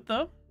feeling good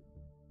though.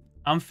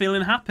 I'm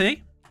feeling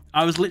happy.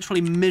 I was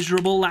literally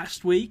miserable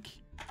last week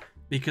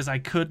because I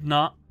could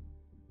not.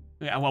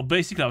 Yeah, well,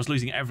 basically I was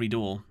losing every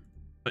duel.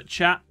 But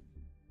chat,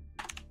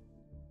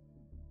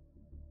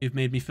 you've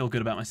made me feel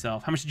good about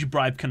myself. How much did you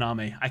bribe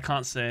Konami? I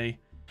can't say.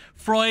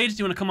 Freud, do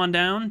you want to come on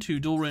down to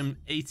duel room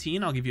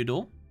 18? I'll give you a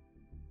duel.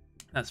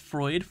 That's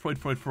Freud.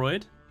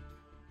 Freud.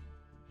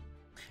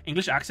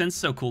 English accents,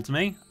 so cool to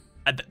me.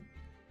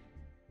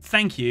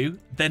 Thank you.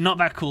 They're not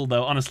that cool,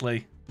 though,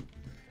 honestly.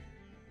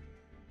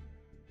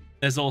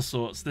 There's all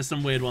sorts. There's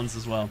some weird ones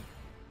as well.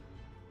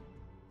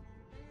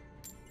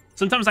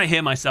 Sometimes I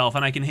hear myself,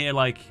 and I can hear,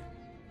 like...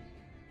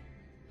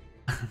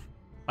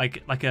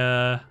 like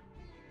a...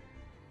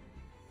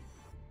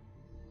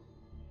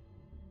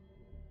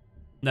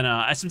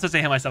 No, sometimes I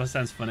hear myself, it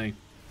sounds funny.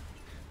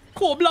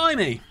 Cool,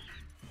 blimey!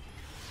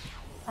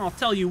 I'll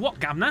tell you what,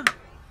 Gavner.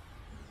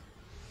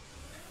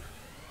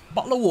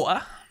 Bottle of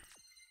water.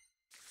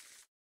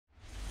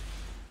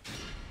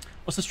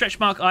 What's the stretch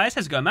mark eyes?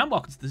 How's it going, man?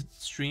 Welcome to the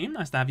stream.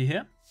 Nice to have you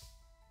here.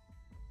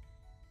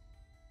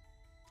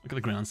 Look at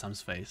the grin on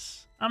Sam's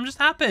face. I'm just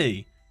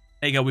happy.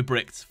 There you go, we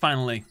bricked,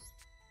 finally.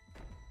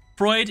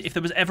 Freud, if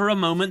there was ever a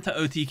moment to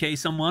OTK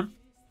someone,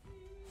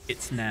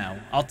 it's now.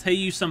 I'll tell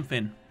you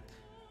something.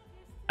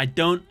 I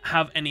don't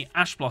have any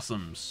Ash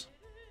Blossoms.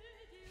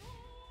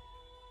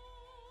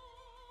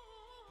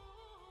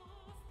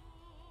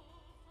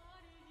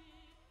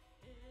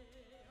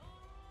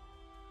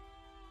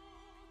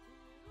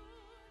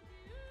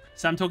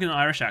 Sam talking an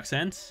Irish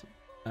accent.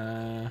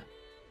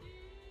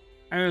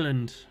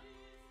 Ireland.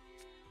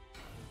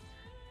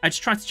 I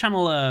just tried to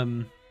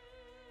channel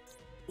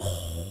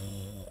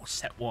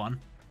set one.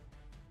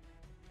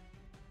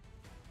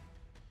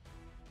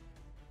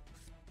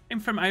 I'm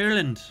from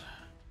Ireland.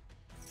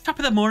 Top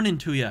of the morning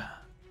to you.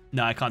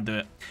 No, I can't do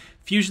it.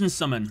 Fusion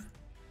summon.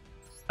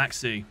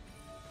 Maxi.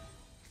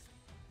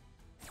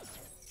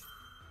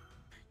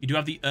 You do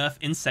have the earth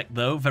insect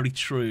though. Very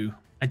true.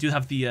 I do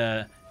have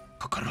the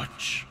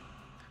cockroach.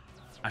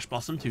 Ash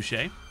Blossom,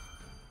 touche.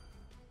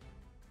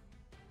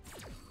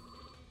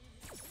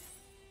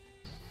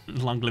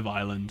 Long live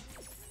Ireland.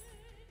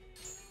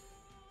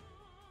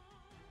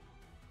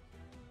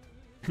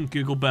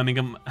 Google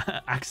Birmingham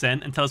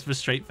accent and tell us with a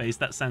straight face.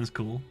 That sounds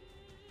cool.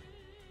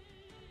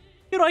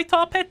 You're right,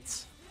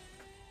 Tarpet.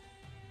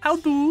 How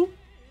do?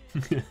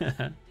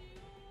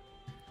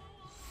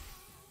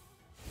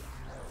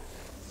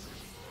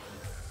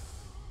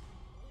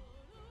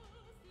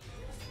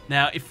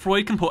 Now, if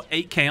Freud can put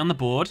 8k on the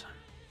board,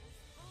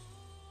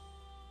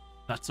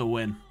 that's a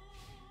win.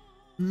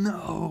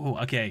 No.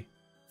 Okay.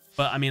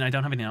 But, I mean, I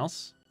don't have anything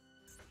else.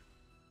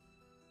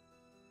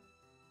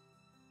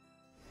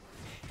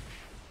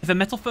 If a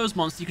Metal Foes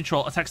monster you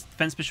control attacks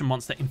defense mission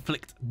monster,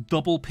 inflict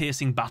double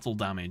piercing battle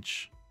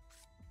damage.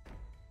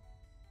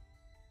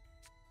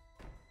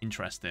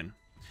 Interesting.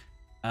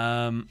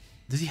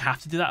 Does he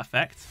have to do that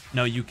effect?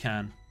 No, you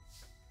can.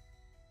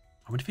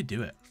 I wonder if he'd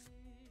do it.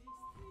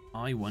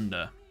 I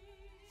wonder.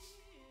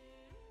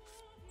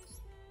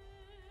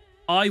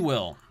 I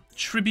will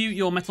tribute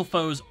your Metal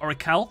Foes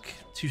Orichalc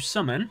to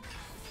summon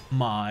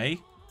my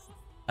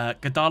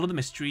Gadala the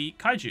Mystery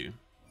Kaiju.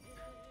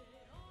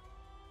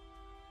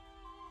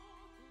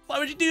 Why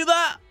would you do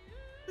that?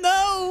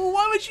 No,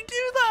 why would you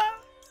do that?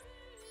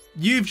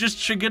 You've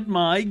just triggered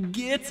my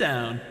Gear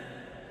Town.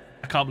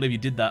 I can't believe you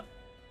did that.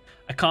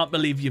 I can't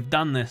believe you've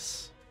done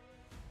this.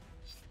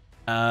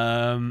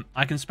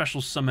 I can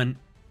special summon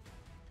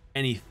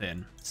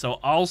anything. So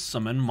I'll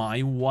summon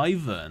my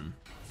Wyvern.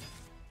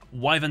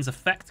 Wyvern's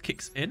effect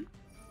kicks in.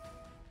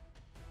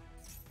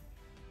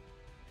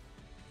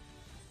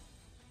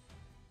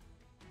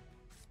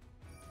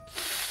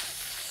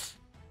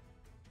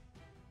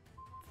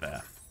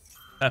 Fair.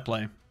 Fair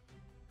play.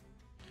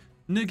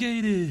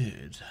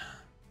 Negated.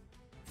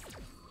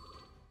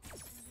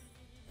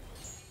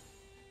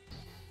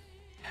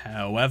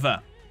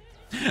 However,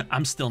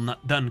 I'm still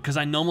not done because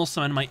I normal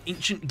summon my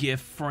Ancient Gear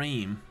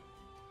Frame.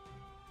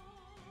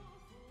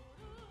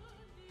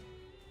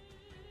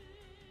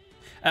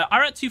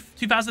 Irat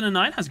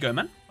 2009, how's it going,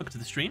 man? Welcome to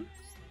the stream.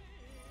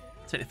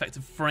 Take the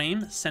effective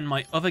frame, send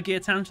my other Gear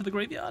Town to the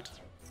graveyard.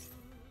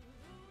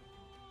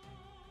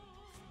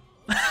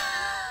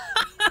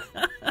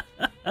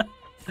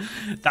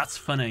 That's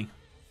funny.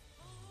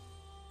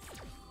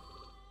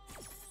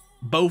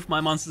 Both my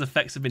monster's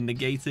effects have been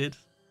negated.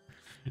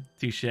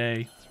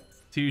 Touche.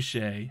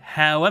 Touche.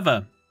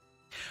 However,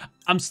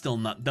 I'm still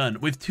not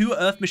done. With 2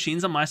 Earth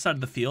Machines on my side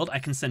of the field, I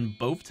can send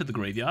both to the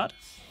graveyard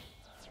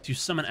to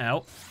summon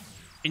out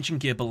Ancient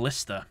Gear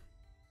Ballista.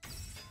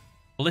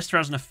 Ballista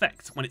has an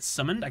effect. When it's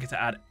summoned, I get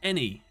to add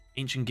any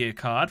Ancient Gear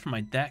card from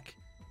my deck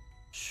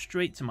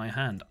straight to my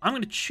hand. I'm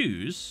going to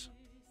choose...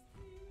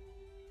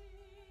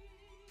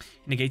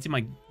 Negating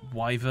my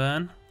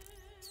Wyvern.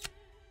 It's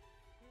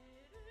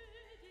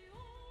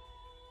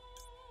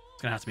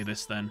going to have to be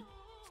this then.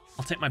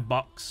 I'll take my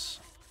box.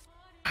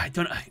 I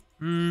don't...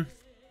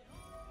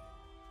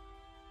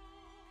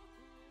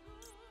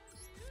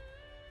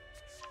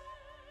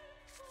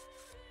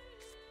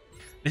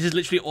 This is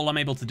literally all I'm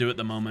able to do at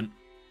the moment.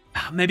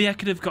 Maybe I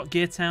could have got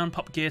Gear Town,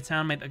 pop Gear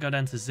Town, made that go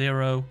down to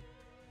 0.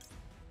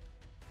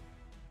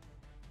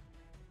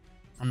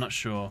 I'm not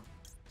sure.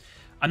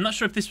 I'm not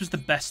sure if this was the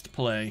best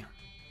play.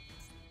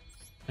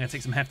 I'm going to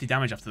take some hefty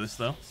damage after this,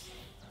 though.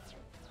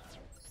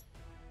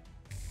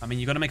 I mean,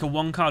 you got to make a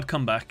 1-card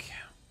comeback.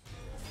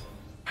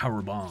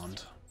 Power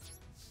Bond.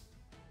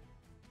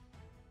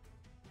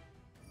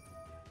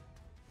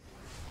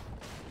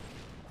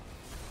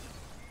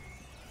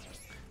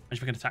 Imagine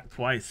if I can attack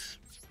twice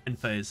in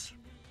phase.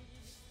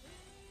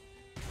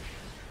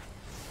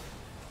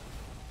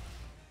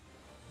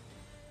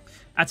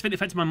 Activate the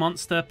effect of my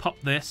monster. Pop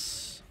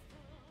this.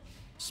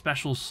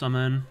 Special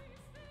summon.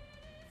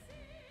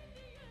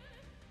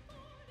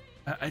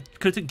 I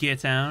could have took Gear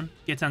Town.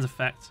 Gear Town's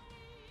effect.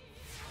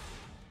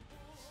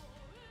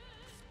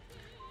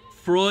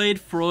 Freud.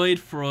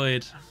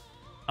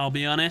 I'll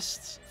be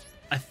honest.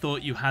 I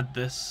thought you had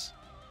this.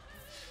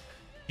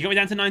 You got me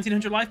down to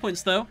 1900 life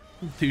points, though.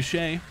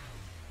 Touche.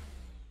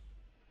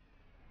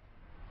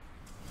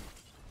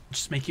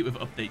 Just make it with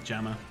Update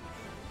Jammer.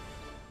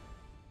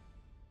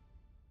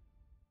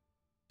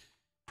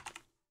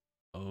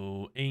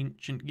 Oh,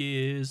 Ancient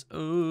Gears.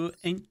 Oh,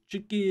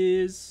 Ancient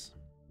Gears.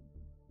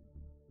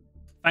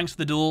 Thanks for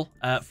the duel.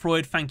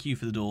 Freud, thank you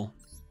for the duel.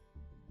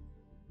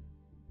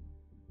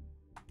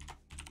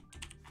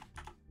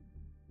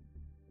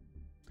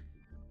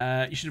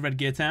 You should have read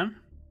Gear Town.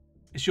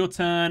 It's your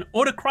turn.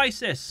 Order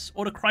Crisis.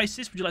 Order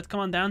Crisis, would you like to come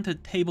on down to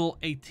table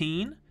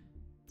 18?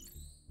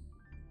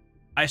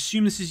 I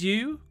assume this is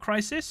you,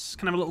 Crisis.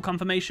 Can I have a little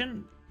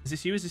confirmation? Is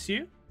this you? Is this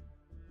you?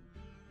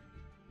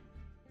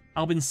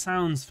 Albin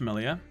sounds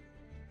familiar.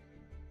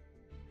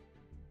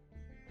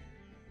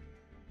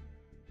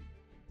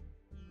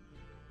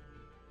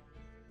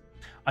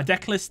 Our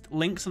deck list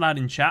links allowed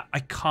in chat. I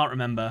can't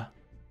remember.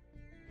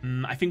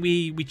 I think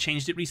we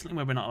changed it recently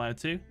where we're not allowed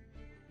to.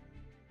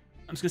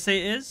 I'm just going to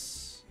say it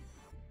is...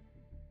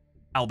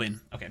 Albin.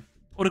 Okay.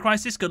 Order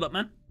Crisis. Good luck,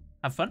 man.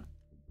 Have fun.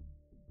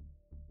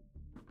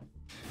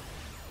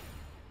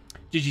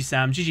 GG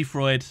Sam. GG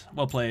Freud.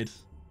 Well played.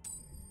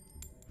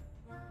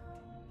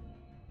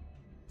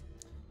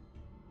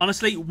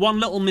 Honestly, one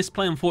little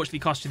misplay unfortunately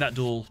cost you that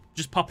duel.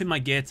 Just pop in my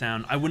Gear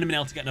Town. I wouldn't have been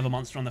able to get another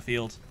monster on the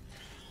field.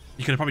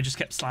 You could have probably just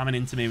kept slamming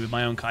into me with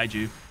my own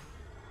Kaiju.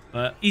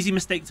 But easy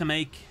mistake to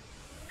make.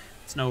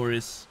 It's no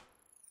worries.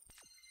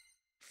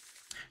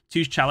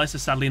 2 Chalice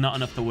is sadly not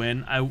enough to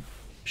win. I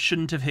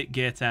shouldn't have hit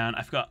Gear Town.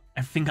 I forgot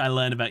everything I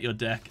learned about your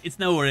deck. It's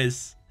no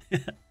worries.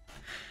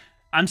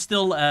 I'm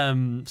still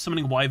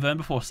summoning Wyvern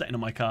before setting up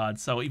my card,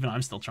 so even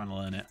I'm still trying to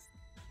learn it.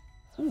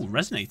 Ooh,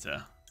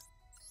 Resonator.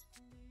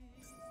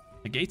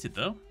 Negated,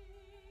 though.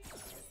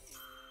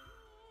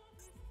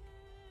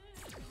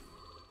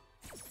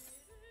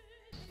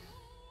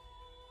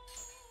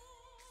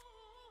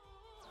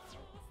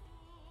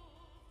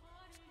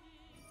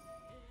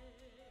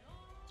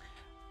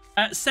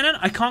 Senan,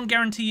 I can't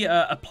guarantee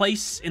a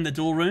place in the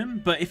duel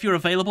room, but if you're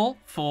available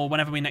for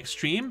whenever we next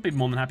stream, I'd be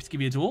more than happy to give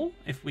you a duel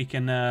if we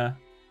can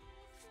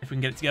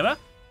get it together.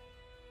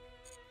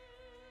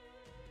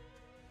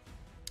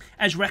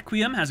 Edge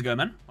Requiem, how's it going,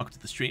 man? Welcome to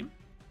the stream.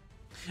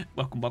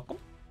 Welcome, welcome.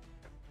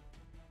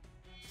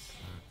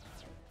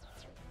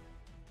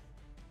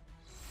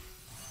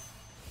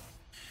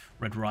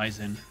 Red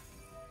Rising.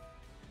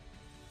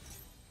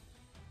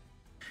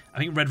 I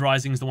think Red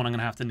Rising is the one I'm going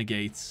to have to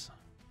negate.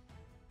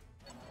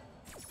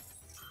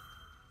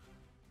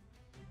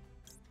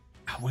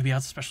 Will we be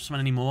able to special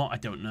summon anymore? I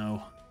don't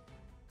know.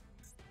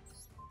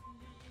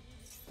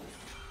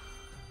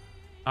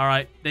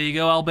 Alright, there you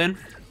go, Albin.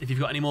 If you've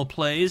got any more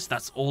plays,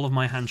 that's all of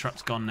my hand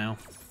traps gone now.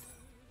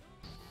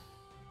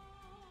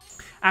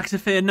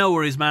 Axophir, no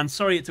worries, man.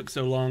 Sorry it took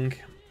so long.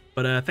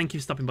 But thank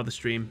you for stopping by the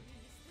stream.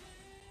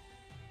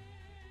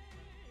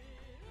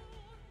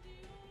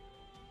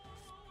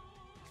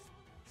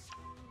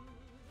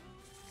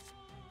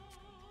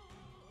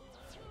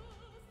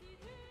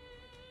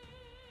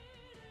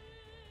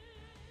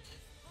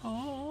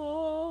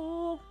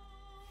 Oh.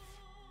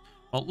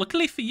 Well,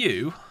 luckily for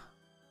you,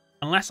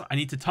 unless I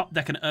need to top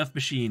deck an Earth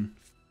Machine.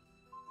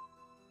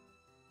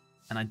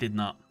 And I did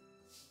not.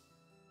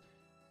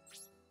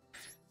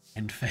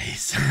 End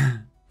phase.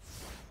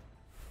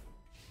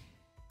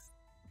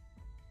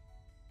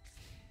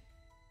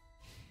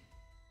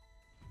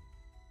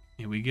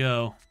 Here we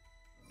go.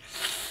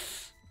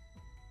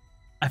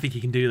 I think he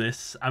can do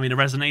this. I mean, a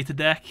Resonator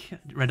deck,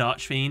 Red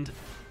Archfiend,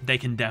 they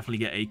can definitely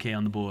get AK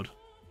on the board.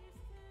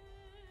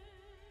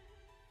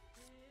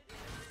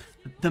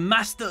 The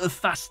Master of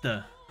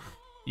Faster.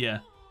 Yeah.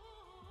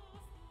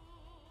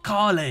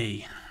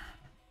 Carly.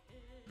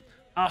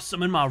 I'll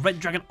summon my Red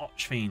Dragon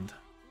Archfiend.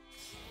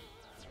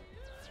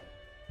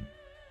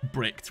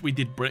 Bricked. We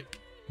did brick.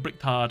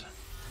 Bricked hard.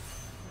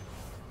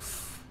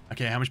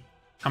 Okay, how much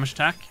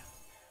attack?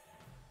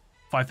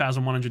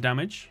 5,100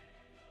 damage.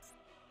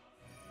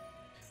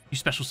 You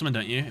special summon,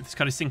 don't you? If this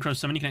card is Synchro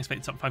Summon, you can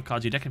activate the top 5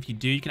 cards of your deck. If you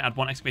do, you can add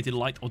one activated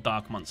light or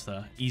dark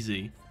monster.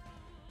 Easy.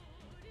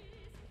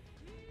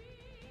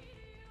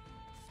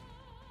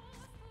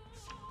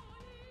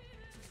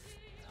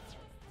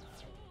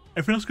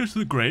 Everyone else goes to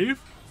the grave?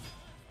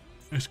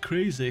 It's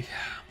crazy.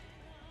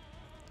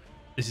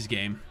 This is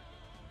game.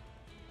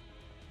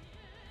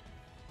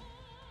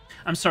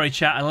 I'm sorry,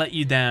 chat. I let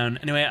you down.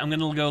 Anyway, I'm going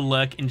to go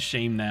lurk in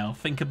shame now.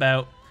 Think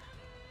about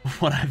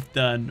what I've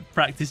done.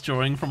 Practice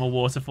drawing from a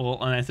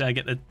waterfall, and I say I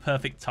get the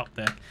perfect top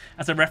deck.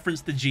 That's a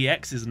reference to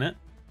GX, isn't it?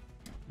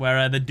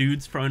 Where the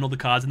dude's throwing all the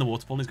cards in the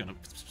waterfall and he's going to...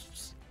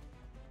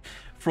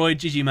 Freud,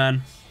 GG,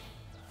 man.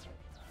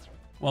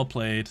 Well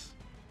played.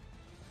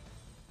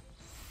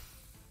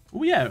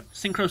 Oh yeah,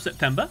 Synchro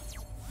September.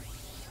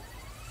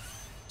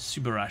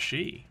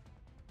 Subarashi.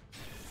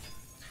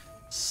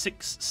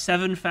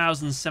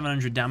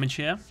 7,700 damage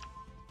here.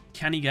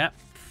 Can he get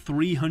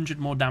 300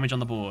 more damage on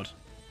the board?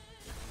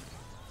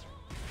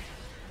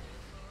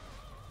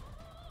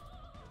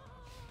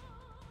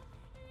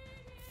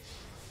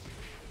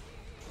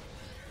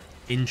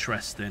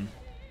 Interesting.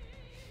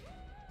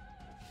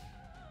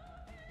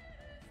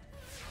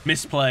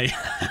 Misplay.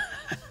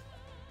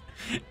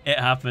 It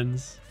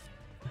happens.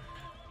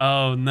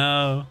 Oh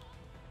no.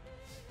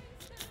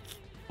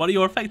 What are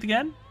your effect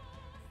again?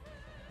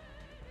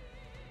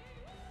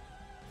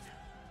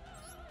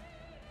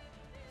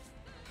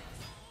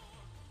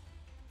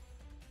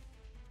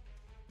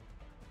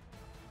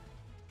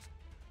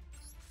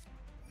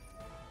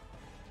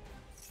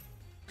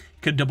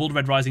 Could doubled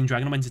Red Rising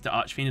Dragon went into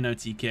Archfiend and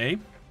OTK.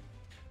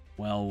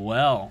 Well,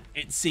 well.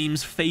 It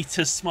seems fate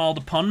has smiled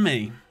upon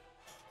me.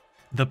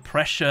 The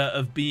pressure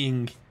of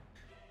being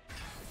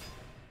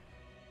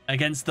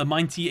against the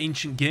mighty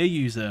ancient gear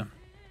user.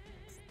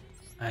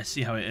 I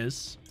see how it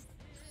is.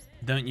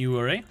 Don't you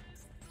worry.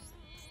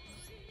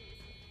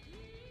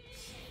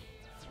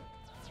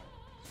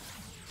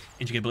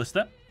 Integrate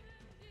Ballista.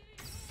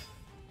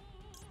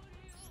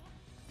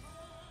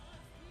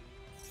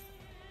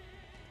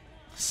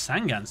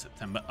 Sangan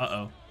September.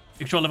 Uh-oh. If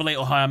you control level 8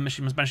 or higher,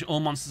 machine must banish all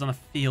monsters on the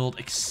field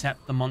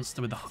except the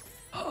monster with the...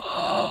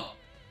 Oh!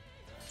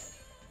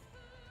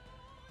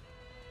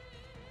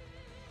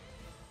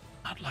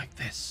 Not like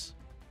this.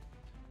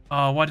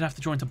 Oh, why did I have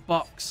to draw into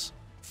box?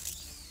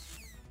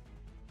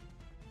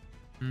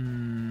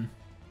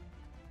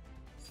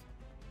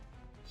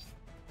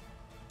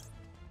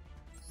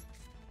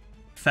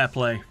 Fair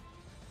play.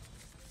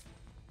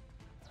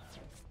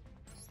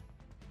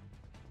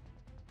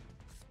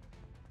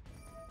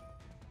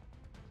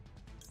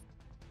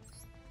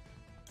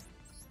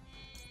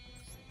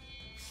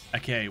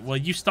 Okay, well,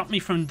 you stopped me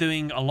from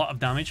doing a lot of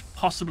damage,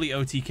 possibly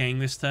OTKing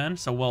this turn,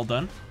 so well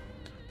done.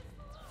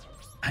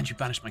 And you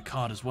banished my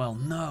card as well.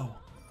 No.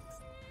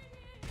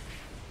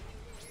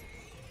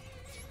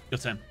 Your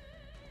turn.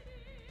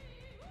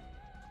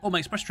 Oh, my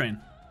express train.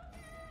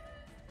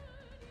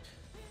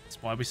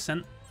 That's why we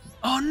sent...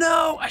 Oh,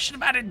 no! I should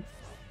have added...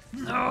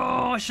 No!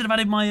 I should have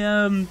added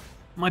my,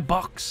 my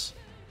box.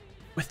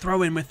 We're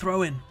throwing.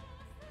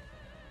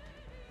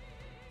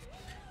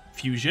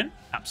 Fusion,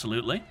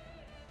 absolutely.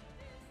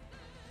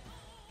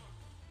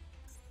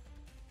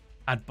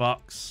 Add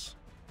box.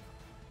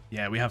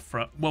 Yeah, we have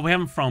well, we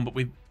haven't thrown, but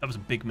that was a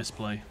big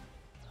misplay.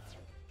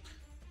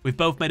 We've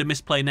both made a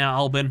misplay now,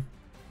 Albin.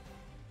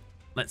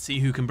 Let's see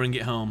who can bring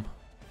it home.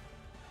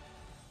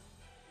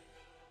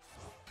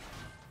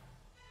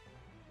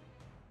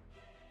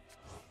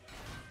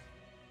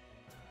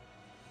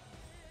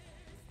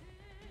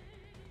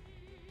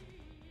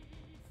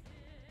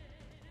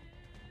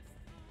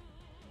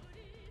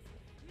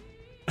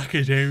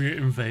 Academia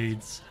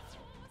invades.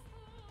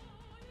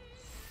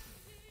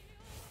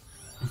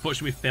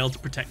 Unfortunately, we failed to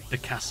protect the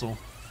castle.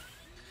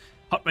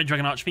 Hot Red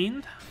Dragon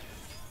Archfiend.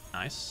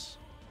 Nice.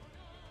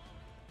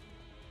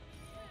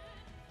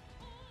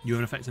 You have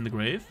an effect in the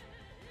grave.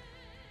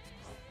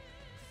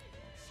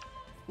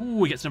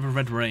 Ooh, he gets another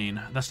Red Rain.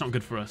 That's not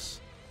good for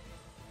us.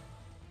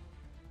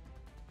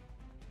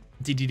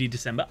 DDD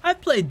December.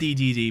 I've played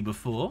DDD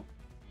before.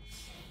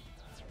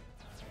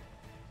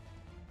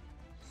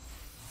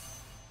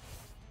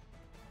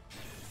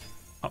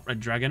 Hot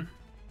Red Dragon.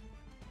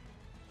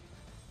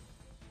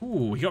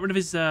 Ooh, he got rid of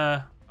his...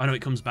 Oh no,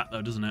 it comes back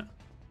though, doesn't it?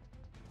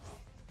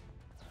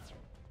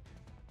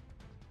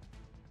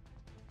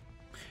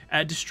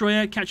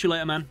 Destroyer, catch you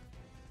later, man.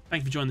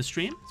 Thank you for joining the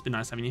stream. It's been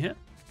nice having you here.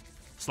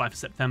 Sly for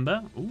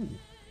September. Ooh.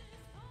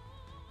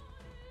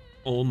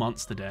 All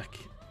monster deck.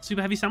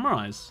 Super Heavy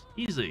Samurais.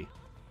 Easy.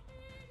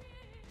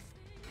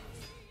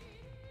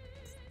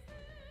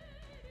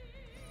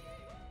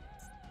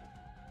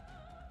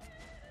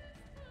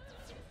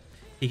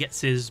 He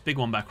gets his big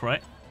one back,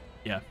 right?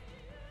 Yeah.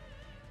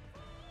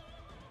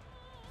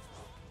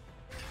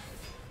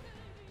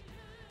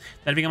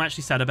 The only thing I'm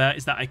actually sad about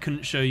is that I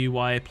couldn't show you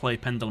why I play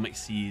Pendulum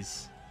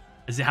Xyz.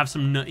 Does it have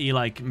some nutty,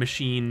 like,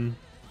 anti-machine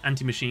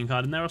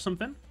card in there or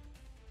something?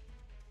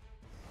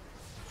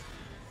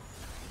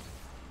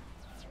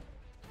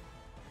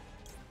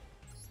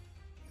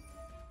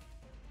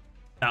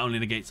 That only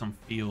negates on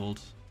field.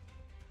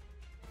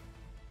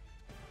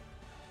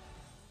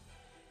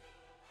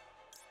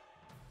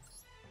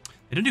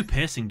 They don't do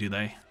piercing, do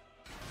they?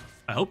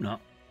 I hope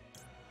not.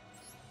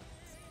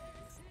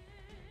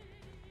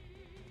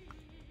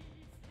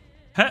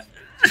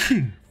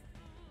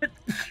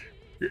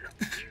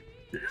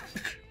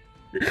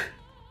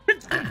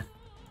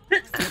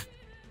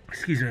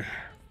 Excuse me.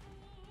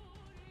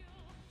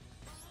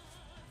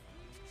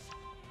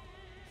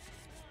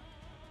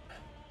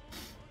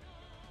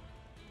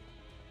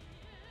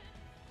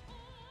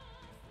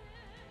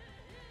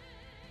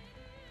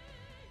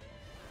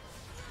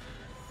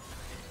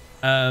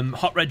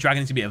 Hot Red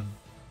Dragon is going to be a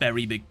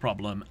very big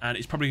problem, and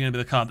it's probably going to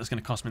be the card that's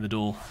going to cost me the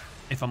duel,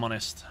 if I'm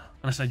honest.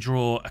 Unless I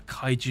draw a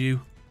Kaiju.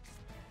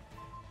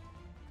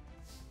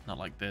 Not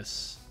like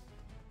this.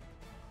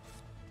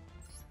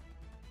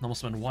 Normal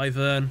summon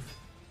Wyvern.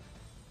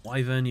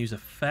 Wyvern use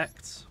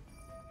effect.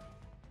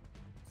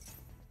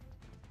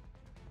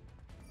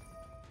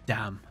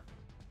 Damn.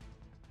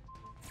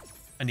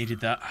 I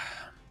needed that.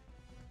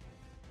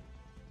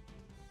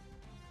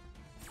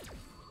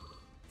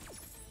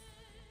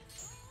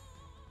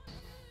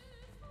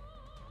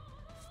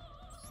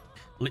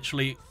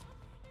 Literally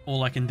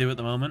all I can do at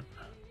the moment.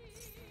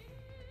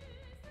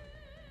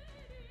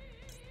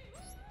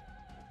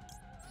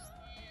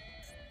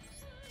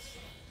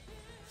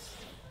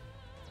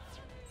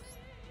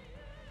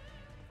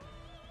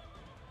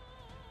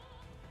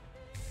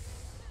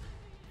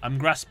 I'm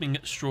grasping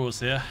at straws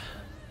here.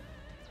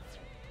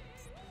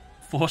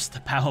 Force the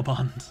power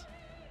bond.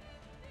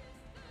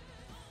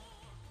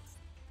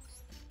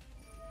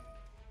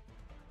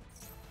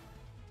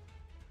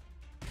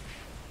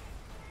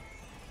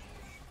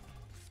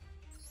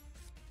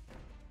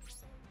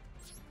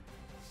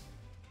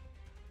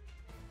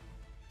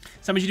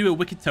 So would you do a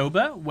Wicked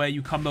Toba, where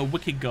you combo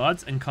Wicked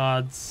Gods and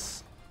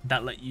cards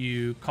that let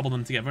you cobble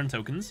them together in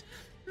tokens?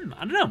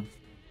 I don't know.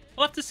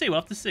 We'll have to see. We'll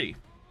have to see.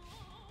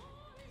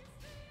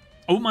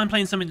 I wouldn't mind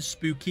playing something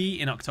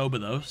spooky in October,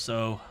 though,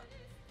 so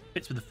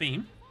fits with the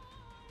theme.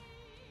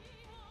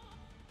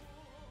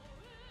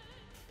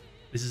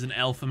 This is an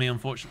L for me,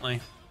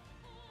 unfortunately.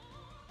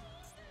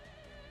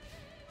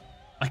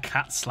 A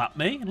cat slapped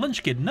me?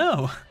 Lunch Kid,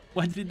 no.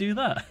 Why did it do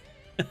that?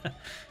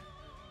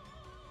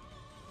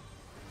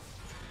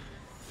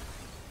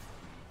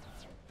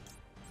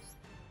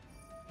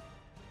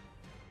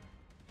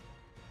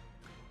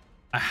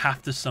 I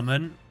have to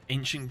summon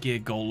Ancient Gear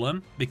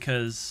Golem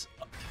because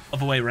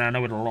other way around I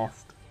would have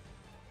lost.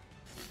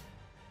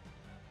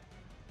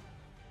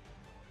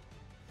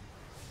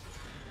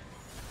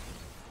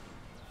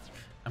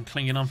 I'm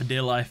clinging on for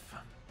dear life.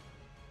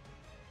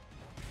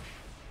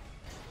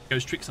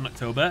 Ghost Tricks in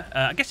October.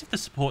 I guess if the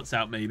support's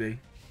out, maybe.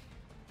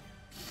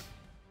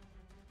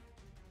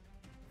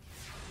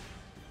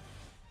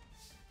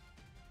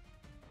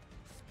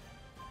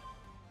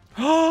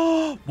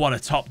 Oh, what a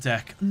top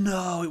deck.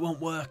 No, it won't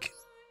work.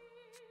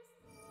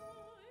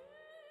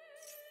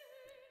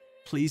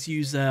 Please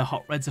use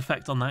Hot Red's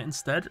effect on that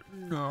instead.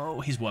 No,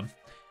 he's won.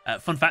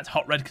 Fun fact,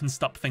 Hot Red can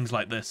stop things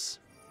like this.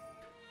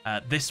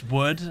 This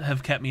would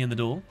have kept me in the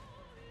duel,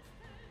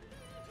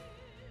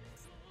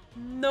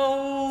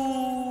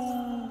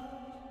 No.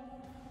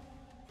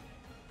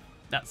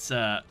 That's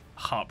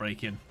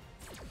heartbreaking.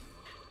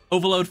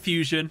 Overload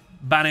fusion.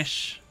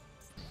 Banish.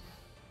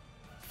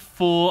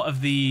 4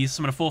 of these.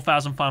 Summon a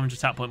 4,500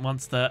 attack point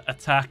monster.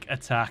 Attack,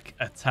 attack,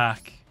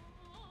 attack.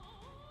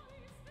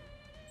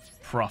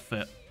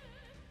 Profit.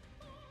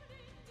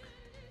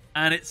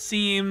 And it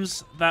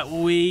seems that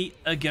we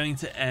are going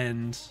to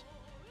end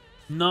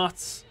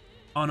not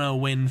on a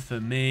win for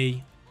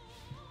me,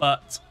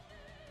 but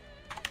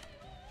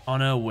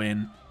on a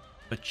win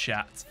for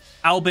chat.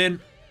 Albin,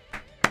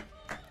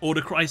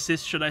 Order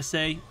Crisis, should I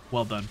say?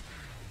 Well done.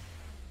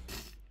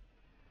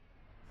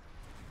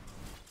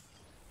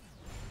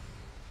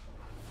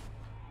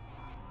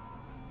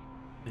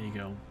 There you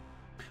go.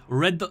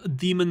 Red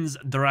Demons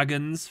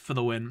Dragons for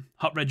the win.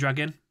 Hot Red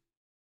Dragon.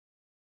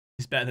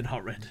 He's better than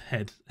Hot Red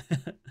Head.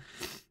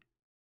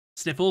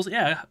 Sniffles,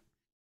 yeah.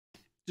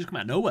 Just come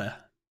out of nowhere.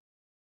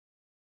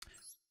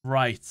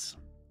 Right.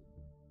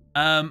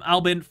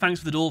 Albin, thanks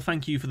for the duel.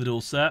 Thank you for the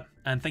duel, sir.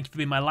 And thank you for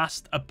being my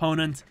last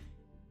opponent.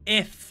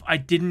 If I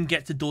didn't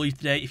get to duel you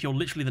today, if you're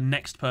literally the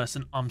next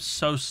person, I'm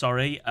so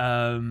sorry.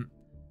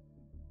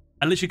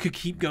 I literally could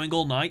keep going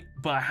all night,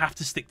 but I have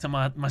to stick to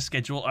my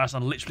schedule, or else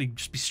I'll literally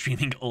just be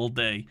streaming all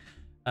day.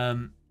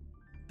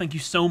 Thank you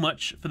so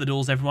much for the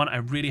duels, everyone. I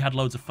really had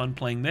loads of fun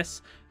playing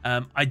this.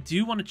 I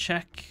do want to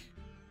check...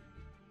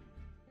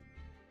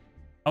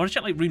 I want to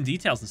check like room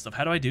details and stuff.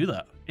 How do I do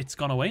that? It's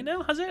gone away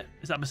now, has it?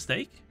 Is that a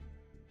mistake?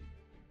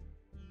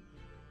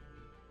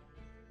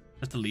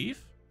 Just to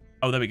leave?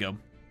 Oh, there we go.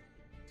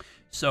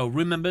 So,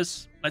 room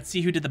members, let's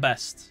see who did the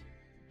best.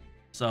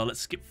 So, let's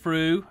skip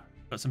through.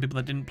 Got some people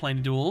that didn't play any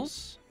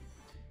duels.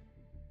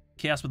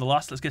 Chaos with the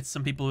loss. Let's get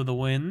some people with the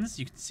wins.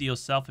 You can see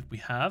yourself if we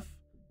have.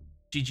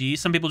 GG.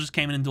 Some people just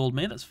came in and dueled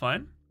me. That's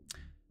fine.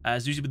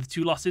 Zuzi with the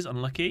 2 losses.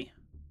 Unlucky.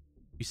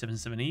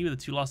 U77E with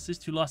the 2 losses.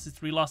 2 losses.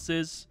 3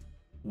 losses.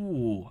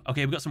 Ooh.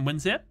 Okay, we've got some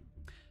wins here.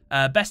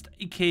 Best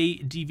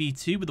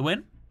AKDV2 with the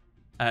win.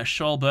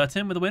 Shawl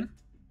Burton with the win.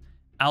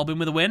 Albin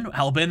with a win.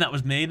 Albin, that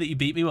was me that you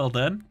beat me. Well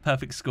done.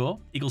 Perfect score.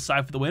 Eagle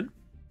Side for the win.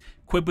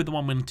 Quib with the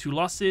 1 win, 2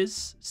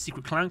 losses.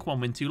 Secret Clank, 1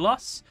 win, 2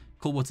 loss.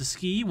 Coldwater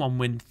Ski, 1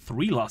 win,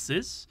 3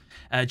 losses.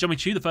 Johnny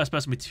Chu, the first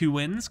person with 2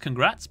 wins.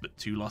 Congrats, but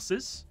 2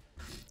 losses.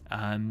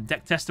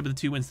 Deck Tester with the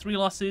 2 wins, 3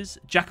 losses.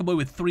 Jackaboy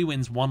with 3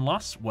 wins, 1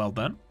 loss. Well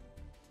done.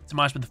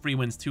 Tomash with the 3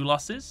 wins, 2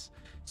 losses.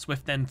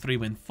 Swift End, 3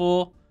 win,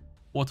 4.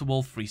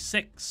 Waterwolf,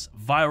 3-6.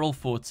 Viral,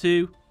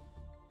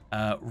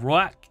 4-2.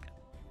 Roak,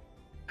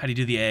 how do you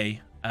do the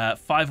A?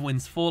 5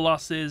 wins, 4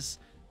 losses.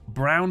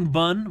 Brown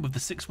Bun with the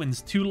 6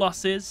 wins, 2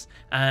 losses.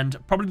 And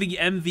probably the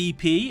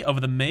MVP over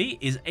the me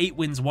is 8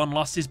 wins, 1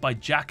 losses by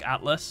Jack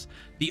Atlas.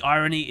 The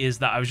irony is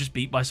that I was just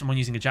beat by someone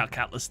using a Jack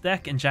Atlas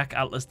deck, and Jack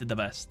Atlas did the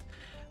best.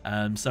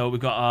 So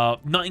we've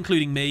got, not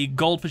including me,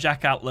 gold for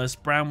Jack Atlas,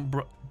 Brown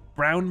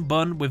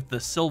Bun with the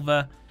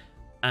silver,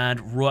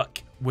 and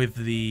Rook with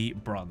the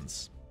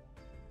bronze.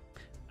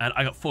 And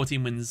I got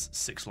 14 wins,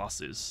 6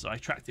 losses, so I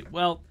tracked it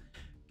well.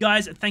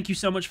 Guys, thank you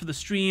so much for the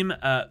stream.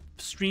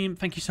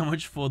 Thank you so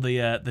much for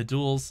the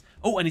duels.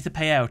 Oh, I need to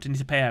pay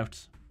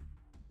out.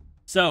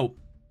 So,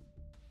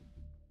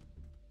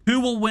 who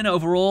will win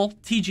overall?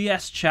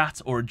 TGS,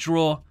 chat, or a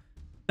draw?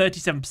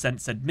 37%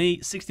 said me.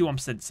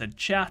 61% said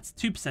chat.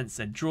 2%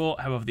 said draw.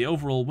 However, the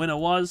overall winner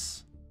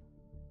was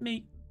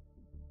me.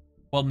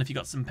 Well done if you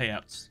got some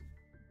payouts.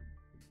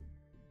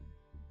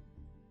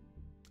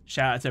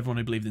 Shout out to everyone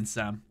who believed in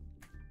Sam.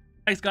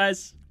 Thanks,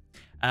 guys.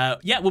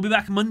 Yeah, we'll be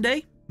back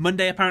Monday.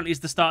 Monday apparently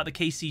is the start of the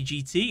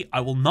KCGT.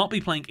 I will not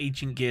be playing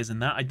Ancient Gears in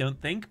that, I don't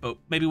think, but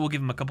maybe we'll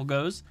give them a couple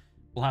goes.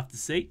 We'll have to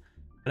see.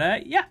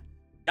 But yeah,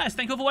 guys,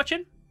 thank you for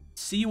watching.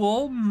 See you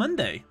all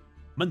Monday.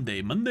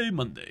 Monday.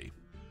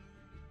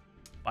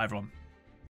 Bye, everyone.